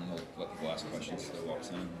start and we'll let people ask questions as he walks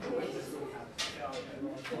in.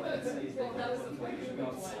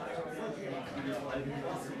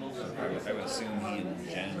 I would assume he and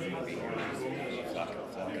Jen would be here.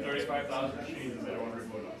 35,000 machines and they don't want to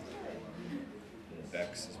report on.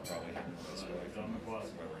 Bex is probably heading this way from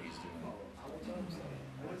wherever he's doing.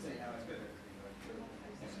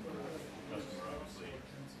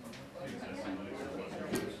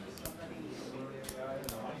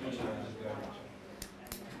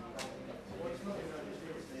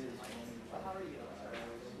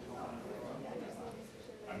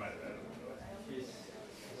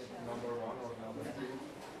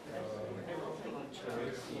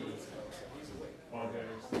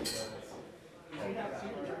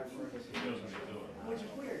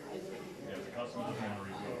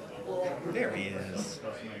 There he is.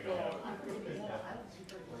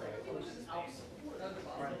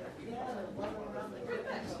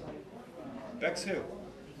 Bex who?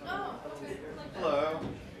 Hello.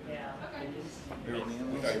 We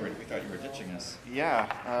thought you were ditching us.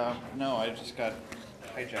 Yeah, no, I just got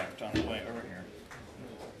hijacked on the way over here.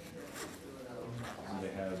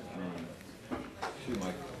 They have two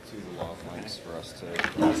lav mics for us to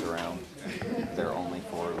pass around. They're only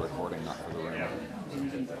for recording, not for the room.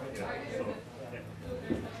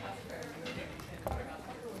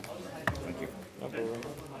 Thank you. No problem.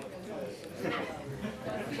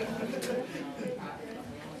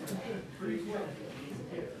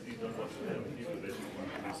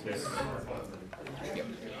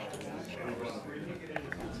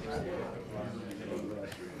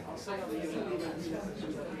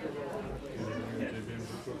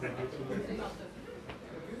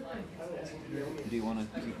 Do you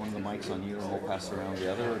want to keep one of the mics on you and we'll pass around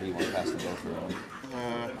the other, or do you want to pass them both around?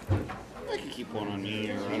 I can keep one on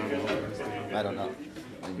me, or I don't know. I don't know.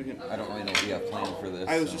 I don't really know what you have planned for this.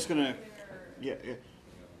 I was just gonna, yeah.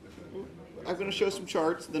 I'm gonna show some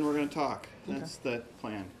charts, then we're gonna talk. That's the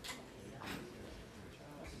plan.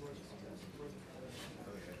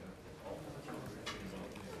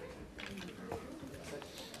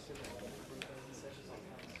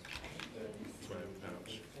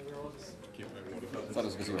 I thought it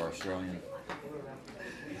was because you were Australian.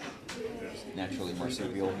 Naturally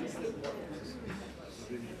marsupial.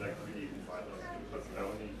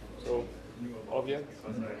 So, all of you?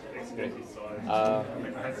 Great.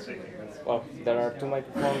 Well, there are two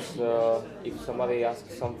microphones. If somebody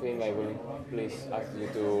asks something, I will please ask you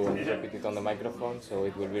to repeat it on the microphone so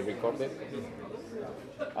it will be recorded.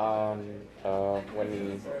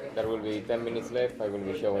 When there will be 10 minutes left, I will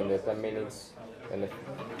be showing the 10 minutes, and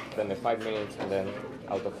then the 5 minutes, and then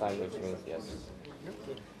out of time, which means yes.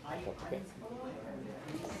 Okay.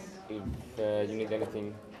 If you need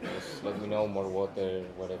anything, just let me know, more water,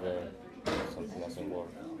 whatever, if something doesn't work.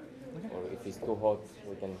 Or if it's too hot,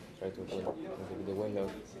 we can try to open the window.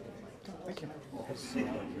 Thank you.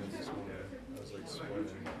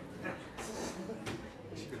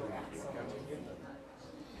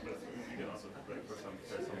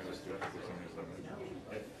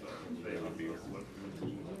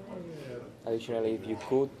 Additionally, if you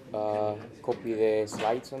could copy the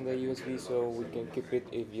slides on the USB so we can keep it,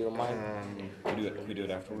 if you don't mind. We do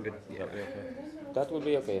it afterward? Yeah. Okay. That will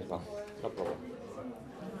be okay as well. No problem.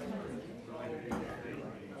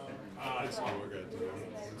 It's all we're going to do.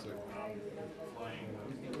 It's like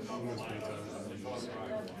almost 3 times as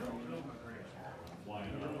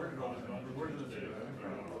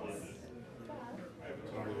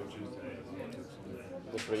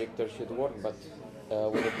The projector should work, but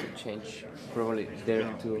we need to change probably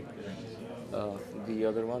there to the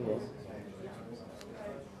other one. Yeah?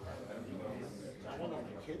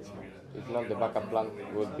 If not, the backup plan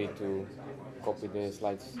would be to copy the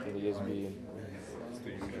slides to the USB.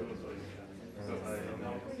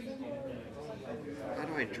 How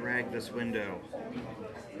do I drag this window?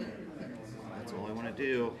 That's all I want to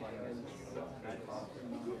do.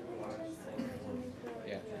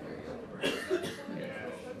 Yeah.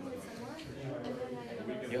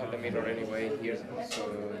 You have the mirror anyway here, so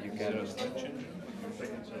you can.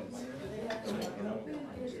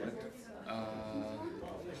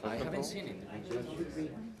 I haven't seen it. I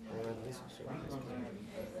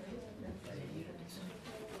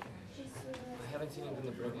haven't seen it in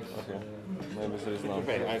the previous. Okay. Maybe there's not.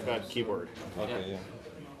 Okay, I've got keyboard. Okay, yeah.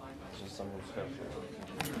 Just some stuff.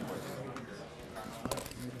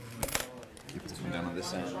 Keep this one down on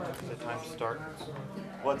this end. Is it time to start?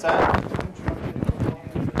 What's that?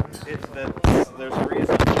 There's a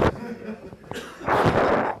reason.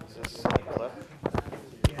 Is this a clip?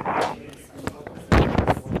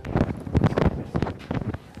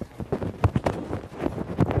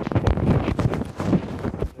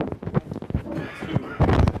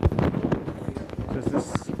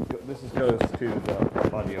 This goes to the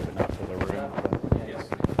audio, but not to the room. Yes.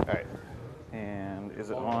 All right. And is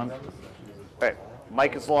it on? All right.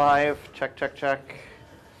 Mic is live. Check, check, check.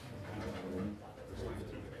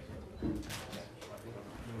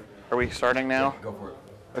 Are we starting now? Go for it.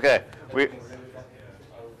 Okay.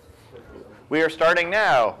 We are starting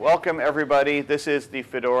now. Welcome, everybody. This is the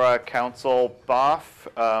Fedora Council BOF,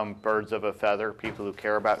 birds of a feather, people who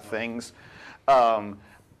care about things.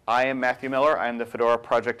 I am Matthew Miller. I'm the Fedora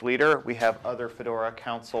project leader. We have other Fedora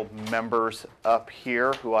Council members up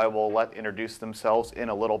here who I will let introduce themselves in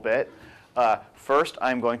a little bit. First,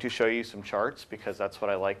 I'm going to show you some charts because that's what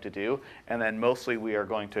I like to do. And then mostly we are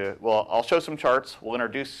going to, well, I'll show some charts. We'll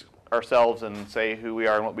introduce ourselves and say who we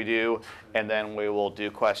are and what we do, and then we will do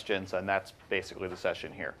questions, and that's basically the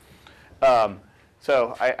session here.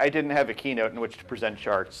 So I didn't have a keynote in which to present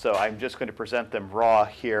charts, so I'm just going to present them raw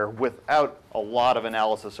here without a lot of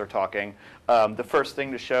analysis or talking. The first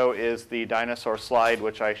thing to show is the dinosaur slide,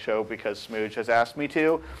 which I show because Smooge has asked me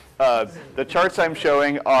to. The charts I'm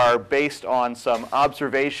showing are based on some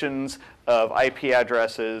observations of IP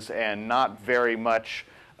addresses and not very much.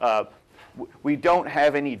 We don't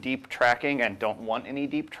have any deep tracking and don't want any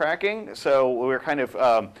deep tracking, so we're kind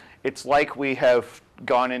of, it's like we have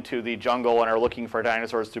gone into the jungle and are looking for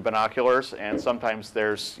dinosaurs through binoculars, and sometimes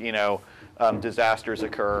there's, disasters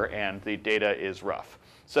occur and the data is rough.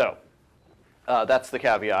 So that's the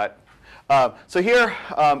caveat. So here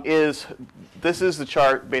this is the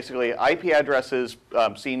chart, basically IP addresses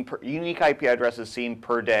unique IP addresses seen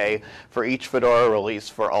per day for each Fedora release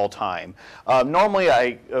for all time. Normally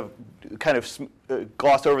I kind of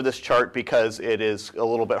gloss over this chart because it is a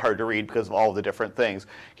little bit hard to read because of all the different things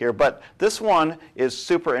here. But this one is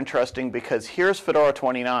super interesting because here's Fedora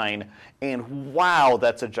 29, and wow,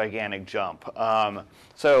 that's a gigantic jump.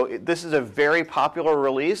 So this is a very popular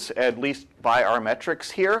release, at least by our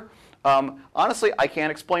metrics here. Honestly, I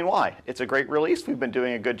can't explain why. It's a great release. We've been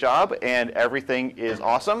doing a good job, and everything is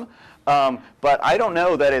awesome. But I don't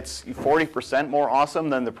know that it's 40% more awesome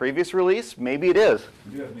than the previous release. Maybe it is.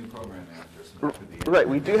 We do have a new program manager. Right,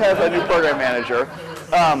 we do have a new program manager.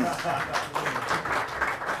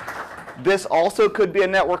 This also could be a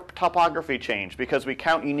network topography change because we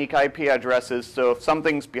count unique IP addresses. So if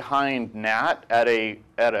something's behind NAT at a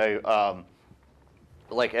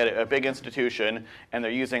big institution and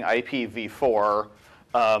they're using IPv4,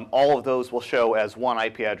 all of those will show as one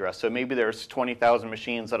IP address. So maybe there's 20,000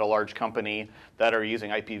 machines at a large company that are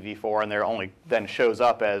using IPv4, and they're only then shows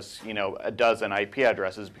up as a dozen IP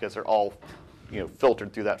addresses because they're all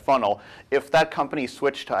filtered through that funnel. If that company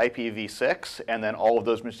switched to IPv6 and then all of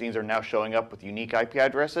those machines are now showing up with unique IP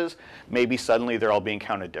addresses, maybe suddenly they're all being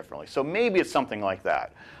counted differently. So maybe it's something like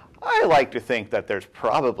that. I like to think that there's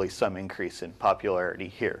probably some increase in popularity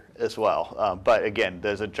here as well. But again,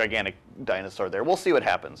 there's a gigantic dinosaur there. We'll see what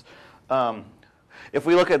happens. If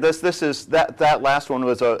we look at this, that last one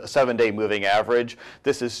was a 7-day moving average.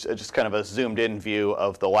 This is just kind of a zoomed in view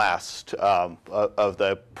of the last of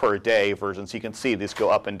the per day version. So you can see these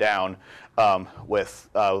go up and down with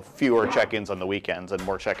fewer check-ins on the weekends and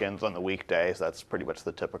more check-ins on the weekdays. That's pretty much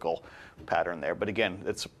the typical pattern there. But again,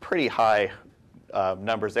 it's pretty high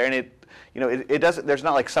numbers there, and it doesn't. There's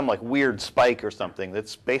not like some weird spike or something.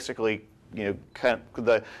 It's basically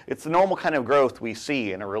it's the normal kind of growth we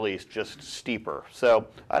see in a release, just steeper. So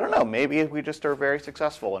I don't know. Maybe we just are very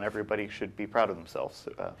successful, and everybody should be proud of themselves.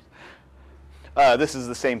 This is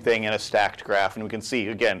the same thing in a stacked graph, and we can see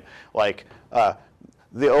again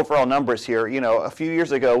the overall numbers here. A few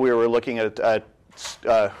years ago we were looking at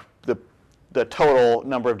the total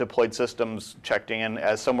number of deployed systems checked in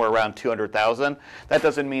as somewhere around 200,000. That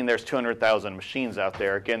doesn't mean there's 200,000 machines out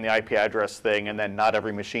there. Again, the IP address thing, and then not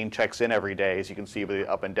every machine checks in every day, as you can see with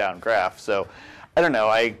the up and down graph. So I don't know.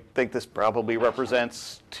 I think this probably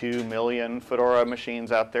represents 2 million Fedora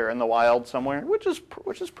machines out there in the wild somewhere, which is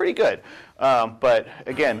pretty good. But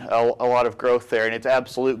again, a lot of growth there, and it's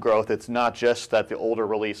absolute growth. It's not just that the older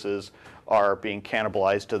releases are being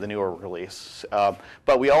cannibalized to the newer release.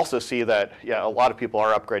 But we also see that, a lot of people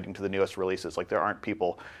are upgrading to the newest releases. Like there aren't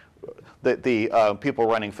people, the people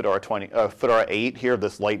running Fedora 8 here,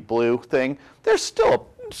 this light blue thing, there's still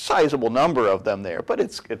a sizable number of them there, but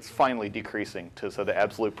it's finally decreasing so the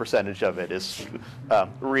absolute percentage of it is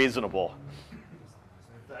reasonable.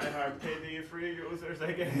 Die-hard KDE3 users,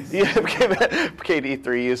 I guess. Yeah,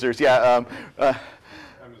 KDE3 users, yeah.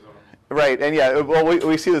 Right, and well,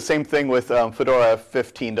 we see the same thing with Fedora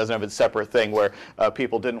 15 doesn't have its separate thing where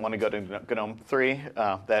people didn't want to go to GNOME 3.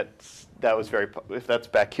 That was that's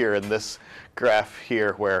back here in this graph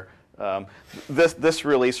here where this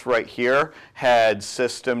release right here had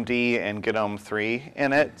systemd and GNOME 3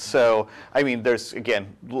 in it. So I mean, there's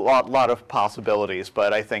again a lot of possibilities,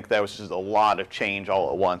 but I think that was just a lot of change all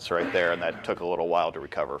at once right there, and that took a little while to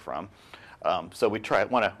recover from. So we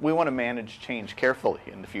want to manage change carefully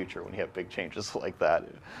in the future when you have big changes like that.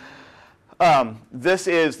 This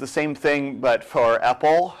is the same thing, but for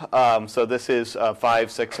EPEL. So this is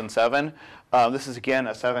 5, 6, and 7. This is again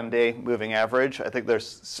a 7-day moving average. I think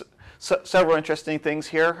there's several interesting things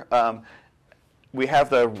here. we have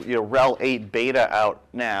the RHEL 8 beta out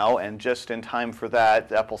now, and just in time for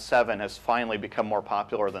that, Apple 7 has finally become more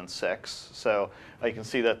popular than 6. So you can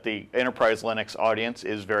see that the enterprise Linux audience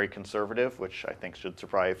is very conservative, which I think should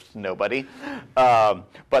surprise nobody.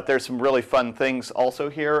 But there's some really fun things also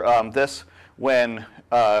here. When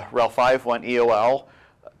RHEL 5 went EOL,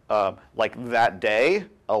 like that day,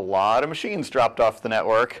 a lot of machines dropped off the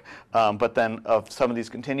network, but then some of these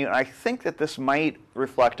continue. And I think that this might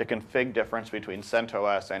reflect a config difference between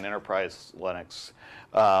CentOS and Enterprise Linux,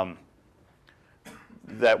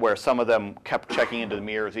 where some of them kept checking into the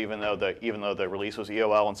mirrors even though the release was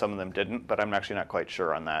EOL and some of them didn't. But I'm actually not quite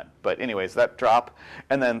sure on that. But anyways, that drop,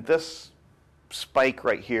 and then this spike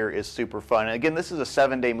right here is super fun. And again, this is a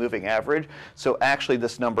 7-day moving average, so actually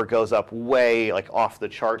this number goes up way off the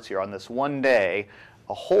charts here. On this one day,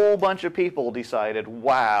 a whole bunch of people decided,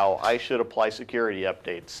 wow, I should apply security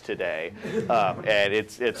updates today. And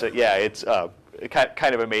it's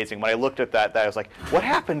kind of amazing. When I looked at that, I was like, what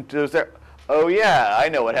happened? Was there? Oh yeah, I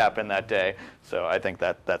know what happened that day. So I think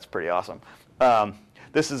that's pretty awesome.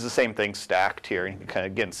 This is the same thing stacked here. You can kind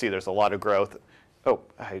of again see there's a lot of growth. Oh,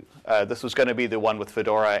 this was going to be the one with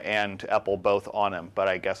Fedora and Apple both on them, but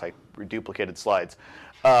I guess I duplicated slides.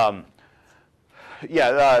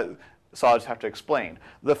 So I'll just have to explain.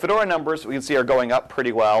 The Fedora numbers we can see are going up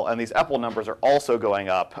pretty well, and these Apple numbers are also going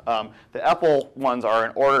up. The Apple ones are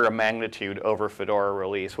an order of magnitude over Fedora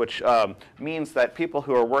release, which means that people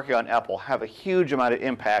who are working on Apple have a huge amount of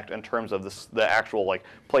impact in terms of the actual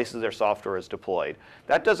places their software is deployed.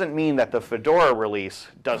 That doesn't mean that the Fedora release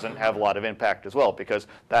doesn't have a lot of impact as well, because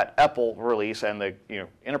that Apple release and the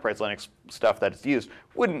Enterprise Linux stuff that's used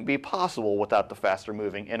wouldn't be possible without the faster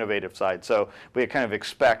moving innovative side. So we kind of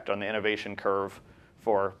expect on the innovation curve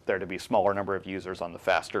for there to be a smaller number of users on the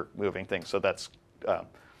faster moving things. So that's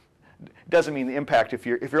doesn't mean the impact. If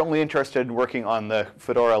you're only interested in working on the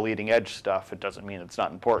Fedora leading edge stuff, it doesn't mean it's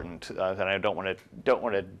not important. And I don't want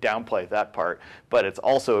to downplay that part. But it's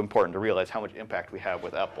also important to realize how much impact we have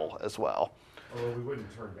with Apple as well. Although we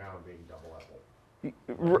wouldn't turn down being double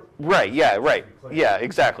Apple. Right, yeah, right. Yeah,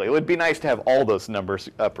 exactly. It would be nice to have all those numbers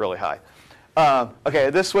up really high. Okay,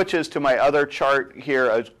 this switches to my other chart here,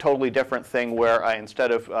 a totally different thing where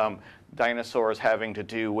instead of dinosaurs having to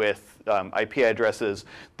do with IP addresses,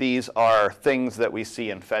 these are things that we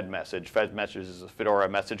see in FedMessage. FedMessage is a Fedora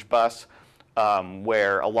message bus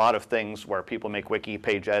where a lot of things where people make wiki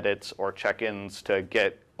page edits or check-ins to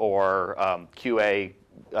get or QA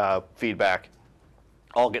feedback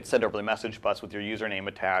all get sent over the message bus with your username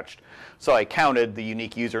attached. So I counted the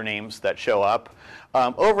unique usernames that show up.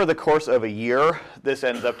 Over the course of a year, this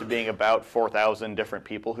ends up to being about 4,000 different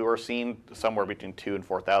people who are seen, somewhere between 2,000 and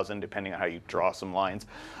 4,000, depending on how you draw some lines.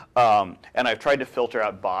 And I've tried to filter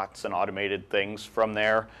out bots and automated things from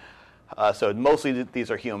there. So mostly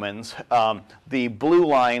these are humans. The blue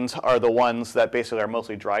lines are the ones that basically are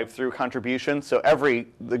mostly drive-through contributions. So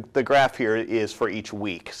the graph here is for each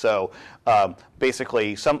week. So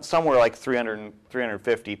basically somewhere like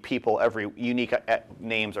 350 people, every unique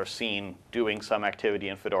names are seen doing some activity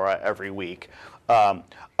in Fedora every week.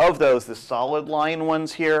 Of those, the solid line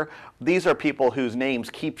ones here, these are people whose names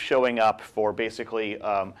keep showing up for basically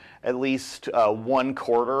at least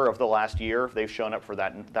 1/4 of the last year. They've shown up for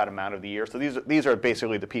that amount of the year. So these are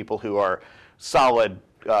basically the people who are solid,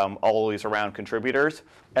 always around contributors.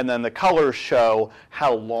 And then the colors show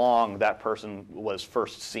how long that person was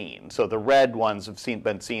first seen. So the red ones have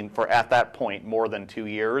been seen for, at that point, more than 2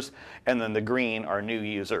 years. And then the green are new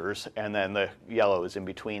users. And then the yellow is in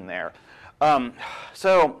between there.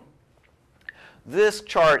 So this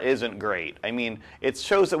chart isn't great. I mean, it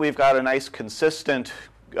shows that we've got a nice consistent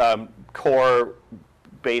core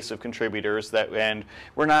base of contributors and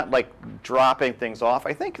we're not dropping things off.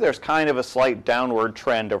 I think there's kind of a slight downward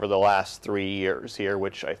trend over the last 3 years here,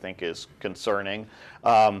 which I think is concerning.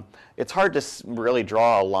 It's hard to really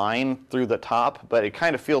draw a line through the top, but it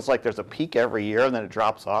kind of feels like there's a peak every year and then it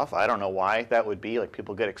drops off. I don't know why that would be. Like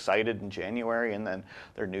people get excited in January and then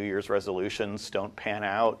their New Year's resolutions don't pan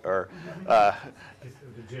out, or the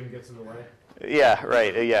gym gets in the way. Yeah,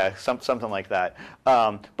 right. Yeah, something like that.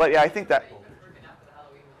 But yeah, I think that.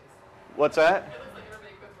 What's that?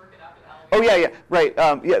 Oh yeah, right.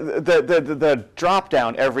 Yeah, the drop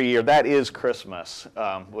down every year, that is Christmas,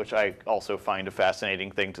 which I also find a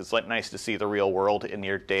fascinating thing. It's nice to see the real world in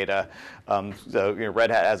your data. So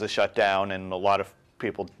Red Hat has a shutdown, and a lot of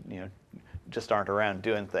people just aren't around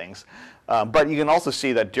doing things. But you can also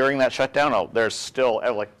see that during that shutdown, there's still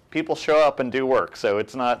people show up and do work, so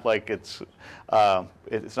it's not like not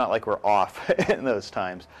like we're off in those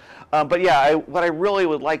times. But yeah, what I really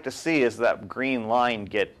would like to see is that green line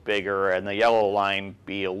get bigger and the yellow line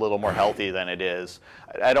be a little more healthy than it is.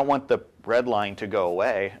 I don't want the red line to go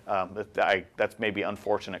away. That's maybe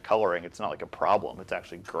unfortunate coloring. It's not like a problem. It's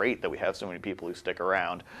actually great that we have so many people who stick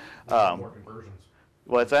around. More conversions.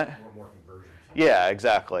 What's that? More conversions. Yeah,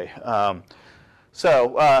 exactly.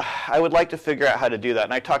 So I would like to figure out how to do that.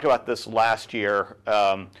 And I talked about this last year,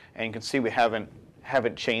 and you can see we haven't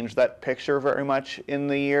changed that picture very much in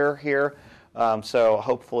the year here. So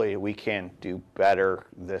hopefully we can do better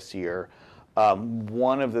this year.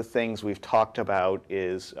 One of the things we've talked about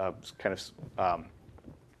is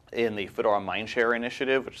in the Fedora Mindshare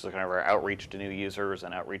initiative, which is kind of our outreach to new users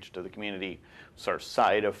and outreach to the community sort of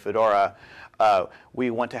side of Fedora.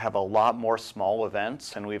 We want to have a lot more small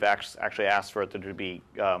events, and we've actually asked for it to be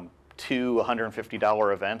 2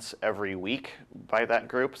 $150 events every week by that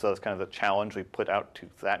group. So that's kind of the challenge we put out to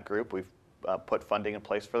that group. We've put funding in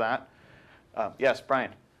place for that. Yes,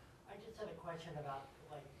 Brian. I just had a question about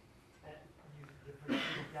the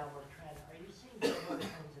predicted downward trend. Are you seeing downward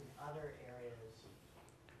trends in other areas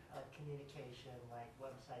of communication, like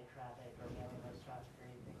website traffic or mailing list traffic or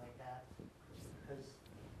anything like that?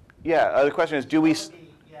 Yeah, the question is, do we?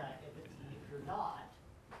 Yeah, if you're not,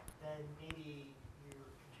 then maybe your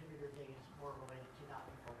contributor thing is more related to not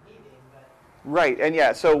people leaving, but. Right, and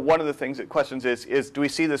yeah, so one of the questions is do we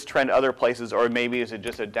see this trend other places, or maybe is it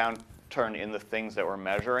just a downturn in the things that we're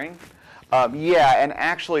measuring? Yeah, and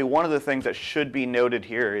actually one of the things that should be noted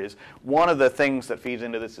here is one of the things that feeds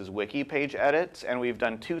into this is wiki page edits, and we've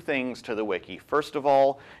done 2 things to the wiki. First of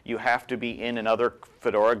all, you have to be in another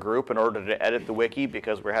Fedora group in order to edit the wiki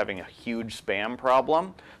because we're having a huge spam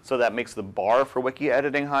problem. So that makes the bar for wiki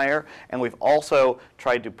editing higher. And we've also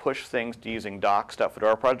tried to push things to using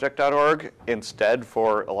docs.fedoraproject.org instead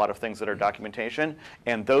for a lot of things that are documentation.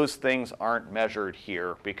 And those things aren't measured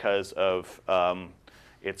here because of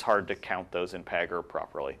it's hard to count those in Pagure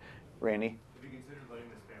properly. Randy? Have you considered letting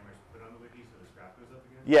the spammers put on the wiki so the scrap goes up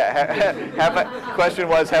again? Yeah, question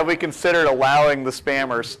was, have we considered allowing the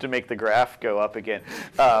spammers to make the graph go up again?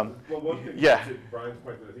 Well, one thing yeah. to Brian's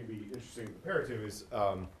point that I think would be interesting to compare it to is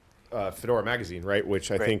Fedora Magazine, right?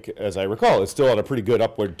 Which I Right. think, as I recall, is still on a pretty good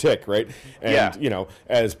upward tick, right? And, Yeah. you know,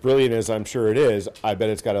 as brilliant as I'm sure it is, I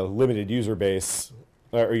bet it's got a limited user base,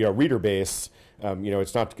 or reader base. You know,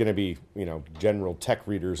 it's not going to be, general tech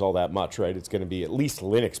readers all that much, right? It's going to be at least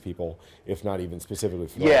Linux people, if not even specifically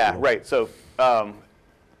Fedora Yeah, people. right. So,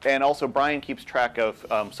 and also Brian keeps track of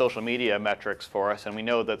social media metrics for us, and we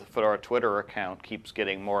know that the Fedora Twitter account keeps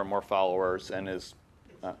getting more and more followers and is.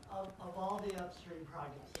 Of all the upstream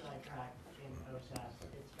projects that I track in OSAS,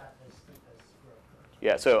 it's got the steepest growth curve.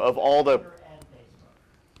 Yeah. So of all the. Twitter and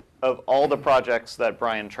Facebook. Of all the projects that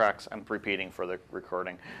Brian tracks, I'm repeating for the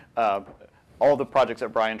recording. All the projects that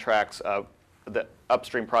Brian tracks, the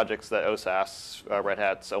upstream projects that OSAS, Red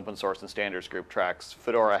Hat's open source and standards group tracks,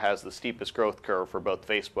 Fedora has the steepest growth curve for both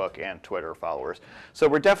Facebook and Twitter followers. So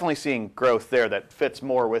we're definitely seeing growth there that fits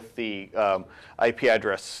more with the IP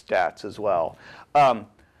address stats as well.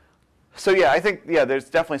 So yeah, I think there's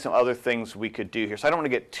definitely some other things we could do here. So I don't want to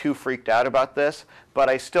get too freaked out about this, but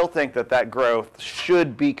I still think that growth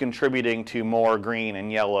should be contributing to more green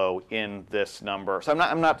and yellow in this number. So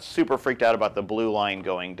I'm not super freaked out about the blue line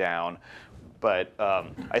going down, but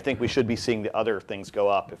I think we should be seeing the other things go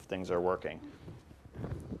up if things are working.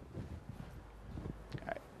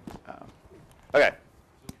 All right.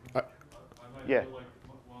 Okay. Yeah.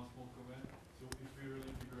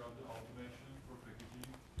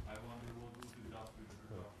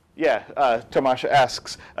 Yeah, Tomasz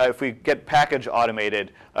asks, if we get package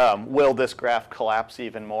automated, will this graph collapse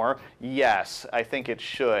even more? Yes, I think it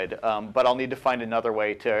should, but I'll need to find another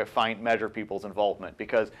way to measure people's involvement,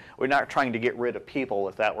 because we're not trying to get rid of people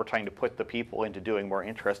with that. We're trying to put the people into doing more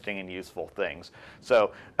interesting and useful things.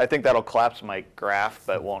 So I think that'll collapse my graph,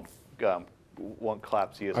 but won't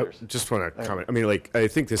collapse users. I just want to comment. I mean, I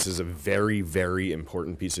think this is a very, very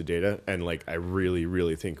important piece of data, and I really,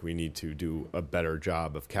 really think we need to do a better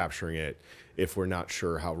job of capturing it if we're not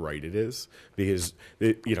sure how right it is, because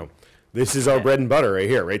this is our bread and butter right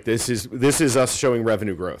here, right? This is us showing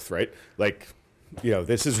revenue growth, right?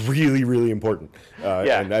 This is really, really important,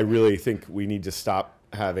 and I really think we need to stop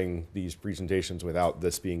having these presentations without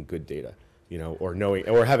this being good data. Or knowing,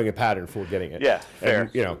 or having a pattern for getting it. Yeah,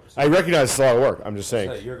 fair. And, I recognize it's a lot of work. I'm just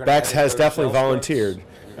saying, Bex has definitely volunteered.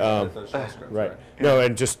 Right. No,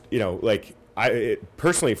 and just,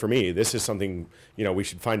 personally for me, this is something, we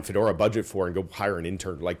should find Fedora budget for and go hire an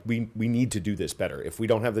intern. Like we need to do this better. If we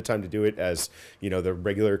don't have the time to do it as, the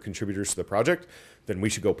regular contributors to the project, then we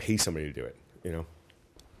should go pay somebody to do it,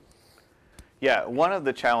 Yeah, one of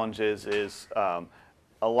the challenges is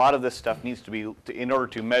a lot of this stuff needs to be, in order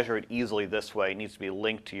to measure it easily this way, it needs to be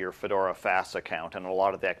linked to your Fedora FAS account, and a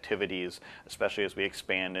lot of the activities, especially as we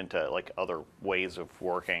expand into like other ways of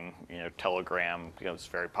working, Telegram, it's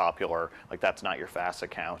very popular. Like that's not your FAS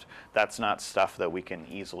account. That's not stuff that we can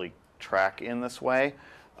easily track in this way.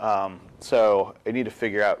 So I need to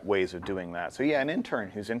figure out ways of doing that. So yeah, an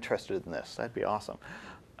intern who's interested in this, that'd be awesome.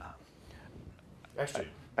 Actually,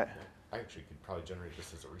 I actually could probably generate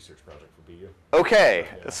this as a research project for BU. Okay,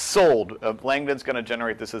 sold. Langdon's going to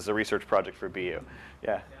generate this as a research project for BU.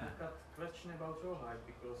 Yeah. I've got a question about rawhide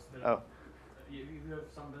because you have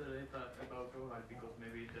some better data about rawhide because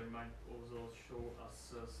maybe there might also show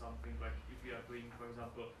us something like if we are doing, for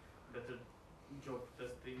example, better job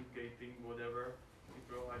testing, gating, whatever, if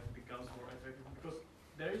rawhide becomes more effective because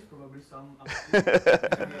there is probably some.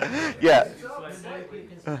 Yeah.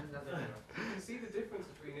 You can see the difference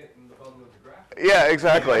between it and the bottom of the graph. Yeah,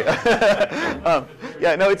 exactly.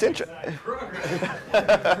 Yeah, no, it's interesting.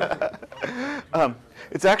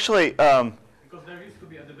 It's actually. Because there used to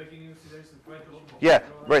be at the beginning, there's quite a lot more. Yeah,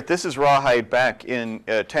 right. This is rawhide back in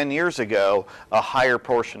 10 years ago. A higher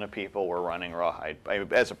portion of people were running rawhide.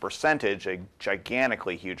 As a percentage, a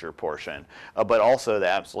gigantically huger portion. But also the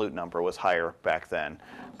absolute number was higher back then.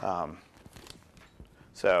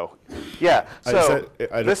 So, yeah. So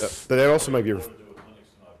but that also might be.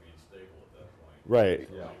 Right.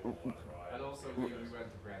 Yeah. And also we went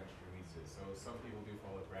to branch releases. So some people do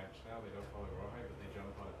follow branch now. They don't follow rawhide, but they jump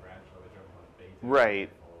on a branch or they jump on a beta. Right.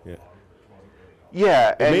 Yeah.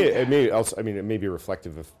 Yeah. It may also. I mean, it may be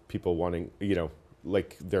reflective of people wanting,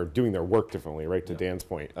 like they're doing their work differently. Right. To Dan's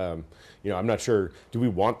point. I'm not sure. Do we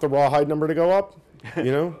want the rawhide number to go up?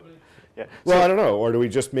 Yeah. Well, I don't know. Or do we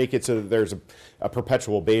just make it so that there's a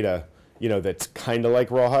perpetual beta, that's kind of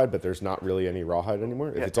like rawhide, but there's not really any rawhide anymore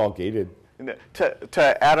if it's all gated.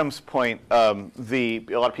 To Adam's point, a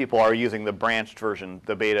lot of people are using the branched version,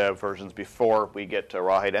 the beta versions before we get to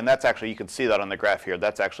rawhide, and that's actually, you can see that on the graph here.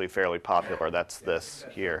 That's actually fairly popular. That's this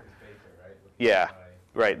here. Yeah,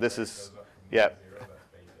 right. This is, yep,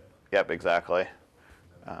 exactly.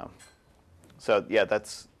 So yeah,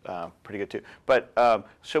 that's pretty good too. But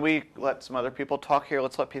should we let some other people talk here?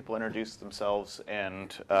 Let's let people introduce themselves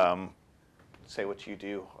and say what you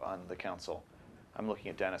do on the council. I'm looking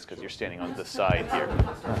at Dennis because you're standing on this side here.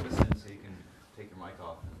 So you can take your mic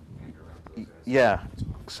off and hand around to those guys. Yeah,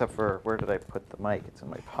 except for where did I put the mic? It's in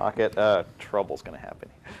my pocket. Trouble's going to happen.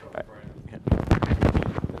 All right.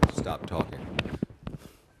 Stop talking.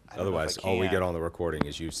 Otherwise, all we get on the recording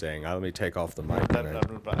is you saying, let me take off the mic.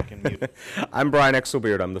 I can mute. I'm Brian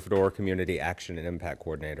Exelbeard. I'm the Fedora Community Action and Impact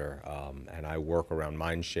Coordinator, and I work around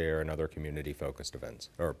Mindshare and other community-focused events,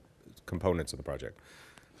 or components of the project.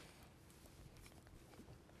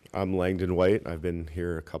 I'm Langdon White. I've been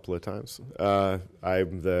here a couple of times.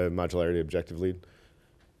 I'm the modularity objective lead.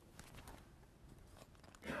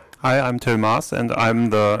 Hi, I'm Thomas, and I'm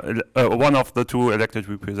the one of the two elected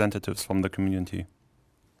representatives from the community.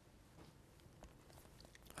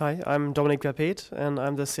 Hi, I'm Dominic Papet, and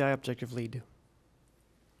I'm the CI objective lead.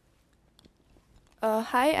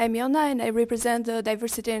 Hi, I'm Yona, and I represent the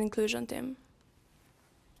diversity and inclusion team.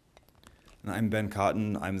 And I'm Ben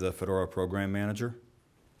Cotton. I'm the Fedora program manager.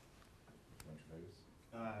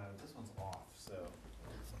 This one's off, so.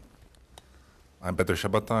 I'm Peter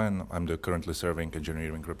Shabata, and I'm the currently serving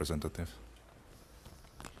engineering representative.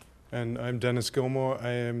 And I'm Dennis Gilmore. I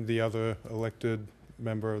am the other elected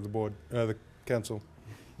member of the board, the council.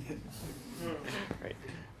 Right.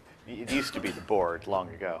 It used to be the board long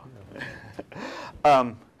ago.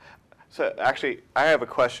 So actually, I have a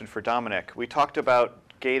question for Dominic. We talked about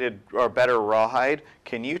gated or better rawhide.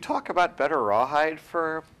 Can you talk about better rawhide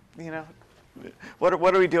for, what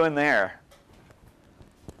are we doing there?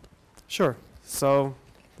 Sure. So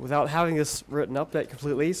without having this written up yet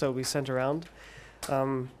completely, so we sent around,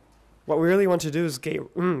 what we really want to do is gate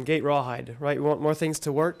rawhide, right? We want more things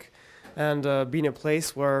to work and be in a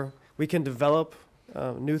place where we can develop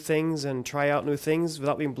new things and try out new things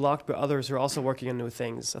without being blocked by others who are also working on new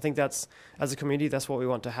things. I think that's, as a community, that's what we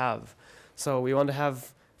want to have. So we want to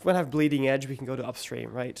have, if we want to have bleeding edge, we can go to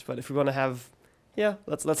upstream, right? But if we want to have,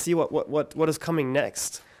 let's see what is coming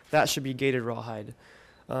next. That should be gated rawhide.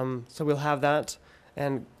 So we'll have that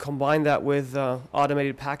and combine that with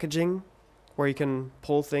automated packaging, where you can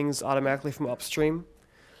pull things automatically from upstream.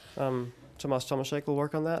 Tomas Tomaszek will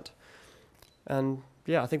work on that. And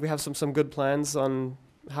yeah, I think we have some good plans on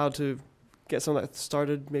how to get some of that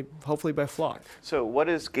started, maybe hopefully by Flock. So what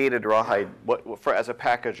is gated rawhide? For as a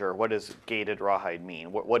packager, what does gated rawhide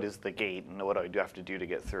mean? What is the gate, and what do I have to do to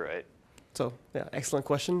get through it? So yeah, excellent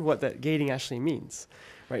question. What that gating actually means,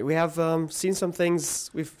 right? We have seen some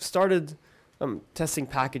things. We've started testing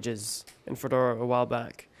packages in Fedora a while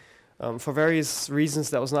back. For various reasons,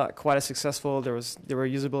 that was not quite as successful. There were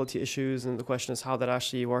usability issues, and the question is how that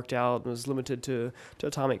actually worked out. It was limited to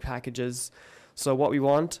atomic packages. So what we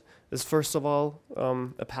want is, first of all,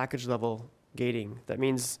 a package level gating. That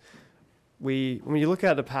means when you look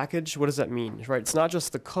at a package, what does that mean? Right? It's not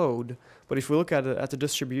just the code, but if we look at the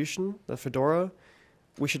distribution, the Fedora,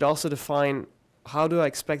 we should also define how do I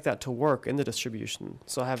expect that to work in the distribution.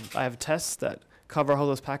 So I have tests that cover how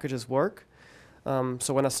those packages work.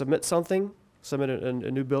 So when I submit something, submit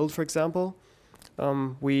a new build, for example,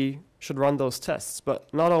 we should run those tests.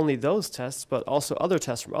 But not only those tests, but also other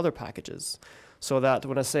tests from other packages. So that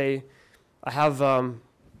when I say I have,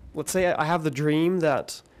 let's say I have the dream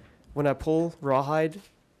that when I pull rawhide,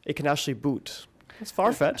 it can actually boot. It's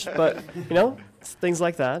far-fetched, but things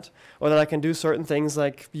like that. Or that I can do certain things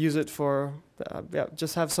like use it for,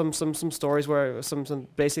 just have some stories where some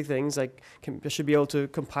basic things like I should be able to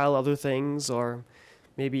compile other things or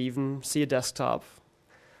maybe even see a desktop.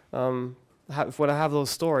 When I have those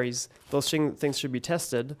stories, those things should be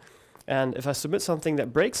tested. And if I submit something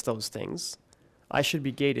that breaks those things, I should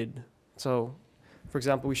be gated. So, for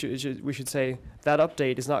example, we should say that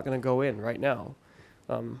update is not going to go in right now.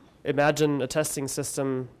 Imagine a testing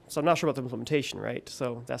system, so I'm not sure about the implementation, right?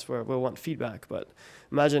 So that's where we'll want feedback, but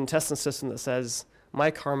imagine a testing system that says,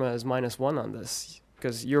 my karma is -1 on this,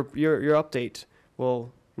 because your update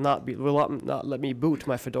will not let me boot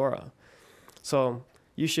my Fedora. So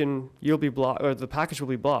you'll be blocked, or the package will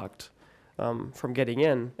be blocked from getting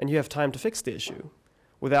in, and you have time to fix the issue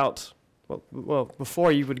without,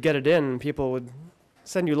 before you would get it in, people would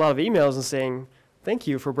send you a lot of emails and saying, thank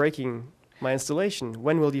you for breaking my installation.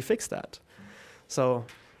 When will you fix that? So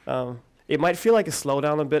it might feel like a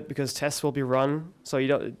slowdown a bit because tests will be run. So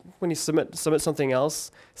when you submit something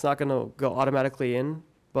else, it's not going to go automatically in.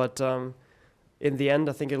 But in the end,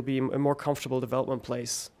 I think it'll be a more comfortable development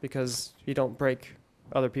place because you don't break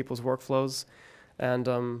other people's workflows, and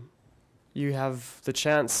you have the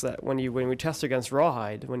chance that when we test against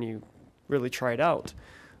rawhide, when you really try it out,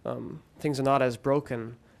 things are not as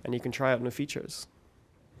broken, and you can try out new features.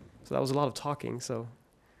 So that was a lot of talking. So,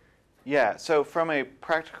 yeah. So from a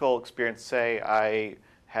practical experience, say I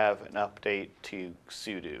have an update to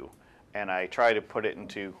sudo, and I try to put it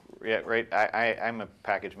into I'm a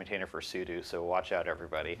package maintainer for sudo, so watch out,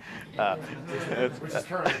 everybody. Which is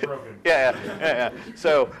currently broken. Yeah.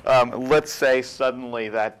 So let's say suddenly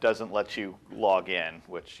that doesn't let you log in,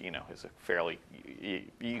 which is a fairly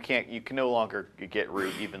you can no longer get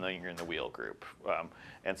root even though you're in the wheel group.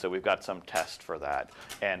 And so we've got some test for that.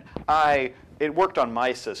 And it worked on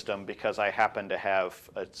my system because I happen to have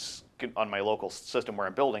on my local system where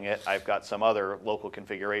I'm building it, I've got some other local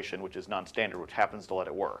configuration which is non-standard, which happens to let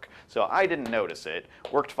it work. So I didn't notice it.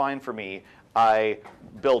 Worked fine for me. I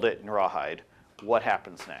build it in rawhide. What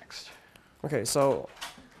happens next? Okay, so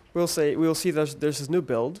we'll see there's this new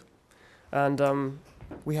build, and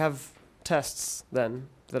we have tests then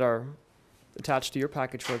that are attached to your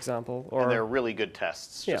package, for example, or and they're really good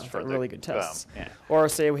tests. Yeah, just for really good tests. Yeah. Or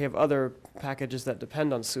say we have other packages that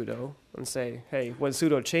depend on sudo, and say, hey, when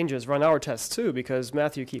sudo changes, run our tests too, because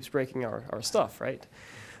Matthew keeps breaking our stuff, right?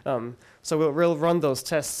 So we'll run those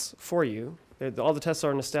tests for you. All the tests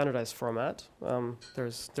are in a standardized format. There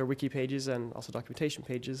are wiki pages and also documentation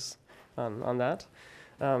pages on that.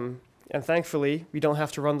 And thankfully, we don't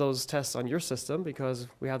have to run those tests on your system because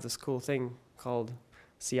we have this cool thing called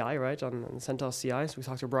CI, right, on CentOS CI. So we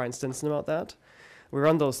talked to Brian Stinson about that. We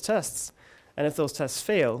run those tests, and if those tests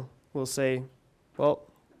fail, we'll say, well,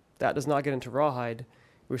 that does not get into rawhide.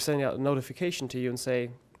 We're sending out a notification to you and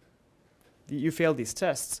say, you failed these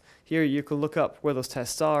tests. Here you can look up where those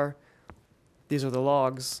tests are. These are the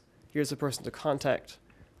logs. Here's the person to contact.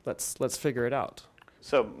 Let's figure it out.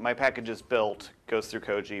 So my package is built, goes through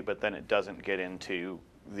Koji, but then it doesn't get into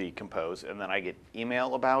the compose, and then I get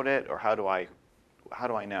email about it, or how do I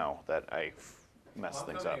know that I messed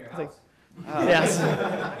things up? Yes,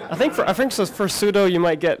 I think for sudo you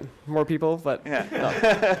might get more people, but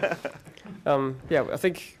yeah, yeah, I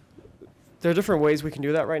think there are different ways we can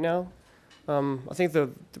do that right now. I think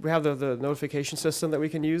we have the notification system that we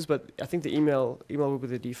can use, but I think the email will be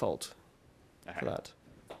the default for that.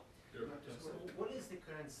 What is the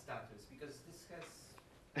current status? Because this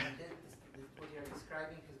what you're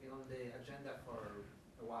describing has been on the agenda for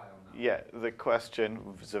a while now. Yeah, the question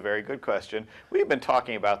is a very good question. We've been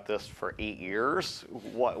talking about this for 8 years.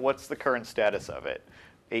 What's the current status of it?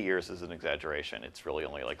 8 years is an exaggeration. It's really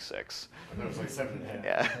only like 6. There was like 7 and a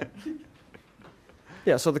Yeah. half.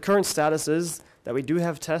 Yeah, so the current status is that we do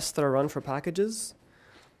have tests that are run for packages,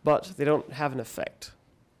 but they don't have an effect,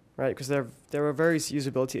 right? Because there were various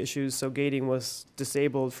usability issues, so gating was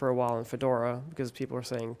disabled for a while in Fedora because people were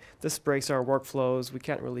saying, this breaks our workflows, we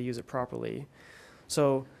can't really use it properly.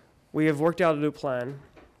 So we have worked out a new plan,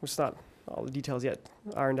 which is not all the details yet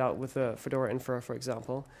ironed out with the Fedora Infra, for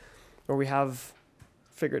example, where we have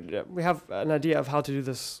we have an idea of how to do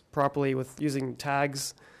this properly with using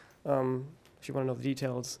tags, if you want to know the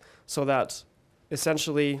details, so that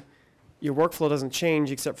essentially your workflow doesn't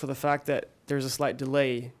change except for the fact that there's a slight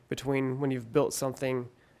delay between when you've built something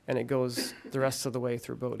and it goes the rest of the way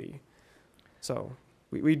through Bodhi. So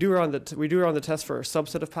we do run the test for a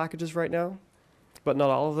subset of packages right now, but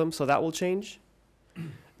not all of them, so that will change.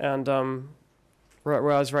 And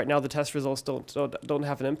whereas right now the test results don't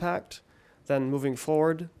have an impact, then moving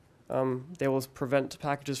forward, they will prevent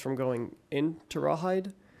packages from going into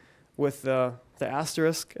Rawhide with the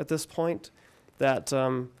asterisk at this point that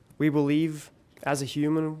we believe as a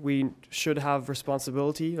human we should have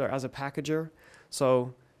responsibility, or as a packager.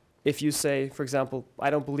 So if you say, for example, I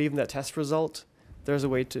don't believe in that test result, there's a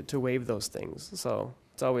way to waive those things. So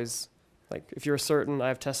it's always like, if you're certain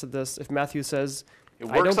I've tested this, if Matthew says,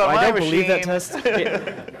 I don't believe that test,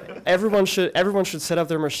 everyone should set up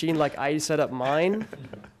their machine like I set up mine,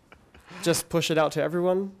 just push it out to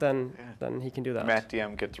everyone, then he can do that. Matt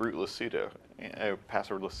DM gets rootless sudo,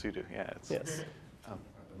 passwordless sudo. Yeah. Yes.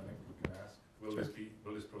 Will this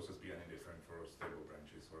process be any different for stable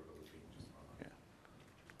branches, or will it be just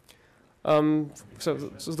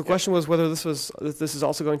So the question was whether this is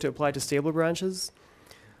also going to apply to stable branches.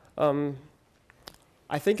 I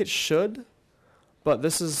think it should, but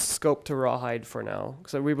this is scoped to Rawhide for now.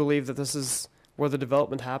 So we believe that this is where the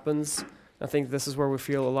development happens. I think this is where we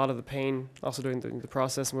feel a lot of the pain, also during the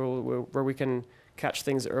process, where we can catch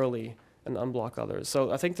things early and unblock others.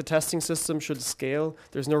 So I think the testing system should scale.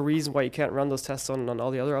 There's no reason why you can't run those tests on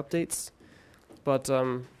all the other updates. But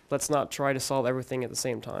let's not try to solve everything at the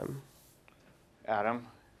same time. Adam?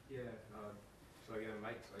 Yeah, should I get a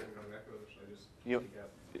mic so I can go back, or should I just You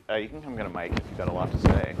can come get a mic if you've got a lot to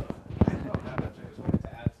say.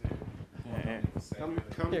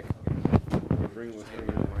 Bring with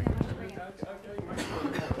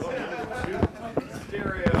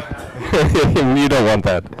You don't want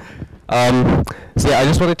that. So yeah, I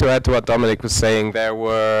just wanted to add to what Dominic was saying. There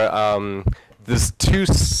were there's two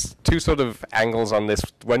sort of angles on this.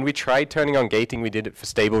 When we tried turning on gating, we did it for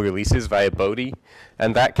stable releases via Bodhi,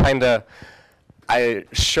 and that kind of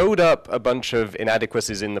showed up a bunch of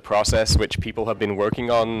inadequacies in the process, which people have been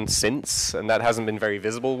working on since, and that hasn't been very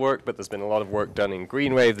visible work, but there's been a lot of work done in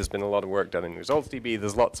Greenwave, there's been a lot of work done in ResultsDB,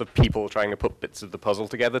 there's lots of people trying to put bits of the puzzle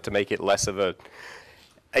together to make it less of a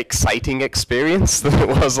exciting experience than it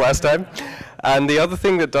was last time. And the other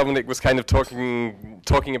thing that Dominic was kind of talking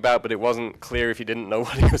about, but it wasn't clear if you didn't know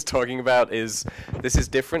what he was talking about, is this is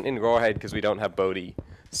different in Rawhide because we don't have Bodhi.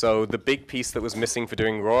 So the big piece that was missing for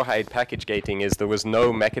doing Rawhide package gating is there was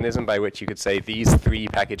no mechanism by which you could say these 3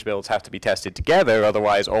 package builds have to be tested together,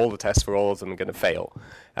 otherwise all the tests for all of them are going to fail.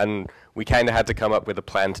 And we kind of had to come up with a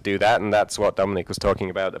plan to do that, and that's what Dominic was talking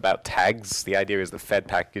about tags. The idea is the Fed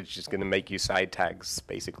package is going to make you side tags,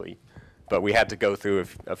 basically. But we had to go through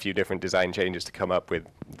a few different design changes to come up with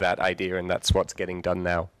that idea, and that's what's getting done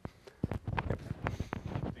now. Yep.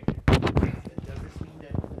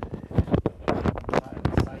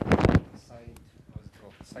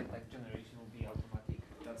 Site generation will be automatic.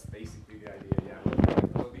 That's basically the idea, yeah.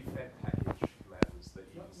 It will be Fed package levels that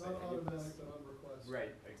you can say. Not automatic, but on request.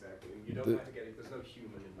 Right, exactly. You don't have to get it. There's no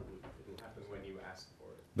human in the loop. It will happen when you ask for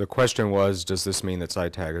it. The question was, does this mean that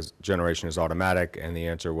site tag generation is automatic? And the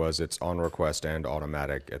answer was, it's on request and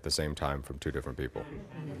automatic at the same time from 2 different people.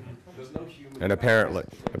 There's no human. And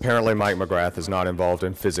apparently Mike McGrath is not involved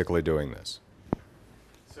in physically doing this.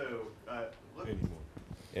 So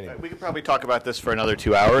we could probably talk about this for another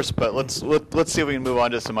 2 hours, but let's see if we can move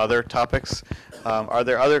on to some other topics. Are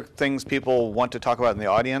there other things people want to talk about in the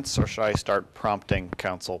audience, or should I start prompting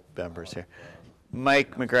council members here?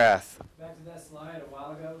 Mike McGrath. Back to that slide a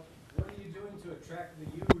while ago. What are you doing to attract the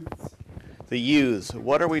youths? The youths.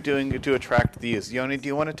 What are we doing to attract the youths? Yoni, do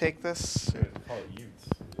you want to take this?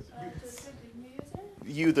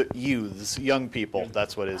 Youths, young people.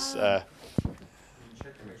 That's what is.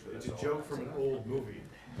 It's a joke from an old movie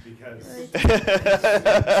because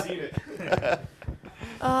you've seen it.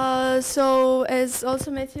 So as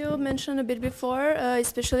also Matthew mentioned a bit before,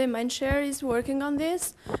 especially Mindshare is working on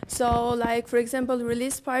this. So like, for example,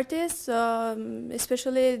 release parties,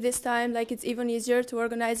 especially this time, like it's even easier to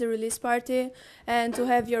organize a release party and to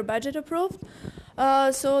have your budget approved.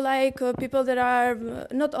 So like people that are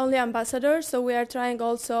not only ambassadors, so we are trying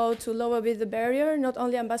also to lower a bit the barrier. Not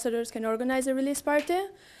only ambassadors can organize a release party.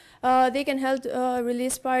 They can hold a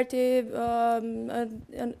release party,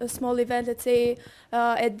 a small event, let's say,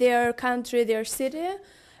 at their country, their city.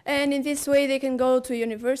 And in this way, they can go to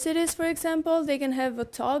universities, for example. They can have a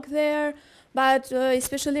talk there. But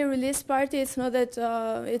especially release party, it's not that,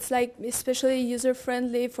 it's like especially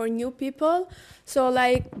user-friendly for new people. So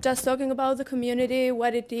like just talking about the community,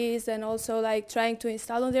 what it is, and also like trying to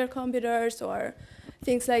install on their computers or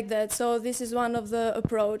things like that. So this is one of the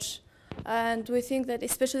approach. And we think that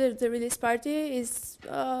especially the release party is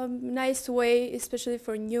a nice way, especially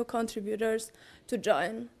for new contributors to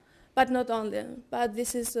join. But not only, but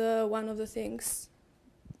this is one of the things.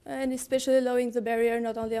 And especially lowering the barrier,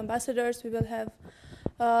 not only ambassadors, we will have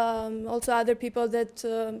also other people that,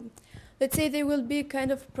 let's say they will be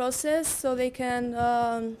kind of process so they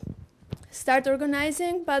can start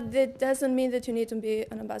organizing, but that doesn't mean that you need to be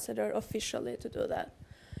an ambassador officially to do that.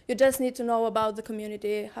 You just need to know about the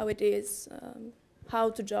community, how it is, how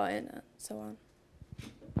to join, and so on.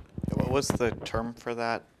 What was the term for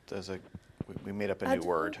that? We made up a new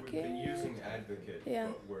word. We've been using advocate, yeah,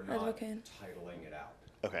 but we're not advocate. titling it out.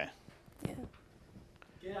 Okay. Yeah.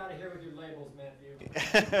 Get out of here with your labels, Matthew.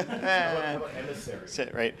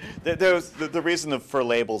 Emissary. Right. The reason for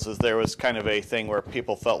labels is there was kind of a thing where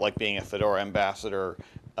people felt like being a Fedora ambassador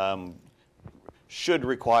should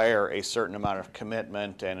require a certain amount of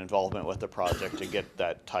commitment and involvement with the project to get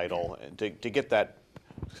that title, to get that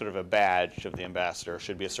sort of a badge of the ambassador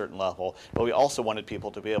should be a certain level. But we also wanted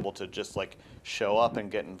people to be able to just like show up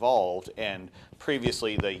and get involved. And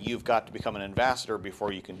previously, you've got to become an ambassador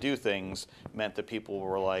before you can do things meant that people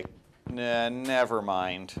were like, nah, never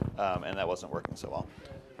mind, and that wasn't working so well.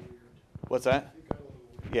 What's that?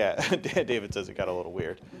 Yeah, David says it got a little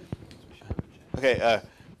weird. Okay.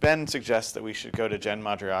 Ben suggests that we should go to Jen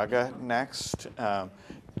Madriaga next.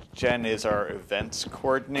 Jen is our events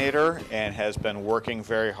coordinator and has been working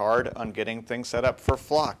very hard on getting things set up for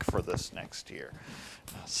Flock for this next year.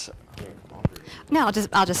 No,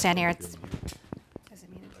 I'll just stand here. Does it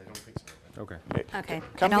mean it? I don't think so. Okay. Okay.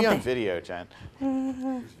 Come be on video, Jen.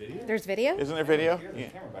 There's video? Isn't there video? Yeah.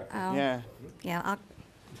 Oh. Yeah. Yeah.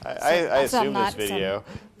 I assume there's video.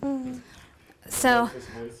 So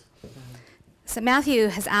Matthew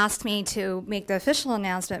has asked me to make the official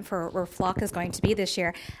announcement for where Flock is going to be this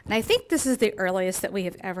year. And I think this is the earliest that we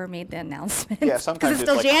have ever made the announcement. Yeah, sometimes because it's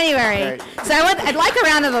still like January. Right. So I'd like a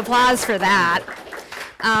round of applause for that.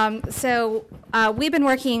 We've been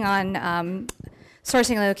working on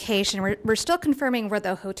sourcing a location. We're still confirming where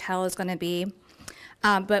the hotel is going to be.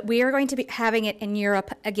 But we are going to be having it in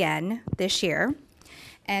Europe again this year.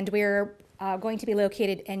 And we're going to be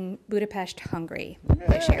located in Budapest, Hungary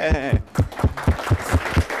this year.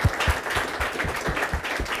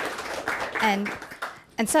 And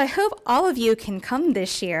so I hope all of you can come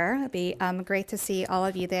this year. It'd be great to see all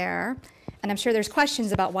of you there. And I'm sure there's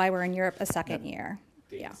questions about why we're in Europe a second year.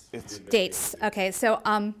 Dates. Yeah. Dates. Okay, so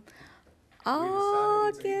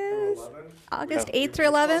August 8th through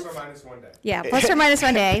 11th? Plus or minus 1 day. Yeah, plus or minus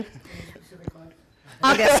 1 day.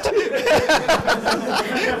 August. All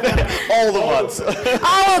the months.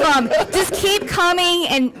 All of them. Just keep coming,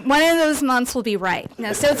 and one of those months will be right.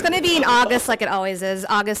 No, so it's going to be in August, like it always is,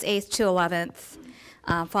 August 8th to 11th,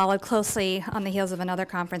 followed closely on the heels of another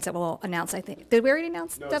conference that we'll announce, I think. Did we already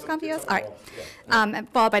announce DevConf US? All right. Yeah.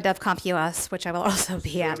 Followed by DevConf US, which I will also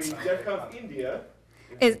be at. DevConf India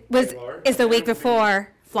Is the week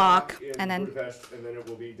before Flock, and then Budapest, and then it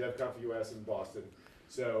will be DevConf US in Boston.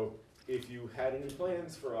 So if you had any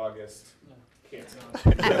plans for August, cancel.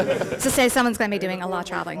 to say someone's going to be doing a lot of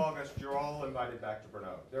traveling. August, you're all invited back to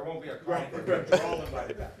Brno. There won't be a conference, but you're all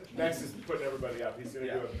invited back. Next is putting everybody up. He's going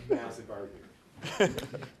to do a massive barbecue.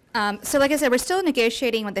 So like I said, we're still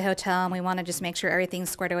negotiating with the hotel, and we want to just make sure everything's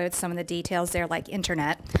squared away with some of the details there, like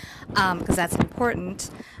internet, because that's important.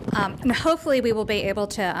 And hopefully we will be able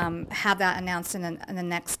to have that announced in the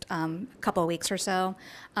next couple of weeks or so.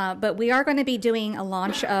 But we are going to be doing a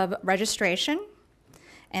launch of registration,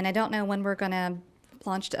 and I don't know when we're going to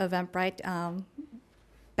launch the Eventbrite.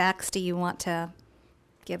 Bex, do you want to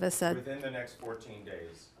give us a... Within the next 14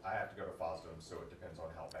 days, I have to go to FOSDEM, so it depends on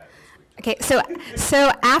how bad this week. Okay,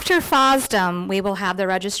 so after FOSDEM, we will have the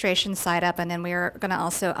registration site up, and then we're going to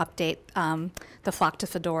also update the Flock to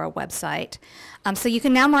Fedora website. So you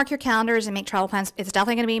can now mark your calendars and make travel plans. It's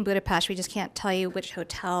definitely going to be in Budapest. We just can't tell you which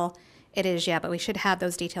hotel it is yet, but we should have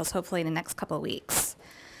those details hopefully in the next couple of weeks.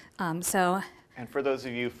 And for those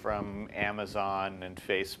of you from Amazon and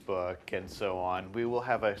Facebook and so on, we will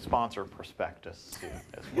have a sponsor prospectus soon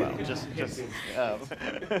as well.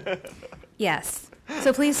 Yes.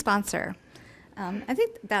 So please sponsor. I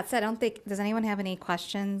think that's it. Does anyone have any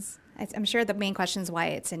questions? I'm sure the main question is why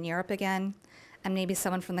it's in Europe again, and maybe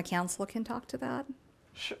someone from the council can talk to that.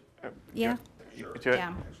 Sure. Yeah. Sure.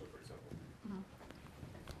 Yeah.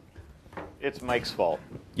 It's Mike's fault.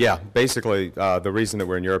 Yeah, basically, the reason that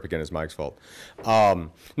we're in Europe again is Mike's fault. No,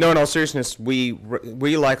 in all seriousness, we,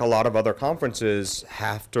 like a lot of other conferences,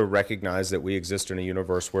 have to recognize that we exist in a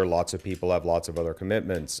universe where lots of people have lots of other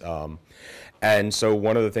commitments. And so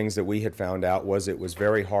one of the things that we had found out was it was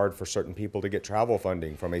very hard for certain people to get travel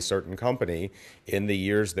funding from a certain company in the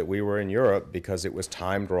years that we were in Europe because it was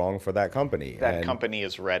timed wrong for that company. That company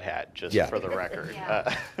is Red Hat, just for the record.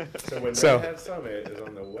 So when Red Hat Summit is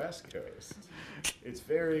on the West Coast, it's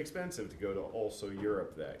very expensive to go to also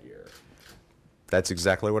Europe that year. That's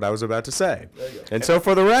exactly what I was about to say. There you go. And so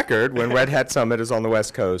for the record, when Red Hat Summit is on the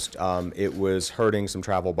West Coast, it was hurting some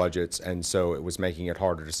travel budgets, and so it was making it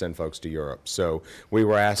harder to send folks to Europe. So we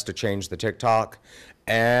were asked to change the TikTok,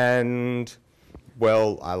 and,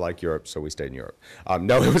 well, I like Europe, so we stayed in Europe.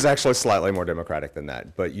 No, it was actually slightly more democratic than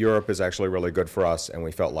that, but Europe is actually really good for us, and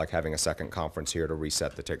we felt like having a second conference here to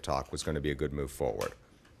reset the TikTok was going to be a good move forward.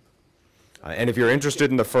 And if you're interested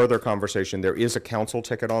in the further conversation, there is a council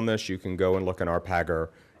ticket on this. You can go and look in our PAGR,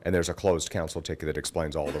 and there's a closed council ticket that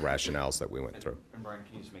explains all the rationales that we went through. And Brian,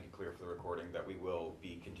 can you just make it clear for the recording that we will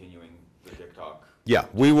be continuing the TikTok? Yeah,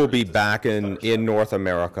 we will be back in North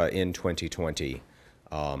America in 2020.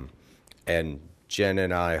 And Jen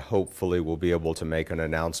and I hopefully will be able to make an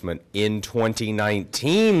announcement in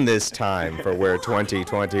 2019 this time for where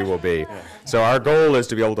 2020 will be. So our goal is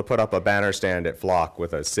to be able to put up a banner stand at Flock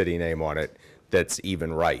with a city name on it that's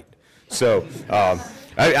even right. So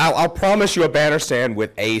I'll promise you a banner stand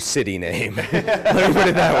with a city name. Let me put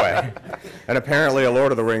it that way. And apparently a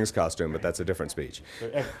Lord of the Rings costume, but that's a different speech.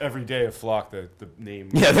 So every day of Flock, the name...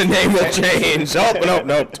 Yeah, the name will change. Oh,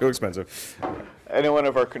 nope, too expensive. Any one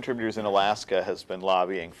of our contributors in Alaska has been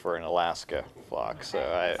lobbying for an Alaska Flock, so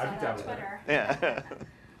I'm down with that. Yeah.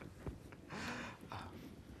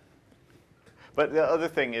 But the other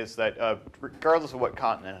thing is that regardless of what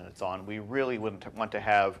continent it's on, we really wouldn't want to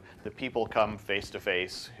have the people come face to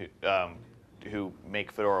face who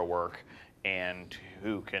make Fedora work and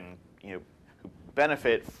who can, who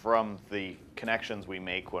benefit from the connections we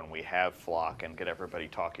make when we have Flock and get everybody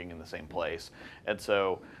talking in the same place. And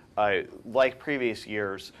so, like previous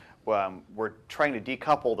years, we're trying to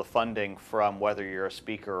decouple the funding from whether you're a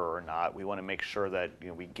speaker or not. We want to make sure that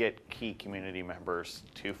we get key community members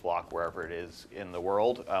to Flock wherever it is in the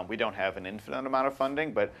world. We don't have an infinite amount of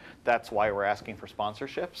funding, but that's why we're asking for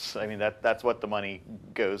sponsorships. I mean, that's what the money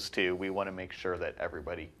goes to. We want to make sure that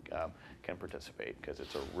everybody can participate because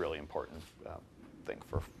it's a really important thing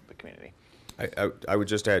for the community. I would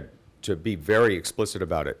just add, to be very explicit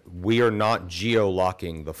about it, we are not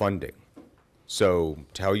geo-locking the funding. So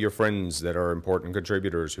tell your friends that are important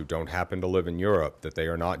contributors who don't happen to live in Europe that they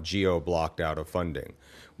are not geo-blocked out of funding.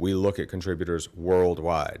 We look at contributors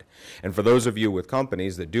worldwide. And for those of you with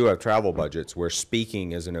companies that do have travel budgets where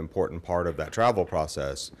speaking is an important part of that travel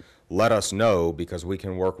process, let us know because we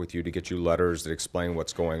can work with you to get you letters that explain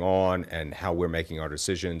what's going on and how we're making our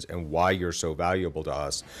decisions and why you're so valuable to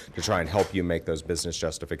us to try and help you make those business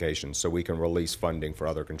justifications so we can release funding for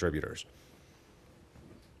other contributors.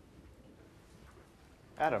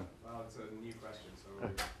 Adam. Well, it's a new question, so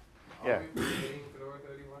yeah. Are we delaying Fedora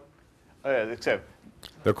 31? Oh, yeah, except.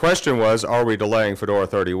 The question was, are we delaying Fedora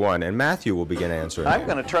 31? And Matthew will begin answering. I'm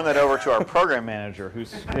going to turn that over to our program manager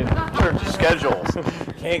who's in charge of schedules.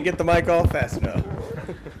 Can't get the mic off fast enough.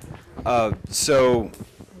 So,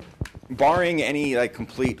 barring any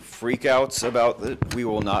complete freakouts about it, we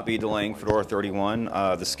will not be delaying Fedora 31.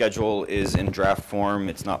 The schedule is in draft form.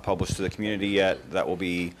 It's not published to the community yet. That will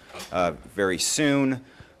be very soon.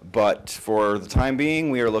 But for the time being,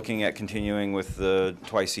 we are looking at continuing with the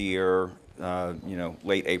twice a year,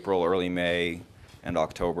 late April, early May, and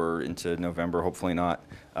October into November, hopefully not,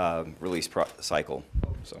 release cycle.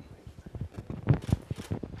 So.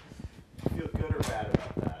 Feel good or bad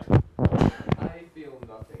about that? I feel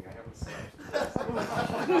nothing. I haven't slept.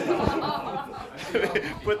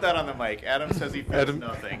 Put that on the mic. Adam says he feels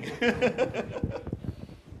nothing.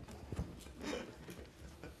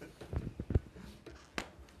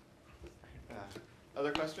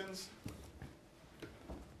 Other questions?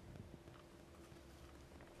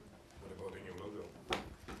 What about the new logo?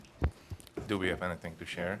 Do we have anything to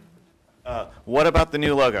share? What about the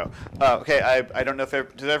new logo? Okay, I don't know if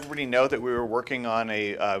does everybody know that we were working on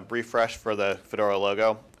a refresh for the Fedora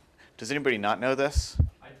logo? Does anybody not know this?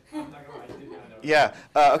 I'm not gonna, I did not know. Yeah.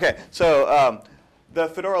 Okay. So the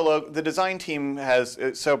Fedora logo, the design team has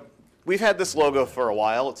so. We've had this logo for a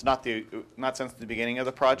while. It's not since the beginning of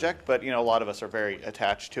the project, but a lot of us are very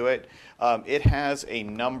attached to it. It has a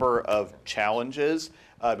number of challenges.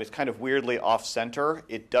 It's kind of weirdly off-center.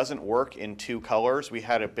 It doesn't work in two colors. We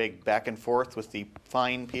had a big back and forth with the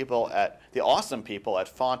awesome people at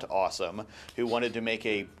Font Awesome, who wanted to make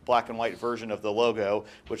a black and white version of the logo,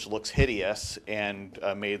 which looks hideous, and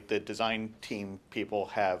made the design team people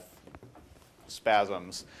have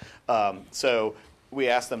spasms. So we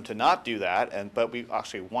asked them to not do that, but we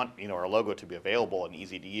actually want our logo to be available and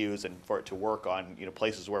easy to use, and for it to work on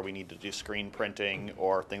places where we need to do screen printing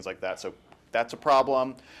or things like that. So that's a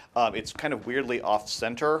problem. It's kind of weirdly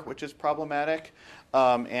off-center, which is problematic.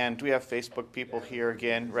 And we have Facebook people here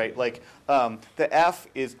again, right? Like the F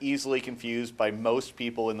is easily confused by most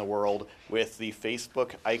people in the world with the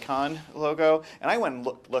Facebook icon logo. And I went and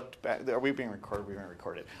looked back. Are we being recorded? We're being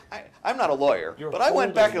recorded. I'm not a lawyer, but I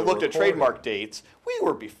went back and looked at trademark dates.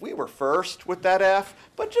 We were first with that F,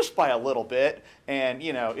 but just by a little bit. And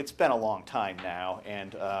it's been a long time now,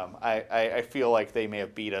 and I feel like they may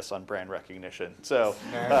have beat us on brand recognition. So.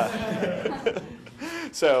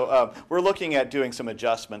 So we're looking at doing some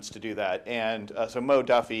adjustments to do that. And so Mo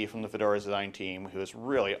Duffy from the Fedora design team, who is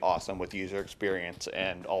really awesome with user experience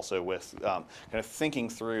and also with kind of thinking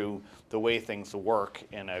through the way things work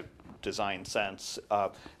in a design sense,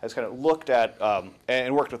 has kind of looked at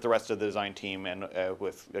and worked with the rest of the design team and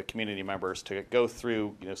with community members to go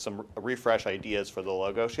through some refresh ideas for the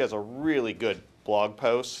logo. She has a really good blog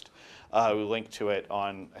post. We linked to it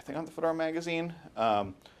on, I think, on the Fedora magazine.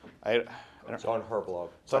 It's on her blog.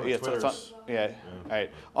 All right.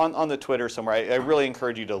 On the Twitter somewhere. I really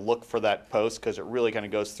encourage you to look for that post because it really kind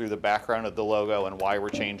of goes through the background of the logo and why we're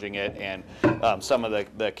changing it, and some of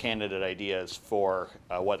the candidate ideas for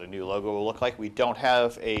what a new logo will look like. We don't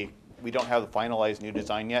have the finalized new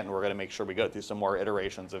design yet, and we're going to make sure we go through some more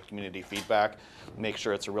iterations of community feedback, make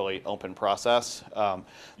sure it's a really open process. You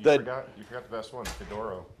forgot the best one,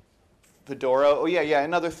 Fedora. Fedora. Oh yeah.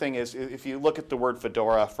 Another thing is, if you look at the word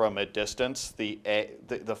Fedora from a distance, the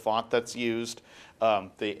font that's used,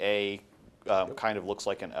 the A kind of looks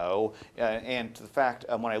like an O. And the fact,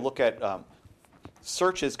 when I look at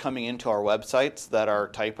searches coming into our websites that are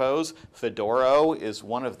typos, Fedora is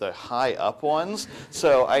one of the high up ones.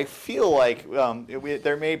 So I feel like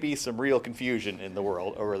there may be some real confusion in the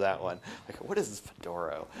world over that one. Like, what is this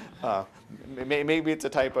Fedora? Maybe it's a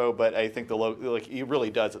typo, but I think the logo, it really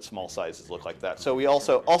does at small sizes look like that. So we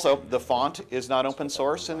also the font is not open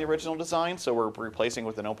source in the original design, so we're replacing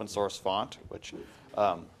with an open source font, which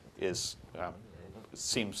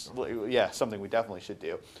seems something we definitely should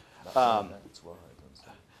do.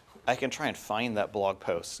 I can try and find that blog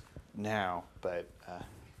post now, but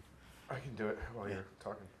I can do it while you're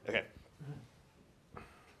talking. Okay.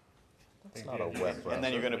 That's not a web browser. And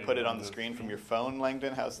then you're going to put it on the screen from your phone,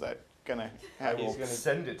 Langdon? How's that going to happen? He's going to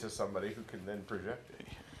send it to somebody who can then project it.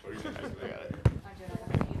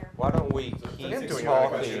 Why don't we keep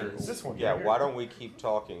talking? This one. Yeah, why don't we keep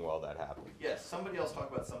talking while that happens? Yes, somebody else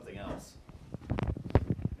talk about something else.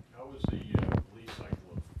 How is the release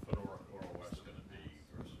cycle of Fedora CoreOS going to be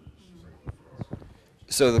versus regular Fedora?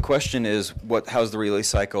 So the question is, how's the release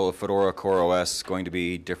cycle of Fedora CoreOS going to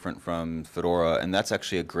be different from Fedora? And that's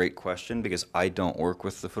actually a great question because I don't work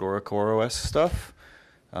with the Fedora CoreOS stuff.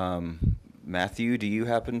 Matthew, do you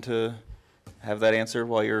happen to have that answer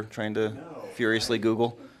while you're trying to furiously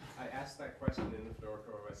Google? I asked that question in the Fedora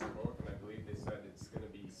CoreOS talk, and I believe they said it's going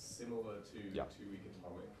to be similar to 2-week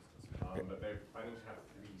atomic, but they're planning to have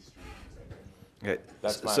 3 streams, I think. Okay.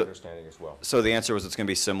 That's my understanding as well. So the answer was it's going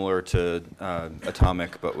to be similar to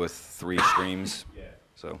Atomic, but with 3 streams. Yeah.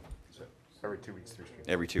 So every 2 weeks, 3 streams.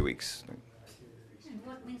 Every 2 weeks. And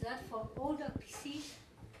what means that for older PCs?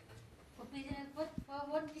 For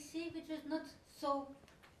one PC which is not so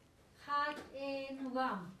hard in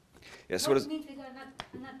RAM? Yes. What means because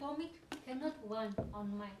an Atomic cannot run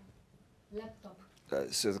on my laptop?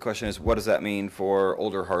 So the question is, what does that mean for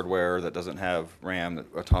older hardware that doesn't have RAM that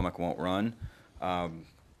Atomic won't run?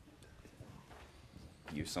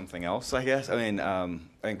 Use something else, I guess. I mean, I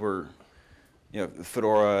think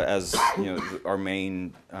Fedora as our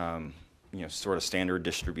main sort of standard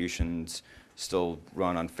distributions still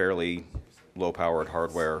run on fairly low-powered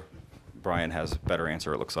hardware. Brian has a better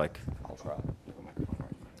answer, it looks like. I'll try.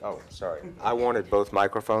 Oh, sorry. I wanted both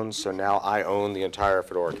microphones, so now I own the entire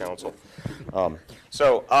Fedora Council.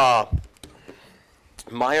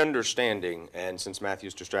 My understanding, and since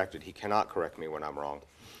Matthew's distracted, he cannot correct me when I'm wrong,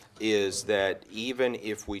 is that even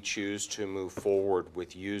if we choose to move forward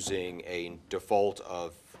with using a default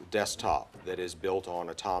of desktop that is built on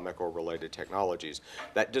Atomic or related technologies,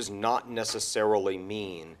 that does not necessarily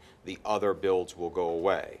mean the other builds will go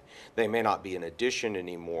away. They may not be an addition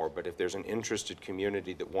anymore, but if there's an interested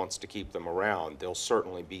community that wants to keep them around, they'll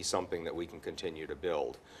certainly be something that we can continue to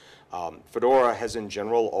build. Fedora has in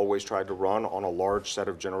general always tried to run on a large set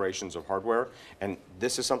of generations of hardware, and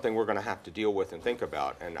this is something we're going to have to deal with and think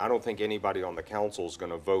about. And I don't think anybody on the council is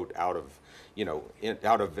going to vote out of,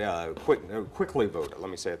 quickly vote, let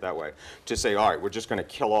me say it that way, to say, all right, we're just going to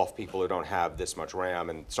kill off people who don't have this much RAM,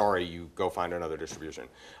 and sorry, you go find another distribution.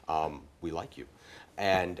 We like you.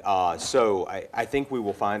 And so I think we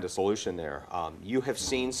will find a solution there. You have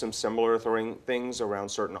seen some similar things around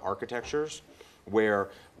certain architectures where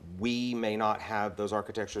we may not have those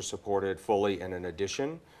architectures supported fully in an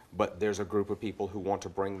addition, but there's a group of people who want to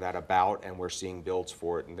bring that about, and we're seeing builds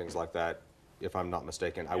for it and things like that, if I'm not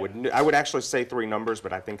mistaken. I would actually say 3 numbers,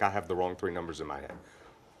 but I think I have the wrong 3 numbers in my head.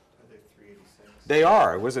 Are they 386? They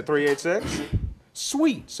are. Was it 386?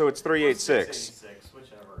 Sweet. So it's 386.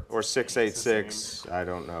 Whichever. Or 686. I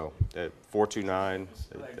don't know. 429.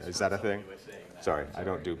 Is that a thing? Sorry, I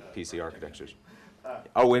don't do PC architectures.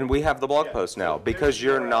 Oh, and we have the blog post now because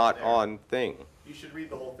you're not on thing. You should read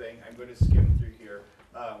the whole thing. I'm going to skim through here.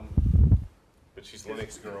 But she's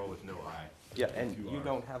Linux girl with no I. Yeah, and you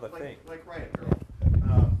don't have a thing. Like Riot Girl.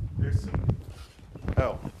 There's some.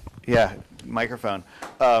 Oh, yeah, microphone.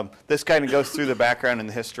 This kind of goes through the background and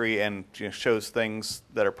the history and shows things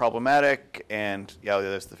that are problematic. And yeah,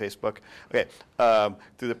 there's the Facebook. Okay,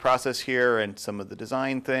 through the process here and some of the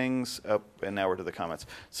design things. Oh, and now we're to the comments.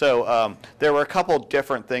 So there were a couple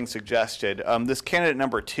different things suggested. This candidate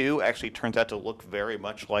number 2 actually turns out to look very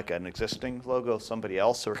much like an existing logo of somebody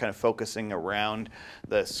else. So we're kind of focusing around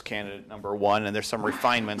this candidate number 1. And there's some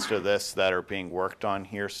refinements to this that are being worked on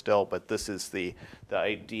here still. But this is the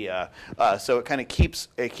idea. So it kind of keeps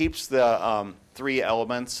the 3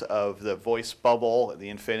 elements of the voice bubble, the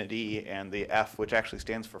infinity, and the F, which actually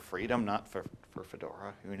stands for freedom, not for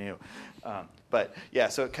Fedora. Who knew? But yeah,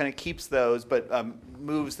 so it kind of keeps those, but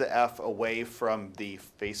moves the F away from the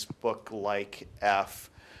Facebook-like F.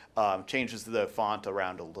 Changes the font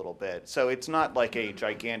around a little bit. So it's not like a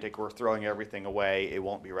gigantic, we're throwing everything away, it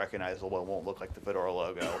won't be recognizable, it won't look like the Fedora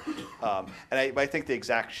logo. And I think the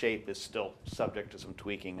exact shape is still subject to some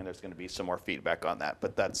tweaking, and there's going to be some more feedback on that,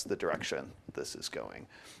 but that's the direction this is going.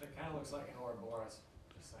 It kind of looks like an Ouroboros,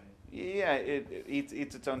 just saying. Yeah, it eats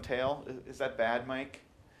its own tail. Is that bad, Mike?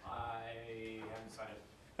 I haven't decided.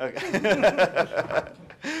 Okay.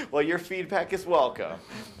 Well, your feedback is welcome.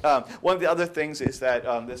 One of the other things is that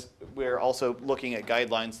we're also looking at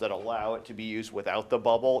guidelines that allow it to be used without the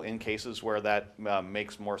bubble in cases where that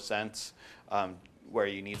makes more sense, where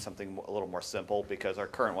you need something a little more simple, because our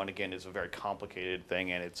current one, again, is a very complicated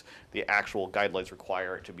thing, and it's the actual guidelines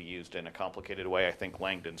require it to be used in a complicated way. I think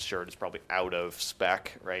Langdon's shirt is probably out of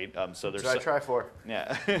spec, right? So there's. That's what I try for.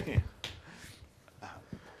 Yeah.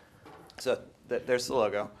 So there's the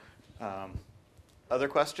logo. Other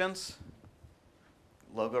questions?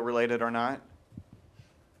 Logo related or not?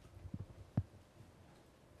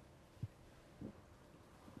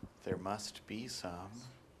 There must be some.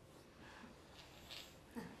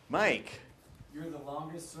 Mike. You're the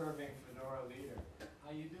longest serving Fedora leader.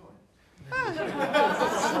 How you doing?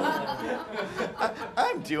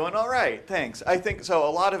 I'm doing all right, thanks. I think so. A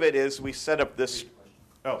lot of it is we set up this.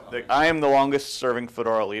 I am the longest serving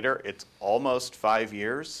Fedora leader. It's almost 5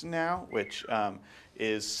 years now, which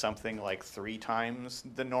is something like 3 times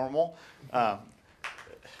the normal.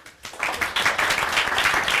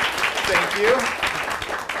 Thank you.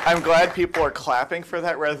 I'm glad people are clapping for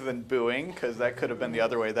that rather than booing, because that could have been the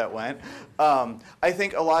other way that went. I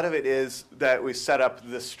think a lot of it is that we set up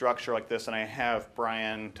this structure like this, and I have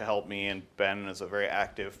Brian to help me, and Ben is a very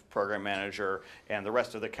active program manager, and the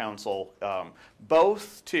rest of the council,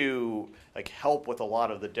 both to help with a lot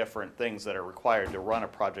of the different things that are required to run a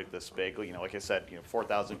project this big. Like I said,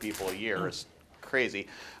 4,000 people a year is crazy.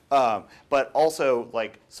 But also,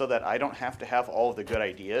 like, so that I don't have to have all of the good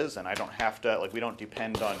ideas, and I don't have to, like, we don't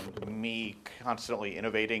depend on me constantly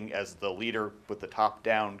innovating as the leader with the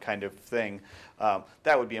top-down kind of thing.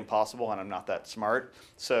 That would be impossible, and I'm not that smart.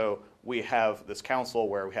 So we have this council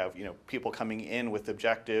where we have, you know, people coming in with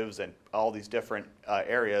objectives and all these different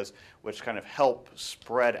areas, which kind of help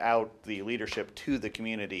spread out the leadership to the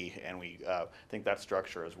community, and we think that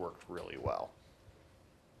structure has worked really well.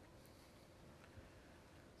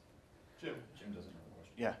 Jim doesn't have a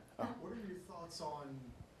question. Yeah. What are your thoughts on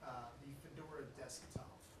the Fedora desktop?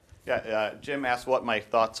 Yeah, Jim asked what my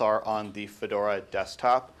thoughts are on the Fedora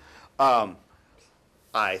desktop.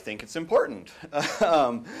 I think it's important.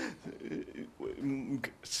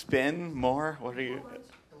 Spin more? What are you?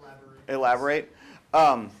 Elaborate.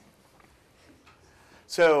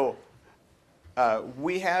 So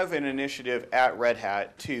we have an initiative at Red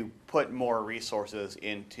Hat to put more resources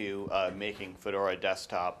into making Fedora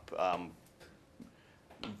desktop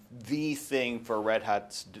the thing for Red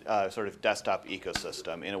Hat's sort of desktop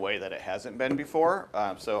ecosystem in a way that it hasn't been before.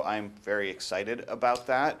 So I'm very excited about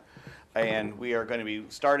that. And we are going to be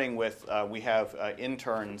starting with, we have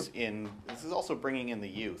interns in, this is also bringing in the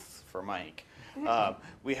youth for Mike.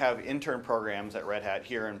 We have intern programs at Red Hat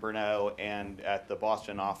here in Brno and at the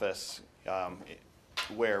Boston office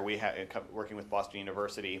where we have, working with Boston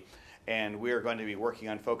University. And we are going to be working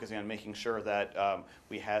on focusing on making sure that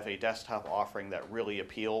we have a desktop offering that really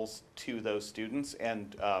appeals to those students.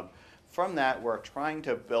 And from that, we're trying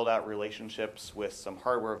to build out relationships with some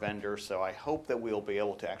hardware vendors. So I hope that we'll be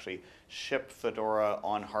able to actually ship Fedora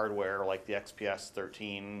on hardware like the XPS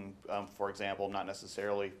 13, for example, not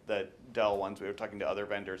necessarily the Dell ones. We were talking to other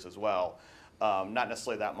vendors as well. Not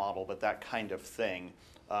necessarily that model, but that kind of thing,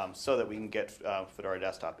 so that we can get Fedora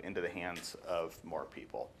desktop into the hands of more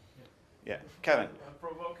people. Yeah, Kevin. A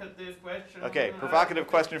provocative question. Okay, provocative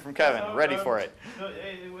question from Kevin. So, Ready for it. So,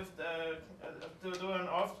 to do an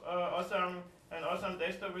awesome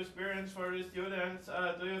desktop experience for the students,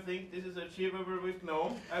 do you think this is achievable with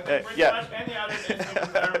GNOME? I think pretty much any other desktop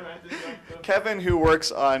environment is going to. Kevin, who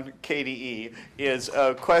works on KDE, is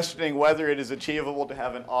questioning whether it is achievable to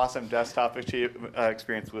have an awesome desktop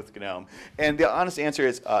experience with GNOME. And the honest answer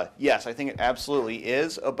is yes, I think it absolutely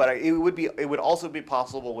is. But it would also be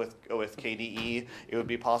possible with KDE. It would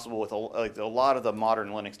be possible with a lot of the modern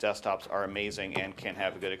Linux desktops are amazing and can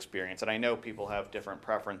have a good experience. And I know people have different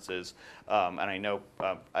preferences. And I know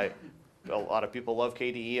a lot of people love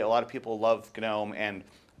KDE, a lot of people love GNOME, and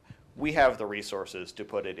we have the resources to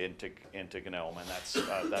put it into GNOME, and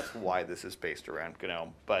that's why this is based around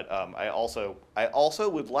GNOME. But I also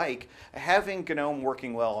would like having GNOME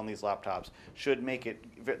working well on these laptops should make it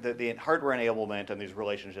the hardware enablement and these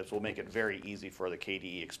relationships will make it very easy for the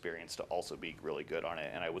KDE experience to also be really good on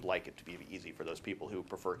it, and I would like it to be easy for those people who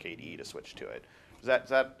prefer KDE to switch to it. Is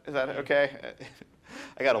that okay?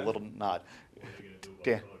 I got a little nod.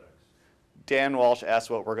 Dan Walsh asked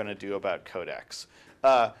what we're going to do about codecs.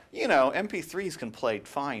 You know, MP3s can play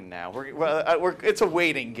fine now. It's a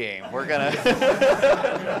waiting game. We're gonna.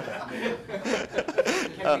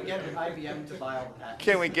 Can we get IBM to buy all the patents?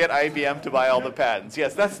 Can we get IBM to buy all the patents?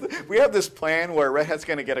 Yes, we have this plan where Red Hat's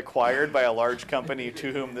going to get acquired by a large company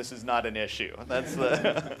to whom this is not an issue. That's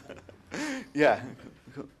the. Yeah.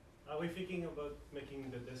 Are we thinking about making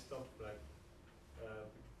the desktop like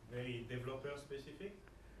very developer specific?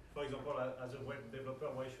 For example, as a web developer,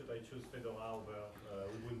 why should I choose Fedora over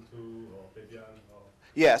Ubuntu or Debian?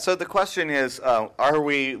 Yeah, so the question is, are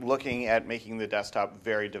we looking at making the desktop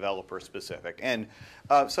very developer specific? And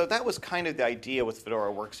so that was kind of the idea with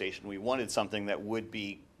Fedora Workstation. We wanted something that would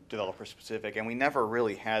be developer specific, and we never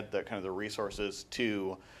really had the kind of the resources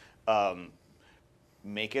to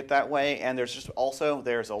make it that way. And there's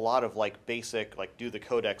a lot of like basic, like do the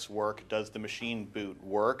codecs work, does the machine boot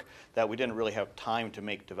work, that we didn't really have time to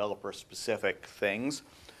make developer specific things.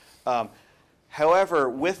 However,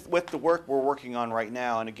 with the work we're working on right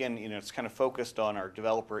now, and again, you know, it's kind of focused on our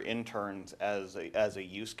developer interns as a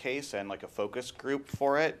use case and like a focus group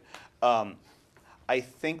for it. I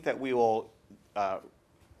think that we will.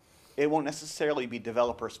 It won't necessarily be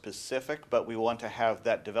developer specific, but we want to have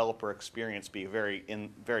that developer experience be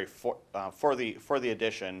for the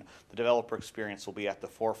edition. The developer experience will be at the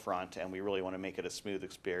forefront, and we really want to make it a smooth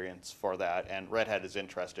experience for that. And Red Hat is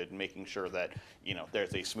interested in making sure that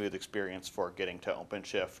there's a smooth experience for getting to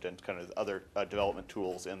OpenShift and kind of other development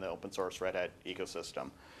tools in the open source Red Hat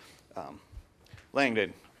ecosystem.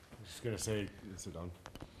 Langdon. I was just going to say, is it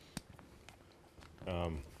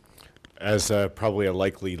on? As probably a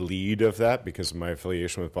likely lead of that, because of my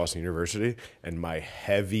affiliation with Boston University and my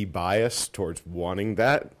heavy bias towards wanting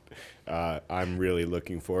that, I'm really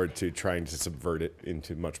looking forward to trying to subvert it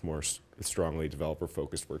into much more strongly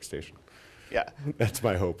developer-focused workstation. Yeah. That's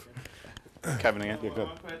my hope. Kevin again.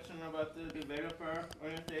 One question about the developer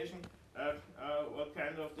orientation. What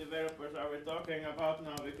kind of developers are we talking about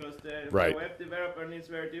now? Because the web developer needs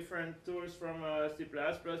very different tools from a C++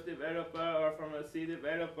 developer or from a C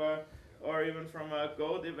developer or even from a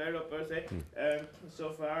Go developer, say. And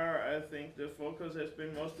so far, I think the focus has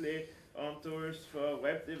been mostly on tools for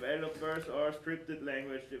web developers or scripted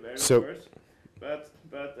language developers. But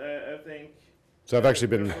I think so I've actually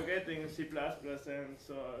been forgetting C++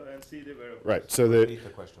 and C developers. Right. So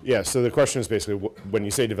so the question is basically when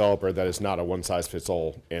you say developer, that is not a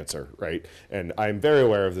one-size-fits-all answer, right? And I'm very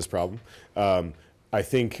aware of this problem. I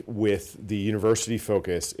think with the university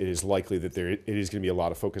focus, it is likely that it is going to be a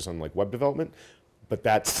lot of focus on like web development. But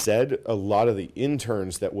that said, a lot of the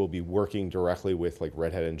interns that will be working directly with like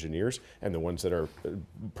Red Hat engineers and the ones that are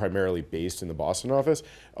primarily based in the Boston office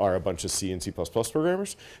are a bunch of C and C++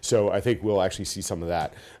 programmers. So I think we'll actually see some of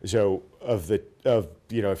that. So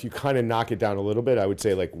if you kind of knock it down a little bit, I would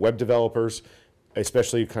say like web developers,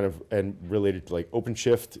 especially kind of and related to like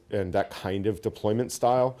OpenShift and that kind of deployment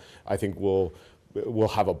style, I think we'll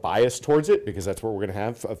have a bias towards it because that's what we're going to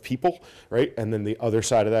have of people, right? And then the other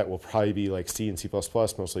side of that will probably be like C and C++,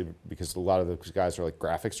 mostly because a lot of those guys are like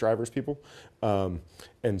graphics drivers people.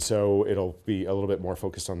 And so it'll be a little bit more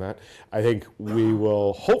focused on that. I think we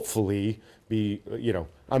will hopefully be,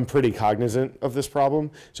 I'm pretty cognizant of this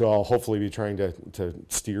problem, so I'll hopefully be trying to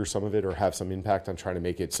steer some of it or have some impact on trying to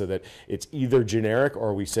make it so that it's either generic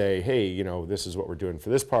or we say, hey, this is what we're doing for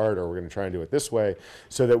this part, or we're going to try and do it this way,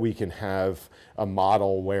 so that we can have a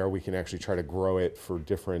model where we can actually try to grow it for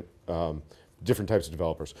different types of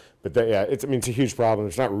developers. But it's a huge problem.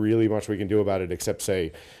 There's not really much we can do about it except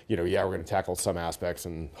say, we're going to tackle some aspects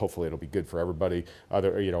and hopefully it'll be good for everybody.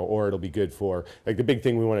 Or it'll be good for like the big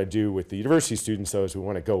thing we want to do with the university students though is we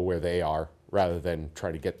want to go where they are rather than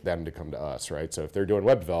try to get them to come to us, right? So if they're doing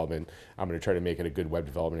web development, I'm going to try to make it a good web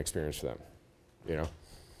development experience for them.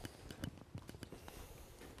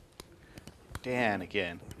 Dan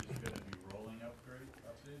again.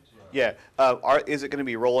 Yeah, is it going to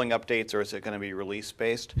be rolling updates or is it going to be release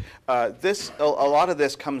based? A lot of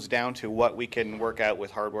this comes down to what we can work out with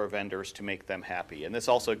hardware vendors to make them happy, and this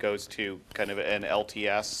also goes to kind of an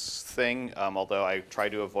LTS thing. Although I try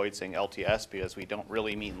to avoid saying LTS because we don't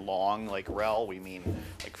really mean long like RHEL, we mean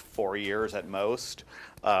like 4 years at most.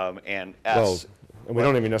 And we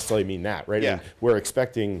don't even necessarily mean that, right? Yeah. I mean, we're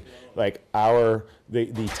expecting like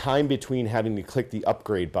the time between having to click the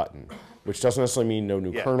upgrade button, which doesn't necessarily mean no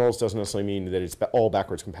new kernels, doesn't necessarily mean that it's all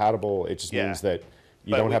backwards compatible. It just means that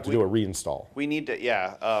you don't have to do a reinstall. We need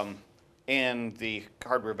to, and the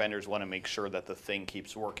hardware vendors want to make sure that the thing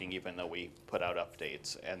keeps working even though we put out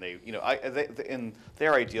updates. And they, in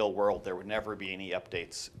their ideal world, there would never be any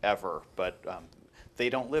updates ever, but they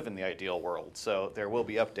don't live in the ideal world, so there will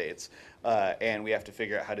be updates. And we have to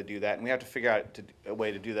figure out how to do that, and we have to figure out a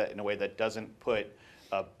way to do that in a way that doesn't put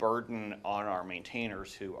a burden on our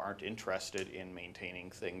maintainers who aren't interested in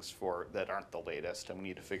maintaining things that aren't the latest, and we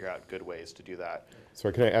need to figure out good ways to do that.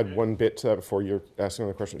 Sorry, can I add one bit to that before you're asking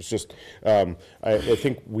the question? It's just, I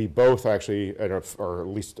think we both actually, or at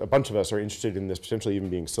least a bunch of us, are interested in this potentially even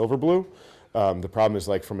being Silverblue. The problem is,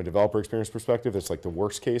 like, from a developer experience perspective, it's like the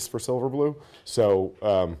worst case for Silverblue. So,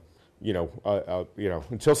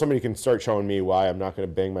 until somebody can start showing me why I'm not going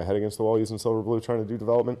to bang my head against the wall using Silverblue trying to do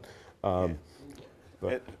development.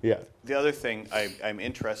 The other thing I'm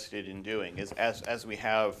interested in doing is as we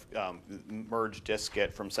have merged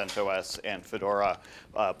dist-git from CentOS and Fedora,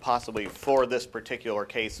 possibly for this particular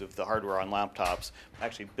case of the hardware on laptops,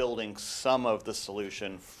 actually building some of the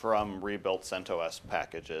solution from rebuilt CentOS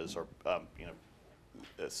packages, or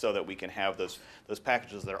so that we can have those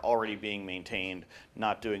packages that are already being maintained,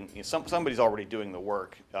 not doing somebody's already doing the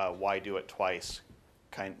work. Why do it twice?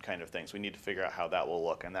 Kind of things. We need to figure out how that will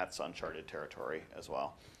look, and that's uncharted territory as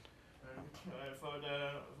well. For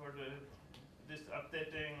this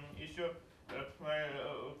updating issue,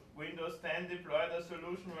 Windows 10 deployed a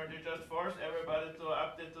solution where they just force everybody to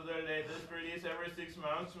update to their latest release every 6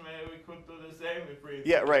 months. Maybe we could do the same with Windows.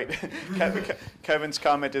 Yeah, right. Kevin's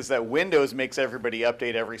comment is that Windows makes everybody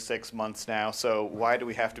update every 6 months now, so why do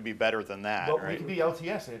we have to be better than that? Well, right? we can be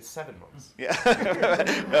LTS and it's 7 months. Yeah.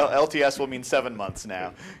 Well, LTS will mean 7 months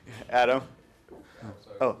now. Adam?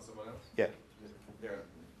 Oh, yeah.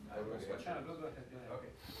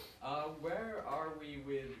 Where are we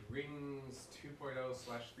with Rings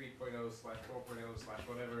 2.0/3.0/4.0/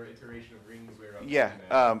 whatever iteration of Rings we're up to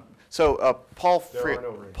now? So Paul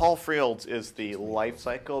Frields is the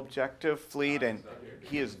lifecycle objective lead, and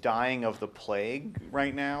he is dying of the plague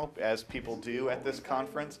right now, as people do at this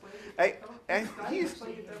conference.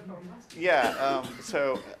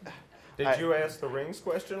 Did you ask the rings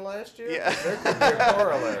question last year? Yeah. There could be a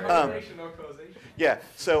corollary. Yeah,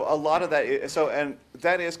 so a lot of that, and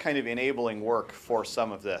that is kind of enabling work for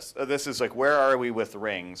some of this. This is like, where are we with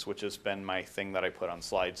rings, which has been my thing that I put on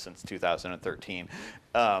slides since 2013.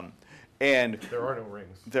 And there are no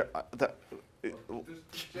rings. The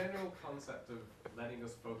general concept of letting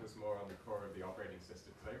us focus more on the core of the operating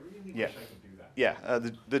system, because I really wish I could do that. Yeah,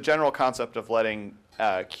 the general concept of letting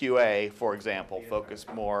QA, for example, focus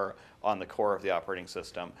more on the core of the operating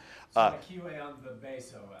system. So the QA on the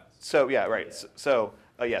base OS. So yeah, right. So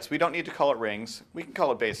yes, we don't need to call it rings. We can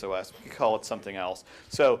call it base OS. We can call it something else.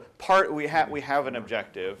 So we have an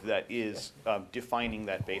objective that is defining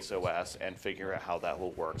that base OS and figure out how that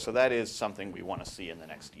will work. So that is something we want to see in the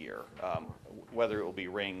next year, whether it will be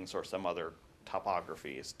rings or some other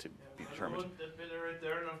topography is to be determined. Wouldn't that be the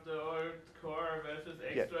return of the old core versus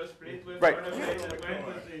extra split with right.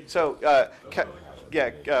 automated? So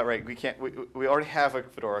right. We already have a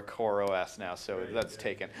Fedora Core OS now, so that's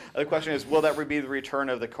taken. The question is, will that be the return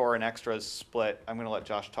of the core and extras split? I'm going to let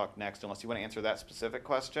Josh talk next, unless you want to answer that specific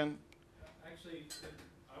question. Actually,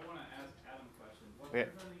 I want to ask Adam a question. What's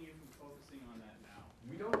preventing you from focusing on that now?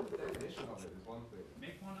 We don't have a definition of it, is one thing.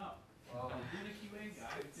 Make one up. Be the QA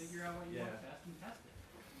guy, figure out what you want to test and test it.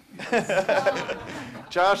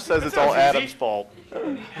 Josh says it's all Adam's fault.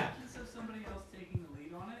 In the absence of somebody else taking the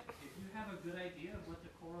lead on it, if you have a good idea of what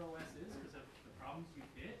the core OS is because of the problems you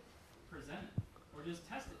hit, present it. Or just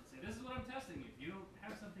test it. Say, this is what I'm testing. If you don't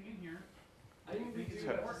have something in here, I think we do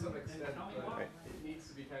that to some extent, tell me but why. it needs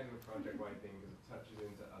to be kind of a project-wide thing because it touches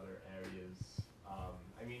into other areas.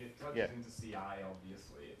 I mean, it touches into CI,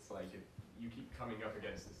 obviously. It's like if you keep coming up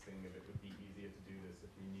against this thing of it would be easier to do this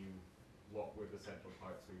if we knew what were the central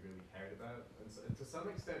parts we really cared about. And so, to some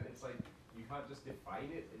extent, it's like you can't just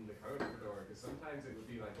define it in the code Fedora, because sometimes it would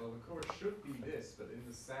be like, well, the core should be this, but in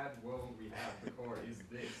the sad world we have, the core is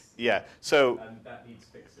this. Yeah, so and that needs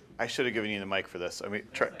fixing. I should have given you the mic for this. I mean,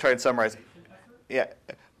 try and summarize. Yeah,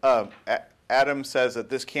 Adam says that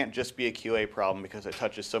this can't just be a QA problem because it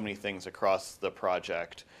touches so many things across the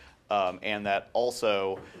project. And that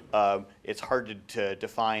also it's hard to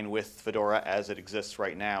define with Fedora as it exists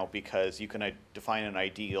right now because you can define an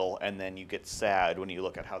ideal and then you get sad when you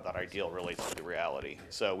look at how that ideal relates to the reality.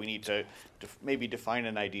 So we need to maybe define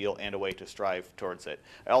an ideal and a way to strive towards it.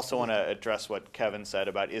 I also want to address what Kevin said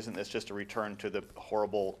about isn't this just a return to the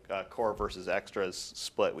horrible core versus extras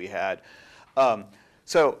split we had.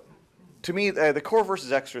 So to me, the core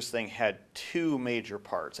versus extras thing had two major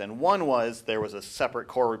parts. And one was there was a separate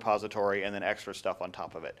core repository and then extra stuff on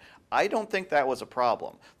top of it. I don't think that was a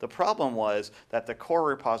problem. The problem was that the core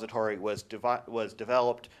repository was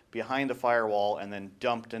developed behind the firewall and then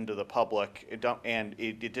dumped into the public, and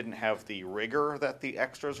it didn't have the rigor that the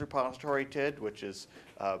extras repository did, which is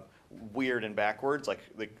weird and backwards. Like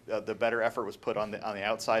the better effort was put on the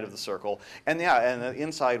outside of the circle, and the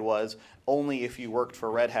inside was only if you worked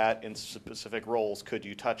for Red Hat in specific roles could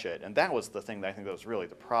you touch it, and that was the thing that I think that was really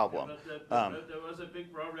the problem. But there was a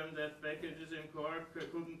big problem that packages in core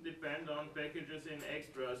couldn't depend on packages in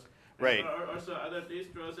extras. Right. Also, other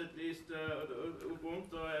distros, at least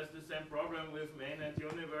Ubuntu, has the same problem with main and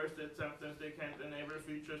universe, that sometimes they can't enable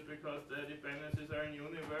features because the dependencies are in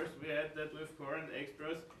universe. We had that with core and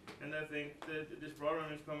extras, and I think that this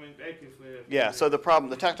problem is coming back if we have. Yeah. So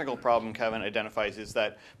the technical problem Kevin identifies is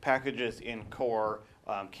that packages in core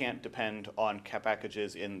can't depend on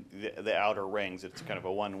packages in the outer rings. It's kind of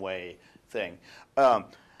a one-way thing.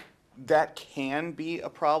 That can be a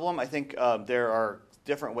problem. I think there are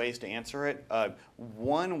different ways to answer it.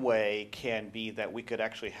 One way can be that we could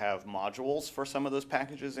actually have modules for some of those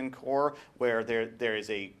packages in core where there is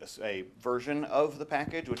a version of the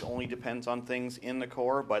package which only depends on things in the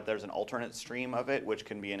core, but there's an alternate stream of it which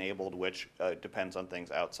can be enabled which depends on things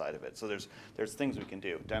outside of it. So there's things we can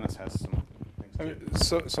do. Dennis has some things to do.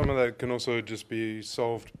 So, some of that can also just be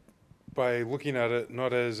solved by looking at it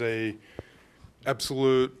not as a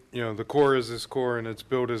absolute, the core is this core and it's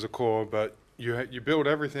built as a core, but you build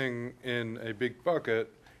everything in a big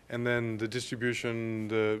bucket, and then the distribution,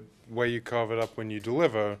 the way you carve it up when you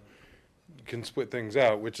deliver, can split things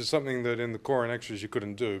out, which is something that in the core and extras you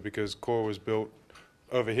couldn't do because core was built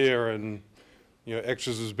over here and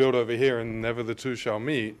extras was built over here, and never the two shall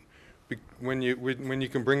meet. When you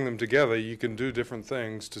can bring them together, you can do different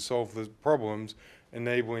things to solve the problems,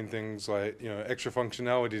 enabling things like extra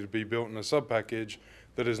functionality to be built in a sub package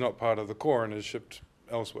that is not part of the core and is shipped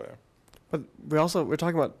elsewhere. But we're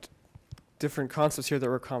talking about different concepts here that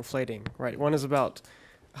we're conflating, right? One is about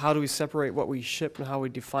how do we separate what we ship and how we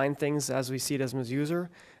define things as we see it as a user.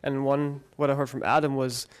 And one, what I heard from Adam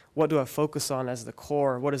was, what do I focus on as the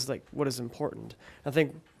core? What is important? I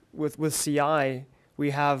think with CI,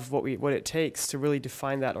 we have what it takes to really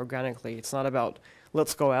define that organically. It's not about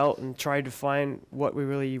let's go out and try to define what we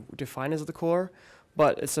really define as the core,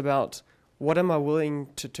 but it's about what am I willing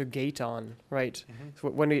to gate on, right? So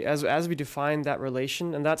when as we define that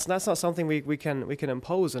relation, and that's not something we can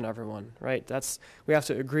impose on everyone, right? We have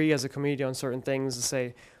to agree as a community on certain things to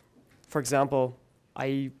say, for example,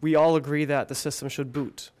 we all agree that the system should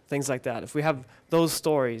boot, things like that. If we have those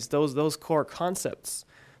stories, those core concepts,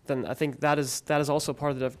 then I think that is also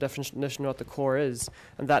part of the definition of what the core is,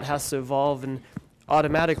 and that has to evolve, and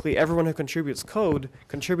automatically everyone who contributes code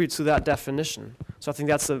contributes to that definition. So I think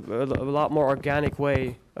that's a lot more organic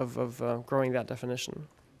way of growing that definition.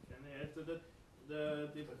 I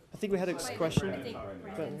think we had a question.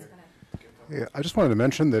 Yeah, I just wanted to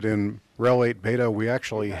mention that in RHEL 8 beta we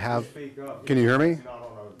actually have, can you hear me?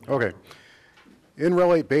 Okay. In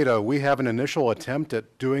RHEL 8 beta we have an initial attempt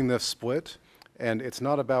at doing this split, and it's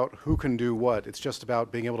not about who can do what, it's just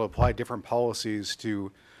about being able to apply different policies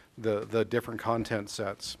to the different content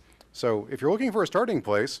sets. So if you're looking for a starting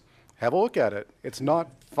place, have a look at it. It's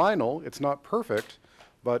not final, it's not perfect,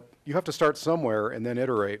 but you have to start somewhere and then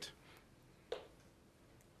iterate.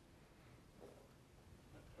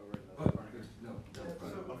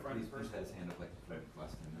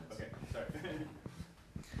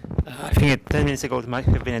 I think 10 minutes ago it might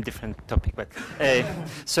have been a different topic, but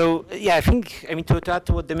so yeah, I mean to add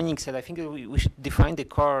to what Dominic said, I think we should define the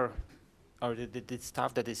core or the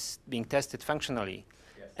stuff that is being tested functionally.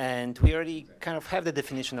 Yes. And we already kind of have the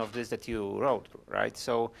definition of this that you wrote, right?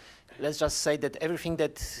 So let's just say that everything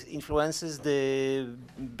that influences the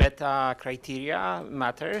beta criteria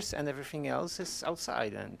matters and everything else is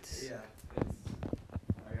outside. And yeah,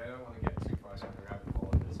 I don't want to get too far down the rabbit hole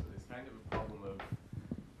of this, but it's kind of a problem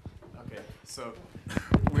of, okay, so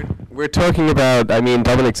we're talking about, I mean,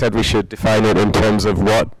 Dominic said we should define it in terms of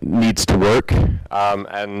what needs to work,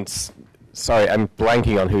 and sorry, I'm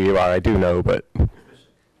blanking on who you are. I do know, but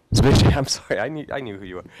Zbyszek, I'm sorry, I knew who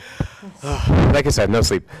you were. Like I said, no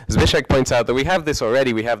sleep. Zbyszek points out that we have this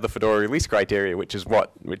already. We have the Fedora release criteria, which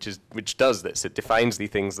does this. It defines the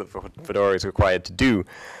things that Fedora is required to do,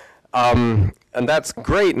 and that's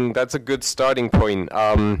great, and that's a good starting point.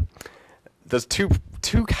 There's two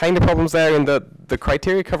kind of problems there, in that the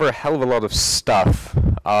criteria cover a hell of a lot of stuff.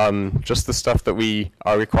 Just the stuff that we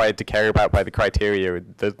are required to care about by the criteria,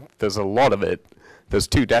 there's a lot of it. There's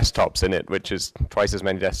 2 desktops in it, which is twice as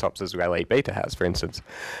many desktops as RHEL 8 beta has, for instance.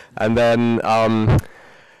 And then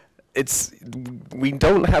we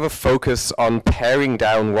don't have a focus on paring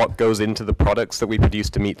down what goes into the products that we produce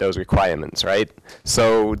to meet those requirements, right?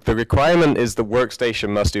 So the requirement is the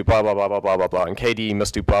workstation must do blah, blah, blah, blah, blah, blah, blah, and KDE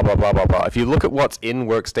must do blah, blah, blah, blah, blah. If you look at what's in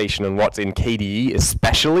workstation and what's in KDE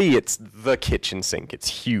especially, it's the kitchen sink. It's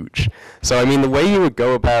huge. So I mean, the way you would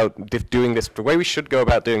go about doing this, the way we should go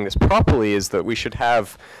about doing this properly is that we should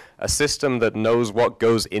have a system that knows what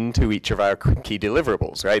goes into each of our key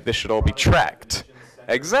deliverables, right? This should all be tracked.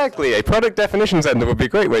 Exactly, a product definition center would be a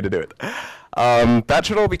great way to do it. That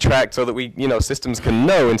should all be tracked so that systems can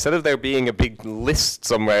know, instead of there being a big list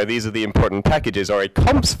somewhere, these are the important packages, or a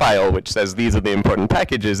comps file which says these are the important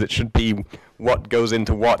packages, it should be what goes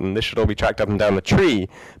into what, and this should all be tracked up and down the tree.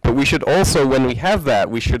 But we should also, when we have that,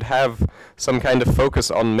 we should have some kind of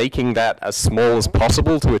focus on making that as small as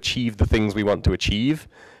possible to achieve the things we want to achieve.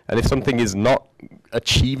 And if something is not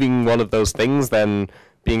achieving one of those things, then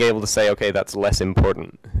being able to say, okay, that's less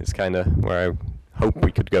important is kind of where I hope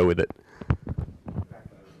we could go with it.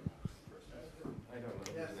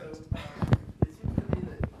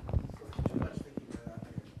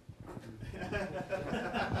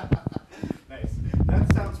 Nice.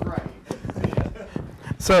 That sounds right.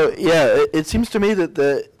 So yeah, it seems to me that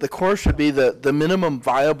the core should be the minimum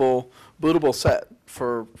viable bootable set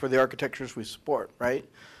for the architectures we support, right?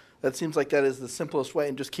 That seems like that is the simplest way,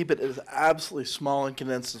 and just keep it as absolutely small and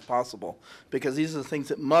condensed as possible, because these are the things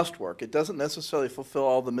that must work. It doesn't necessarily fulfill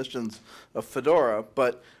all the missions of Fedora,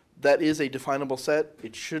 but that is a definable set.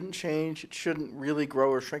 It shouldn't change. It shouldn't really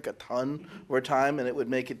grow or shrink a ton over time, and it would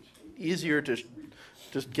make it easier to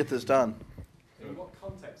just get this done. In what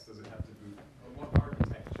context does it have to be? What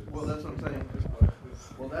architecture? Well, that's what I'm saying.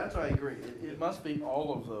 Well, that's, I agree. It must be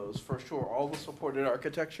all of those, for sure. All the supported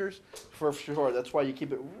architectures, for sure. That's why you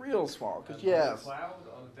keep it real small. Because, yes. On the cloud,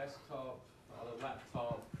 on a desktop, on a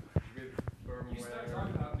laptop, with firmware. You start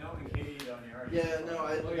talking about knowing KDE on your hard Yeah, no,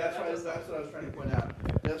 that's what I was trying to point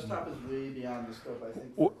out. Desktop is way beyond the scope, I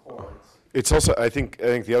think, for core. It's also, I think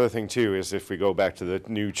the other thing too is if we go back to the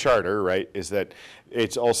new charter, right, is that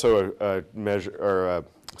it's also a measure or a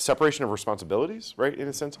separation of responsibilities, right, in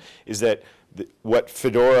a sense, is that what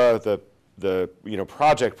Fedora, the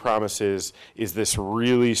project promises is this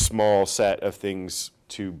really small set of things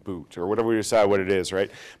to boot or whatever we decide what it is,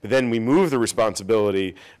 right? But then we move the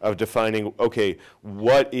responsibility of defining, okay,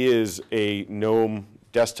 what is a GNOME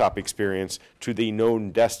desktop experience to the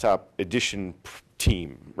GNOME desktop edition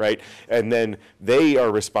team, right? And then they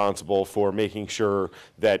are responsible for making sure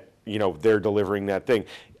that, they're delivering that thing.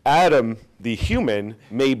 Adam, the human,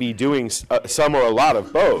 may be doing some or a lot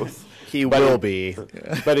of both. He will be.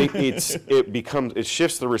 But it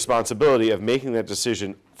shifts the responsibility of making that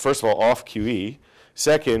decision, first of all, off QE,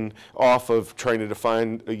 second, off of trying to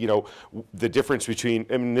define, the difference between,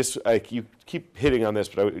 you keep hitting on this,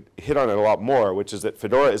 but I would hit on it a lot more, which is that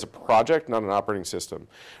Fedora is a project, not an operating system,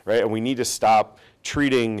 right? And we need to stop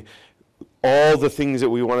treating all the things that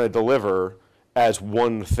we want to deliver as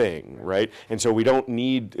one thing, right? And so we don't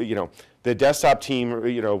need, the desktop team,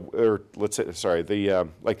 or let's say, sorry, the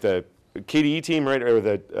KDE team, right, or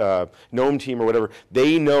the GNOME team or whatever,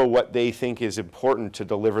 they know what they think is important to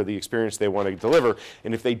deliver the experience they want to deliver,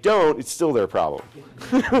 and if they don't, it's still their problem,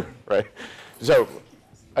 right? So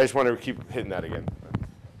I just want to keep hitting that again.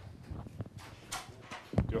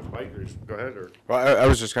 Do you have a mic, or just go ahead? Or? Well, I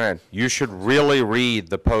was just going to add, you should really read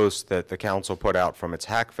the post that the council put out from its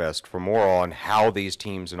Hackfest for more on how these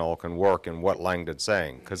teams and all can work and what Langdon's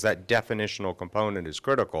saying, because that definitional component is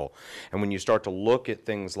critical. And when you start to look at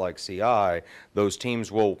things like CI, those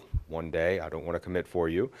teams will, one day, I don't want to commit for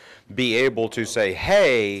you, be able to say,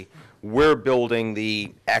 hey, we're building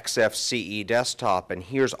the XFCE desktop, and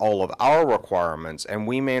here's all of our requirements, and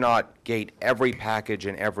we may not gate every package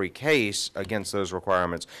in every case against those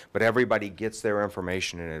requirements, but everybody gets their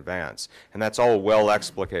information in advance. And that's all well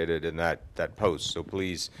explicated in that post. So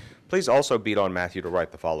please also beat on Matthew to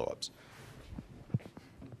write the follow-ups.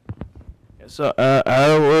 So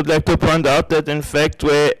I would like to point out that in fact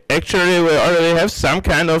we already have some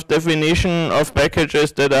kind of definition of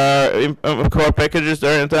packages that are core packages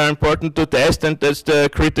that are important to test, and that's the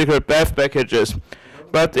critical path packages.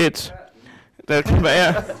 But it's that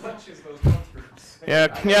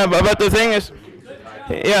but the thing is,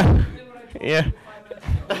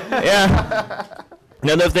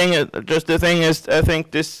 No, the thing is, I think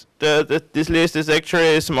this list is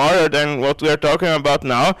actually smaller than what we are talking about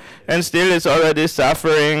now, and still it's already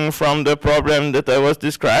suffering from the problem that I was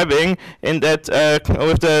describing in that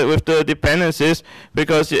with the dependencies,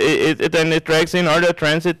 because it drags in all the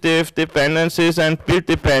transitive dependencies and build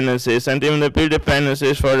dependencies, and even the build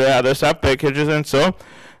dependencies for the other sub packages and so.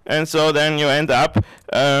 And so then you end up,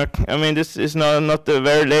 I mean, this is not the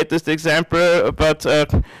very latest example, but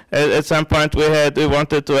at some point we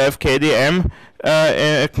wanted to have KDM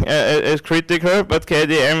as critical, but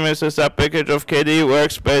KDM is a sub-package of KDE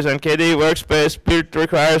Workspace, and KDE Workspace build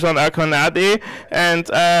requires on Akonadi, and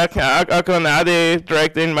Akonadi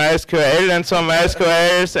dragged in MySQL, and so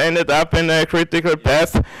MySQL ended up in a critical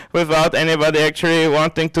path without anybody actually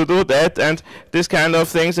wanting to do that. And this kind of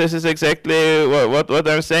things, this is exactly what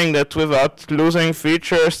I'm saying, that without losing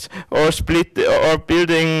features or split or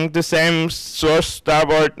building the same source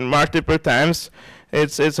starboard multiple times,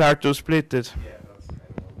 it's hard to split it.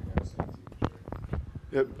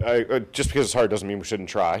 Yeah, just because it's hard doesn't mean we shouldn't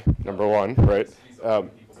try, number one, right?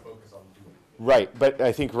 Right, but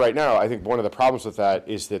I think right now, one of the problems with that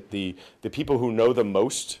is that the people who know the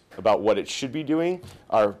most about what it should be doing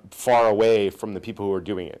are far away from the people who are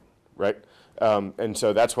doing it, right? And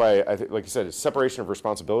so that's why, I think, like I said, it's separation of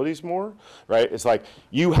responsibilities more, right? It's like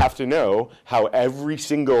you have to know how every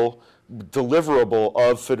single deliverable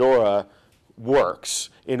of Fedora works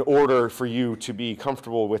in order for you to be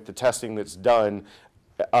comfortable with the testing that's done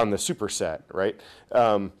on the superset, right?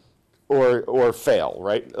 Or fail,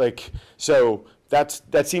 right? Like, so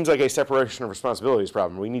that seems like a separation of responsibilities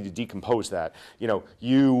problem. We need to decompose that.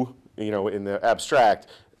 You in the abstract,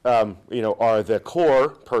 are the core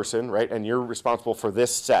person, right? And you're responsible for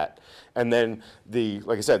this set. And then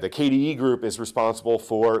like I said, the KDE group is responsible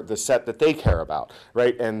for the set that they care about,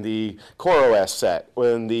 right? And the CoreOS set,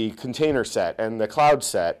 and the container set, and the cloud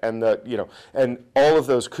set, and and all of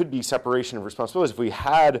those could be separation of responsibilities. If we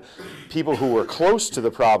had people who were close to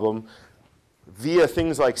the problem via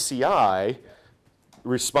things like CI,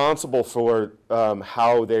 responsible for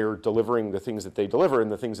how they're delivering the things that they deliver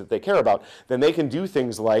and the things that they care about, then they can do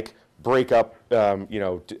things like break up,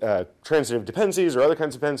 transitive dependencies or other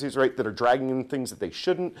kinds of dependencies, right, that are dragging in things that they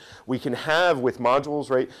shouldn't. We can have, with modules,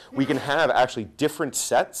 right, we can have actually different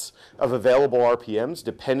sets of available RPMs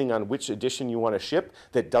depending on which edition you want to ship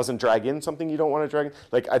that doesn't drag in something you don't want to drag in.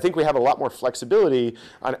 Like, I think we have a lot more flexibility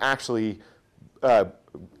on actually, did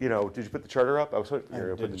you put the charter up? I was hoping you were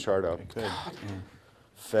going to put the chart up.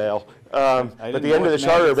 Fail. But the end of the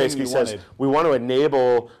charter basically says we want to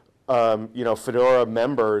enable Fedora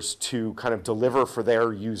members to kind of deliver for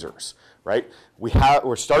their users, right?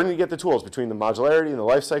 We're starting to get the tools between the modularity and the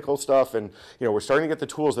lifecycle stuff, and we're starting to get the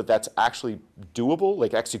tools that's actually doable,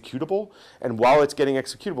 like executable. And while it's getting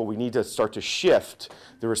executable, we need to start to shift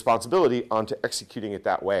the responsibility onto executing it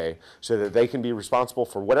that way, so that they can be responsible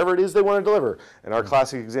for whatever it is they want to deliver. And our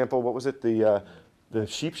classic example, what was it? The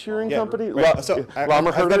sheep shearing company? Right. So I've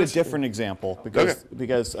got a different example because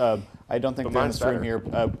I don't think they're in this room here.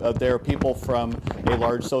 There are people from a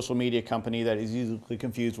large social media company that is easily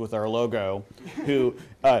confused with our logo who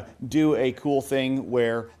do a cool thing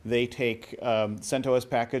where they take CentOS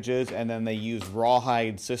packages and then they use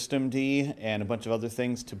rawhide systemd and a bunch of other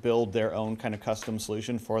things to build their own kind of custom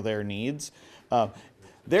solution for their needs.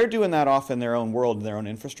 They're doing that off in their own world, in their own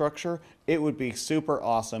infrastructure. It would be super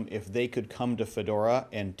awesome if they could come to Fedora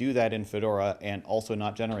and do that in Fedora and also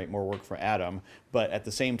not generate more work for Atom, but at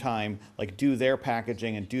the same time, like, do their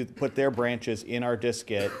packaging and put their branches in our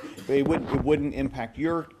distget. It wouldn't impact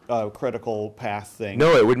your critical path thing.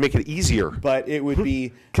 No, it would make it easier. But it would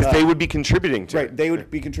be because they would be contributing to it. Right, they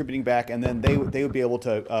would be contributing back, and then they would be able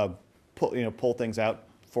to pull things out,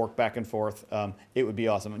 fork back and forth. It would be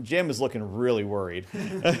awesome. Jim is looking really worried.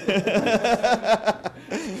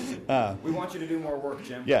 We want you to do more work,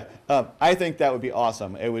 Jim. Yeah, I think that would be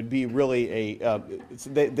awesome. It would be really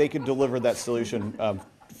they could deliver that solution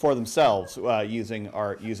for themselves using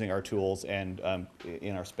our tools and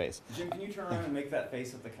in our space. Jim, can you turn around and make that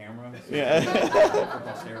face at the camera? Yeah. For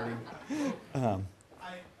posterity.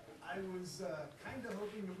 I was kind of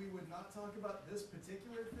hoping that we would not talk about this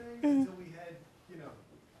particular thing until we had,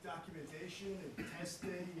 documentation and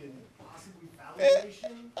testing and possibly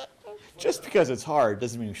validation. Just because it's hard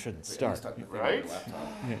doesn't mean we shouldn't start. Right?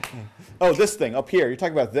 Yeah. Oh, this thing up here. You're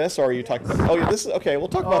talking about this, or are you talking about? Oh, yeah, this is okay. We'll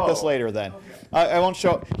talk about this later then. I won't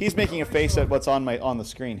show. He's making a face at what's on the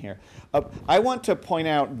screen here. I want to point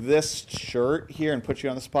out this shirt here and put you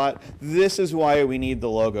on the spot. This is why we need the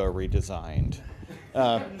logo redesigned.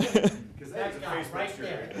 Right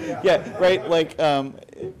there. Yeah, right. Like,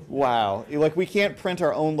 wow. Like, we can't print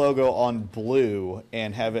our own logo on blue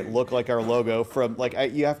and have it look like our logo from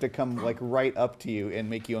you have to come right up to you and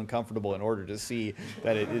make you uncomfortable in order to see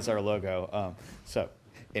that it is our logo. So,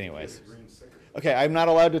 anyways, okay. I'm not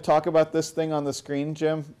allowed to talk about this thing on the screen,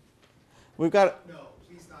 Jim. We've got. No,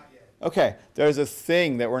 please not yet. Okay, there's a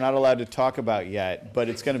thing that we're not allowed to talk about yet, but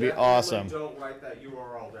it's going to be awesome. Don't write that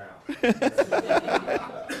URL down.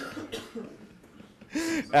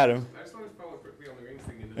 Adam. I just want to follow quickly on the rings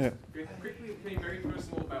thing. It quickly became very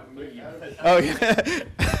personal about me. Oh, yeah.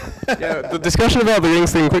 Yeah, the discussion about the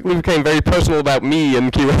rings thing quickly became very personal about me and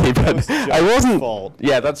QA, but I wasn't. Fault.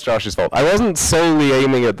 Yeah, that's Josh's fault. I wasn't solely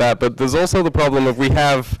aiming at that, but there's also the problem of we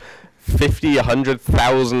have 50,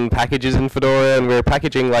 100,000 packages in Fedora, and we're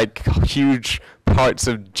packaging huge parts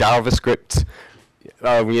of JavaScript.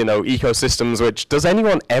 Ecosystems, which, does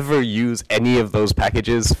anyone ever use any of those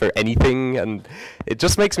packages for anything? And it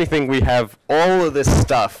just makes me think we have all of this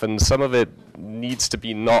stuff, and some of it needs to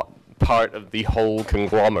be not part of the whole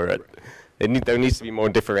conglomerate. There needs to be more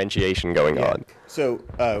differentiation going on. So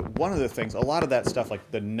one of the things, a lot of that stuff, like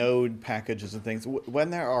the node packages and things, when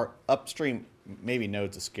there are upstream, maybe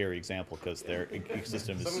Node's a scary example because their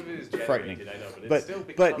ecosystem is frightening. I know, but it still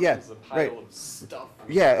becomes a pile of stuff.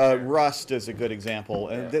 Yeah, Rust is a good example.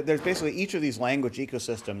 And there's basically each of these language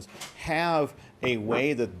ecosystems have a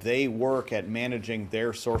way that they work at managing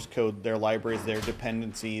their source code, their libraries, their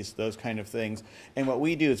dependencies, those kind of things. And what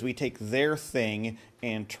we do is we take their thing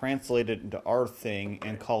and translate it into our thing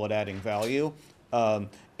and call it adding value.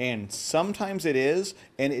 And sometimes it is,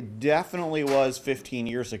 and it definitely was 15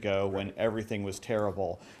 years ago when everything was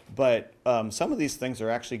terrible. But some of these things are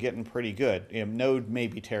actually getting pretty good. Node may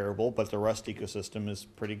be terrible, but the Rust ecosystem is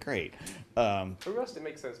pretty great. For Rust, it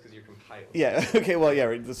makes sense because you're compiled. Yeah, okay, well, yeah,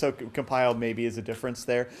 right. So compiled maybe is a difference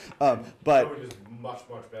there. But Node is much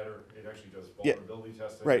better. It actually does vulnerability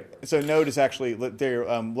testing. Right, so Node is actually, they're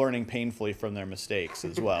learning painfully from their mistakes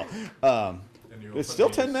as well. And It's still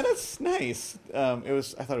 10 minutes? Nice. It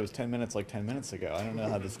was. I thought it was 10 minutes like 10 minutes ago. I don't know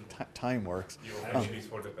how this time works.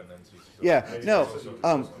 Yeah, no,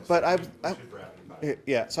 but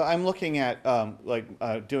yeah, so I'm looking at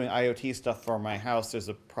doing IoT stuff for my house. There's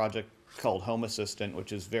a project called Home Assistant,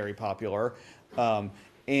 which is very popular.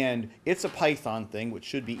 And it's a Python thing, which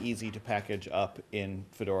should be easy to package up in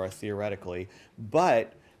Fedora theoretically.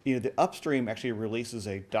 But the upstream actually releases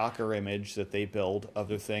a Docker image that they build of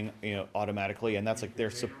the thing, automatically, and that's like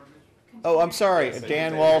their. Oh, I'm sorry.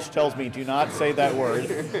 Dan Walsh tells me do not say that word.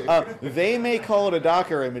 They may call it a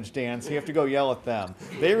Docker image, Dan, so you have to go yell at them.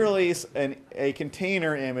 They release a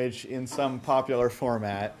container image in some popular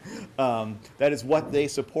format. That is what they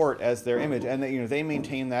support as their image, and they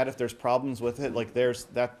maintain that. If there's problems with it, like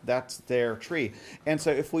that's their tree. And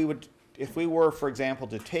so if we were, for example,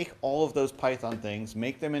 to take all of those Python things,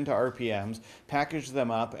 make them into RPMs, package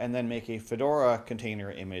them up, and then make a Fedora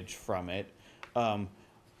container image from it.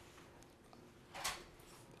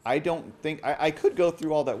 I don't think I could go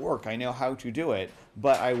through all that work. I know how to do it,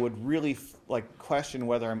 but I would really question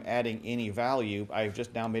whether I'm adding any value. I've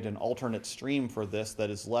just now made an alternate stream for this that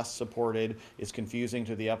is less supported, is confusing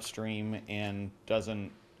to the upstream, and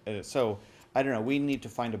doesn't. So I don't know. We need to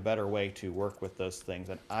find a better way to work with those things,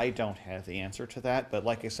 and I don't have the answer to that. But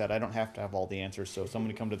like I said, I don't have to have all the answers. So if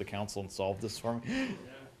somebody come to the council and solve this for me. Yeah.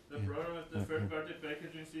 The problem with the third-party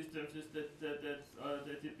packaging systems is that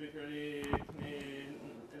they typically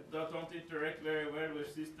don't interact very well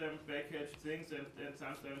with system packaged things, and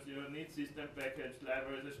sometimes you need system packaged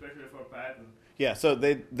libraries, especially for Python. Yeah, so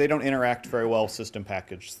they don't interact very well with system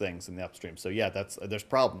packaged things in the upstream. So yeah, there's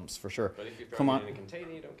problems for sure. But if you throw it in a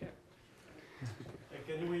container, you don't care.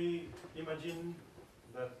 Can we imagine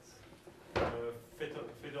that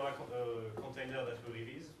Fedora container that we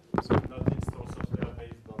release should not install software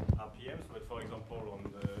based on RPMs, but for example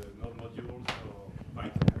on the node modules or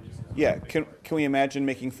Python? Yeah, can we imagine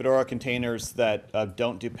making Fedora containers that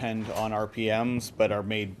don't depend on RPMs but are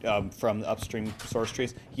made from upstream source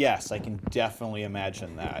trees? Yes, I can definitely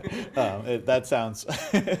imagine that. That sounds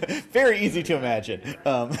very easy to imagine.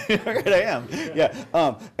 Right, I am.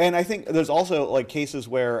 Yeah, and I think there's also cases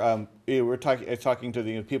where we're talking to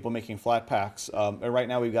the people making Flatpaks, and right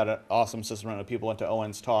now we've got an awesome system running. People went to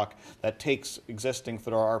Owen's talk that takes existing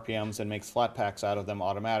Fedora RPMs and makes Flatpaks out of them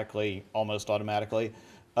automatically, almost automatically.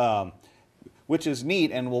 Which is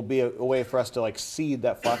neat and will be a way for us to seed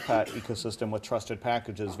that Flatpak ecosystem with trusted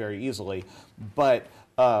packages very easily. But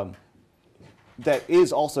that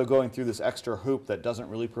is also going through this extra hoop that doesn't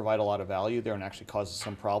really provide a lot of value there and actually causes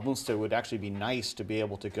some problems. So it would actually be nice to be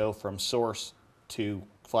able to go from source to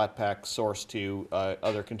Flatpak, source to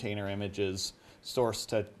other container images, source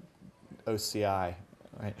to OCI.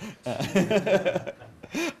 Right?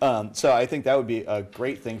 So I think that would be a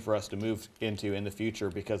great thing for us to move into in the future,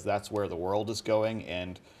 because that's where the world is going,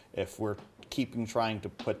 and if we're trying to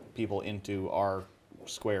put people into our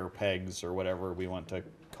square pegs or whatever we want to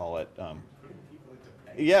call it.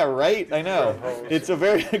 Yeah, right? I know. It's a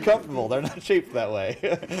very uncomfortable. They're not shaped that way. You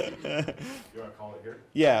want to call it here?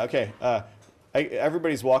 Yeah, okay.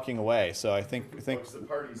 Everybody's walking away, so I think the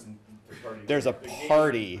party's there's a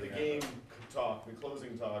party. The game talk, the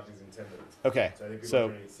closing talk is in 10 minutes. Okay. So I think people are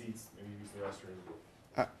going to seats, maybe use the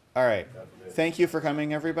restroom. All right. Thank you for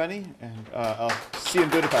coming, everybody, and I'll see you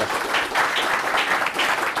in Budapest.